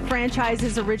was one of the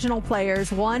franchise's original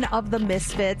players, one of the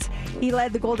Misfits. He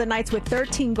led the Golden Knights with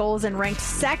 13 goals and ranked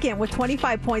second with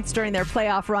 25 points during their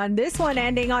playoff run. This one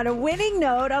ending on a winning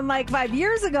note, unlike 5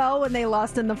 years ago when they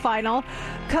lost in the final.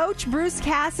 Coach Bruce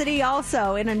Cassidy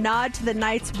also, in a nod to the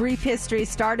Knights' brief history,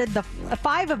 started the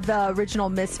 5 of the original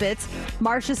Misfits: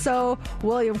 Marchessault,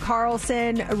 William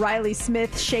Karlsson, Riley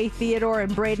Smith, Shea Theodore,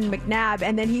 and Braden McNabb.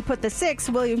 And then he put the 6th,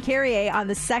 William Carrier, on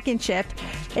the second shift.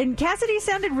 And Cassidy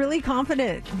sounded really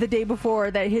confident the day before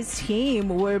that his team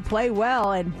would play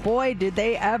well, and boy, did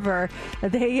they ever.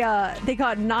 They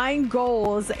got 9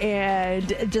 goals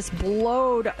and just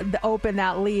blowed open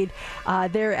that lead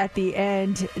there at the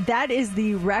end. That is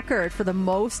the record for the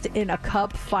most in a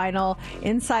cup final.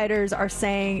 Insiders are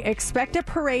saying expect a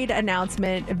parade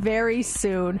announcement very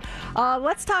soon.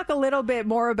 Let's talk a little bit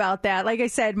more about that. Like I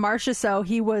said, Marchessault,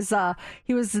 he was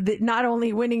not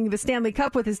only winning the Stanley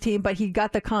Cup with his team, but he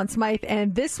got the Conn Smythe,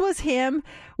 and this was him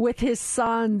with his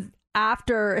sons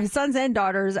and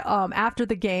daughters after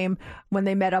the game when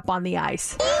they met up on the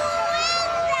ice.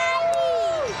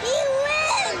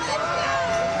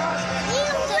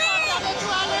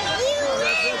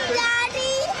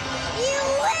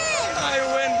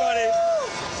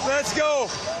 Let's go.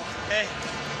 Hey,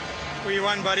 we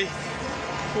won, buddy.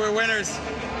 We're winners.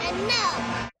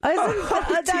 Oh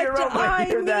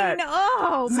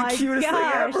my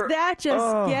gosh, that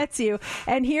just gets you.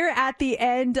 And here at the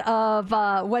end of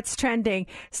What's Trending,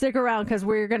 stick around because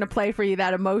we're going to play for you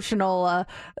that emotional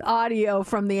audio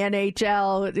from the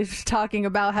NHL talking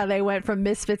about how they went from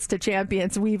Misfits to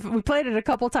champions. We played it a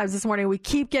couple times this morning. We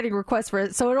keep getting requests for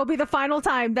it, so it'll be the final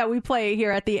time that we play here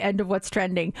at the end of What's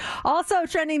Trending. Also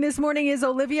trending this morning is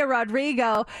Olivia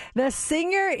Rodrigo. The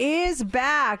singer is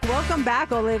back. Welcome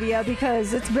back, Olivia,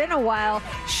 because it's been a while.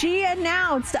 She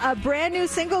announced a brand new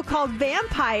single called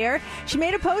Vampire. She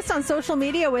made a post on social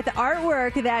media with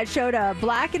artwork that showed a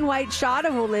black and white shot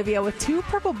of Olivia with 2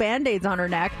 purple band-aids on her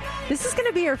neck. This is going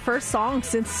to be her first song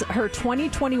since her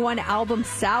 2021 album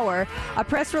Sour. A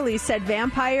press release said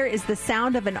Vampire is the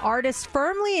sound of an artist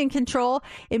firmly in control,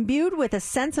 imbued with a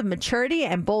sense of maturity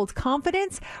and bold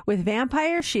confidence. With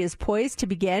Vampire, she is poised to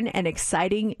begin an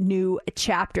exciting new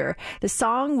chapter. The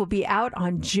song will be out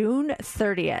on June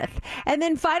 30th. And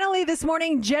then finally this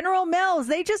morning, General Mills,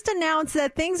 they just announced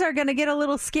that things are going to get a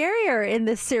little scarier in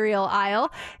the cereal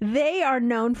aisle. They are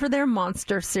known for their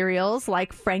monster cereals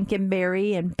like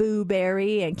Frankenberry and Boo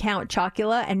Berry and Count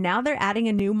Chocula, and now they're adding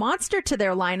a new monster to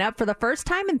their lineup for the first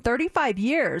time in 35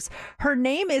 years. Her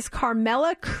name is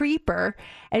Carmela Creeper,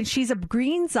 and she's a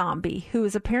green zombie who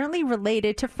is apparently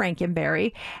related to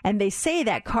Frankenberry. And they say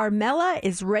that Carmela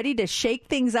is ready to shake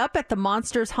things up at the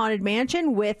Monsters Haunted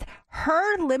Mansion with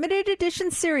her limited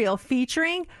edition cereal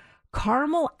featuring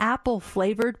caramel apple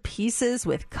flavored pieces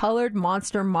with colored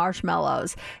monster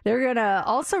marshmallows. They're going to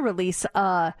also release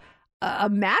a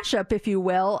mashup, if you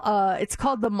will. It's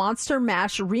called the Monster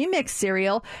Mash Remix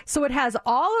cereal. So it has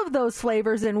all of those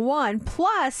flavors in one,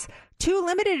 plus 2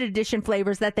 limited edition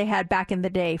flavors that they had back in the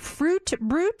day: Fruit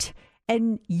Brute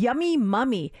and Yummy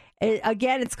Mummy.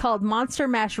 Again, it's called Monster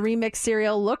Mash Remix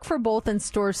cereal. Look for both in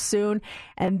stores soon.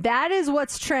 And that is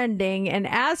what's trending. And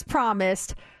as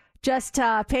promised, just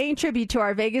paying tribute to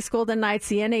our Vegas Golden Knights,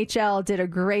 the NHL did a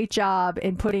great job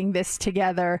in putting this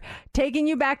together, taking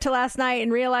you back to last night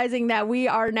and realizing that we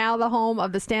are now the home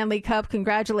of the Stanley Cup.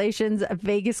 Congratulations,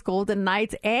 Vegas Golden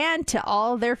Knights, and to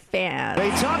all their fans. They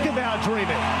talk about dreaming.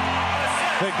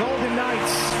 The Golden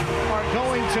Knights are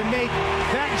going to make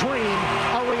that dream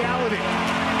a reality.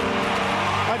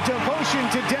 A devotion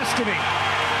to destiny.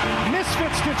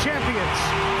 Misfits to champions.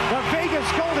 The Vegas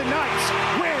Golden Knights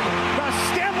win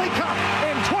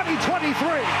The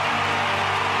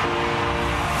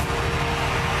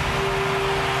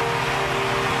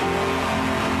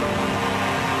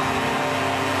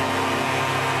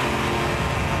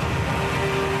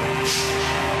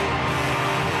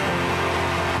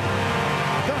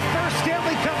first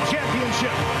Stanley Cup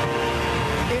championship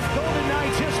in Golden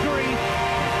Knights history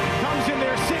comes in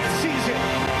their 6th season.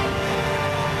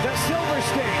 The Silver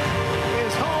State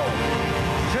is home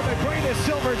to the greatest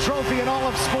silver trophy in all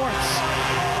of sports.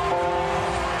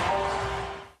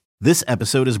 This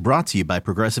episode is brought to you by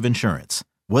Progressive Insurance.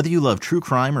 Whether you love true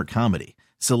crime or comedy,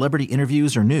 celebrity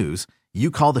interviews or news, you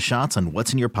call the shots on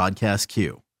what's in your podcast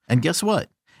queue. And guess what?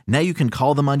 Now you can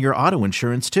call them on your auto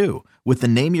insurance too with the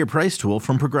Name Your Price tool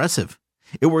from Progressive.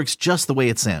 It works just the way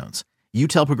it sounds. You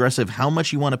tell Progressive how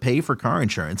much you want to pay for car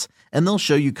insurance, and they'll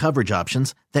show you coverage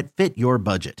options that fit your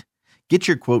budget. Get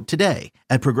your quote today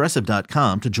at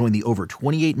Progressive.com to join the over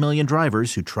 28 million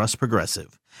drivers who trust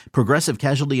Progressive. Progressive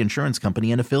Casualty Insurance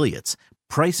Company and Affiliates.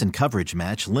 Price and coverage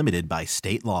match limited by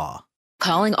state law.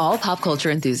 Calling all pop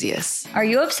culture enthusiasts. Are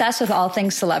you obsessed with all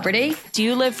things celebrity? Do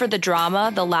you live for the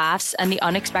drama, the laughs, and the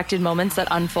unexpected moments that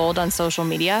unfold on social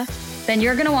media? Then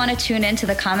you're going to want to tune in to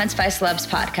the Comments by Celebs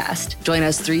podcast. Join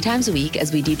us 3 times a week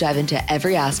as we deep dive into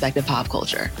every aspect of pop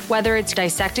culture. Whether it's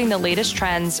dissecting the latest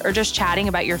trends or just chatting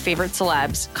about your favorite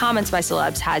celebs, Comments by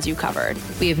Celebs has you covered.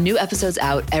 We have new episodes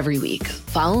out every week.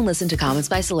 Follow and listen to Comments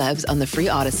by Celebs on the free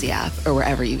Odyssey app or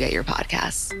wherever you get your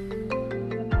podcasts.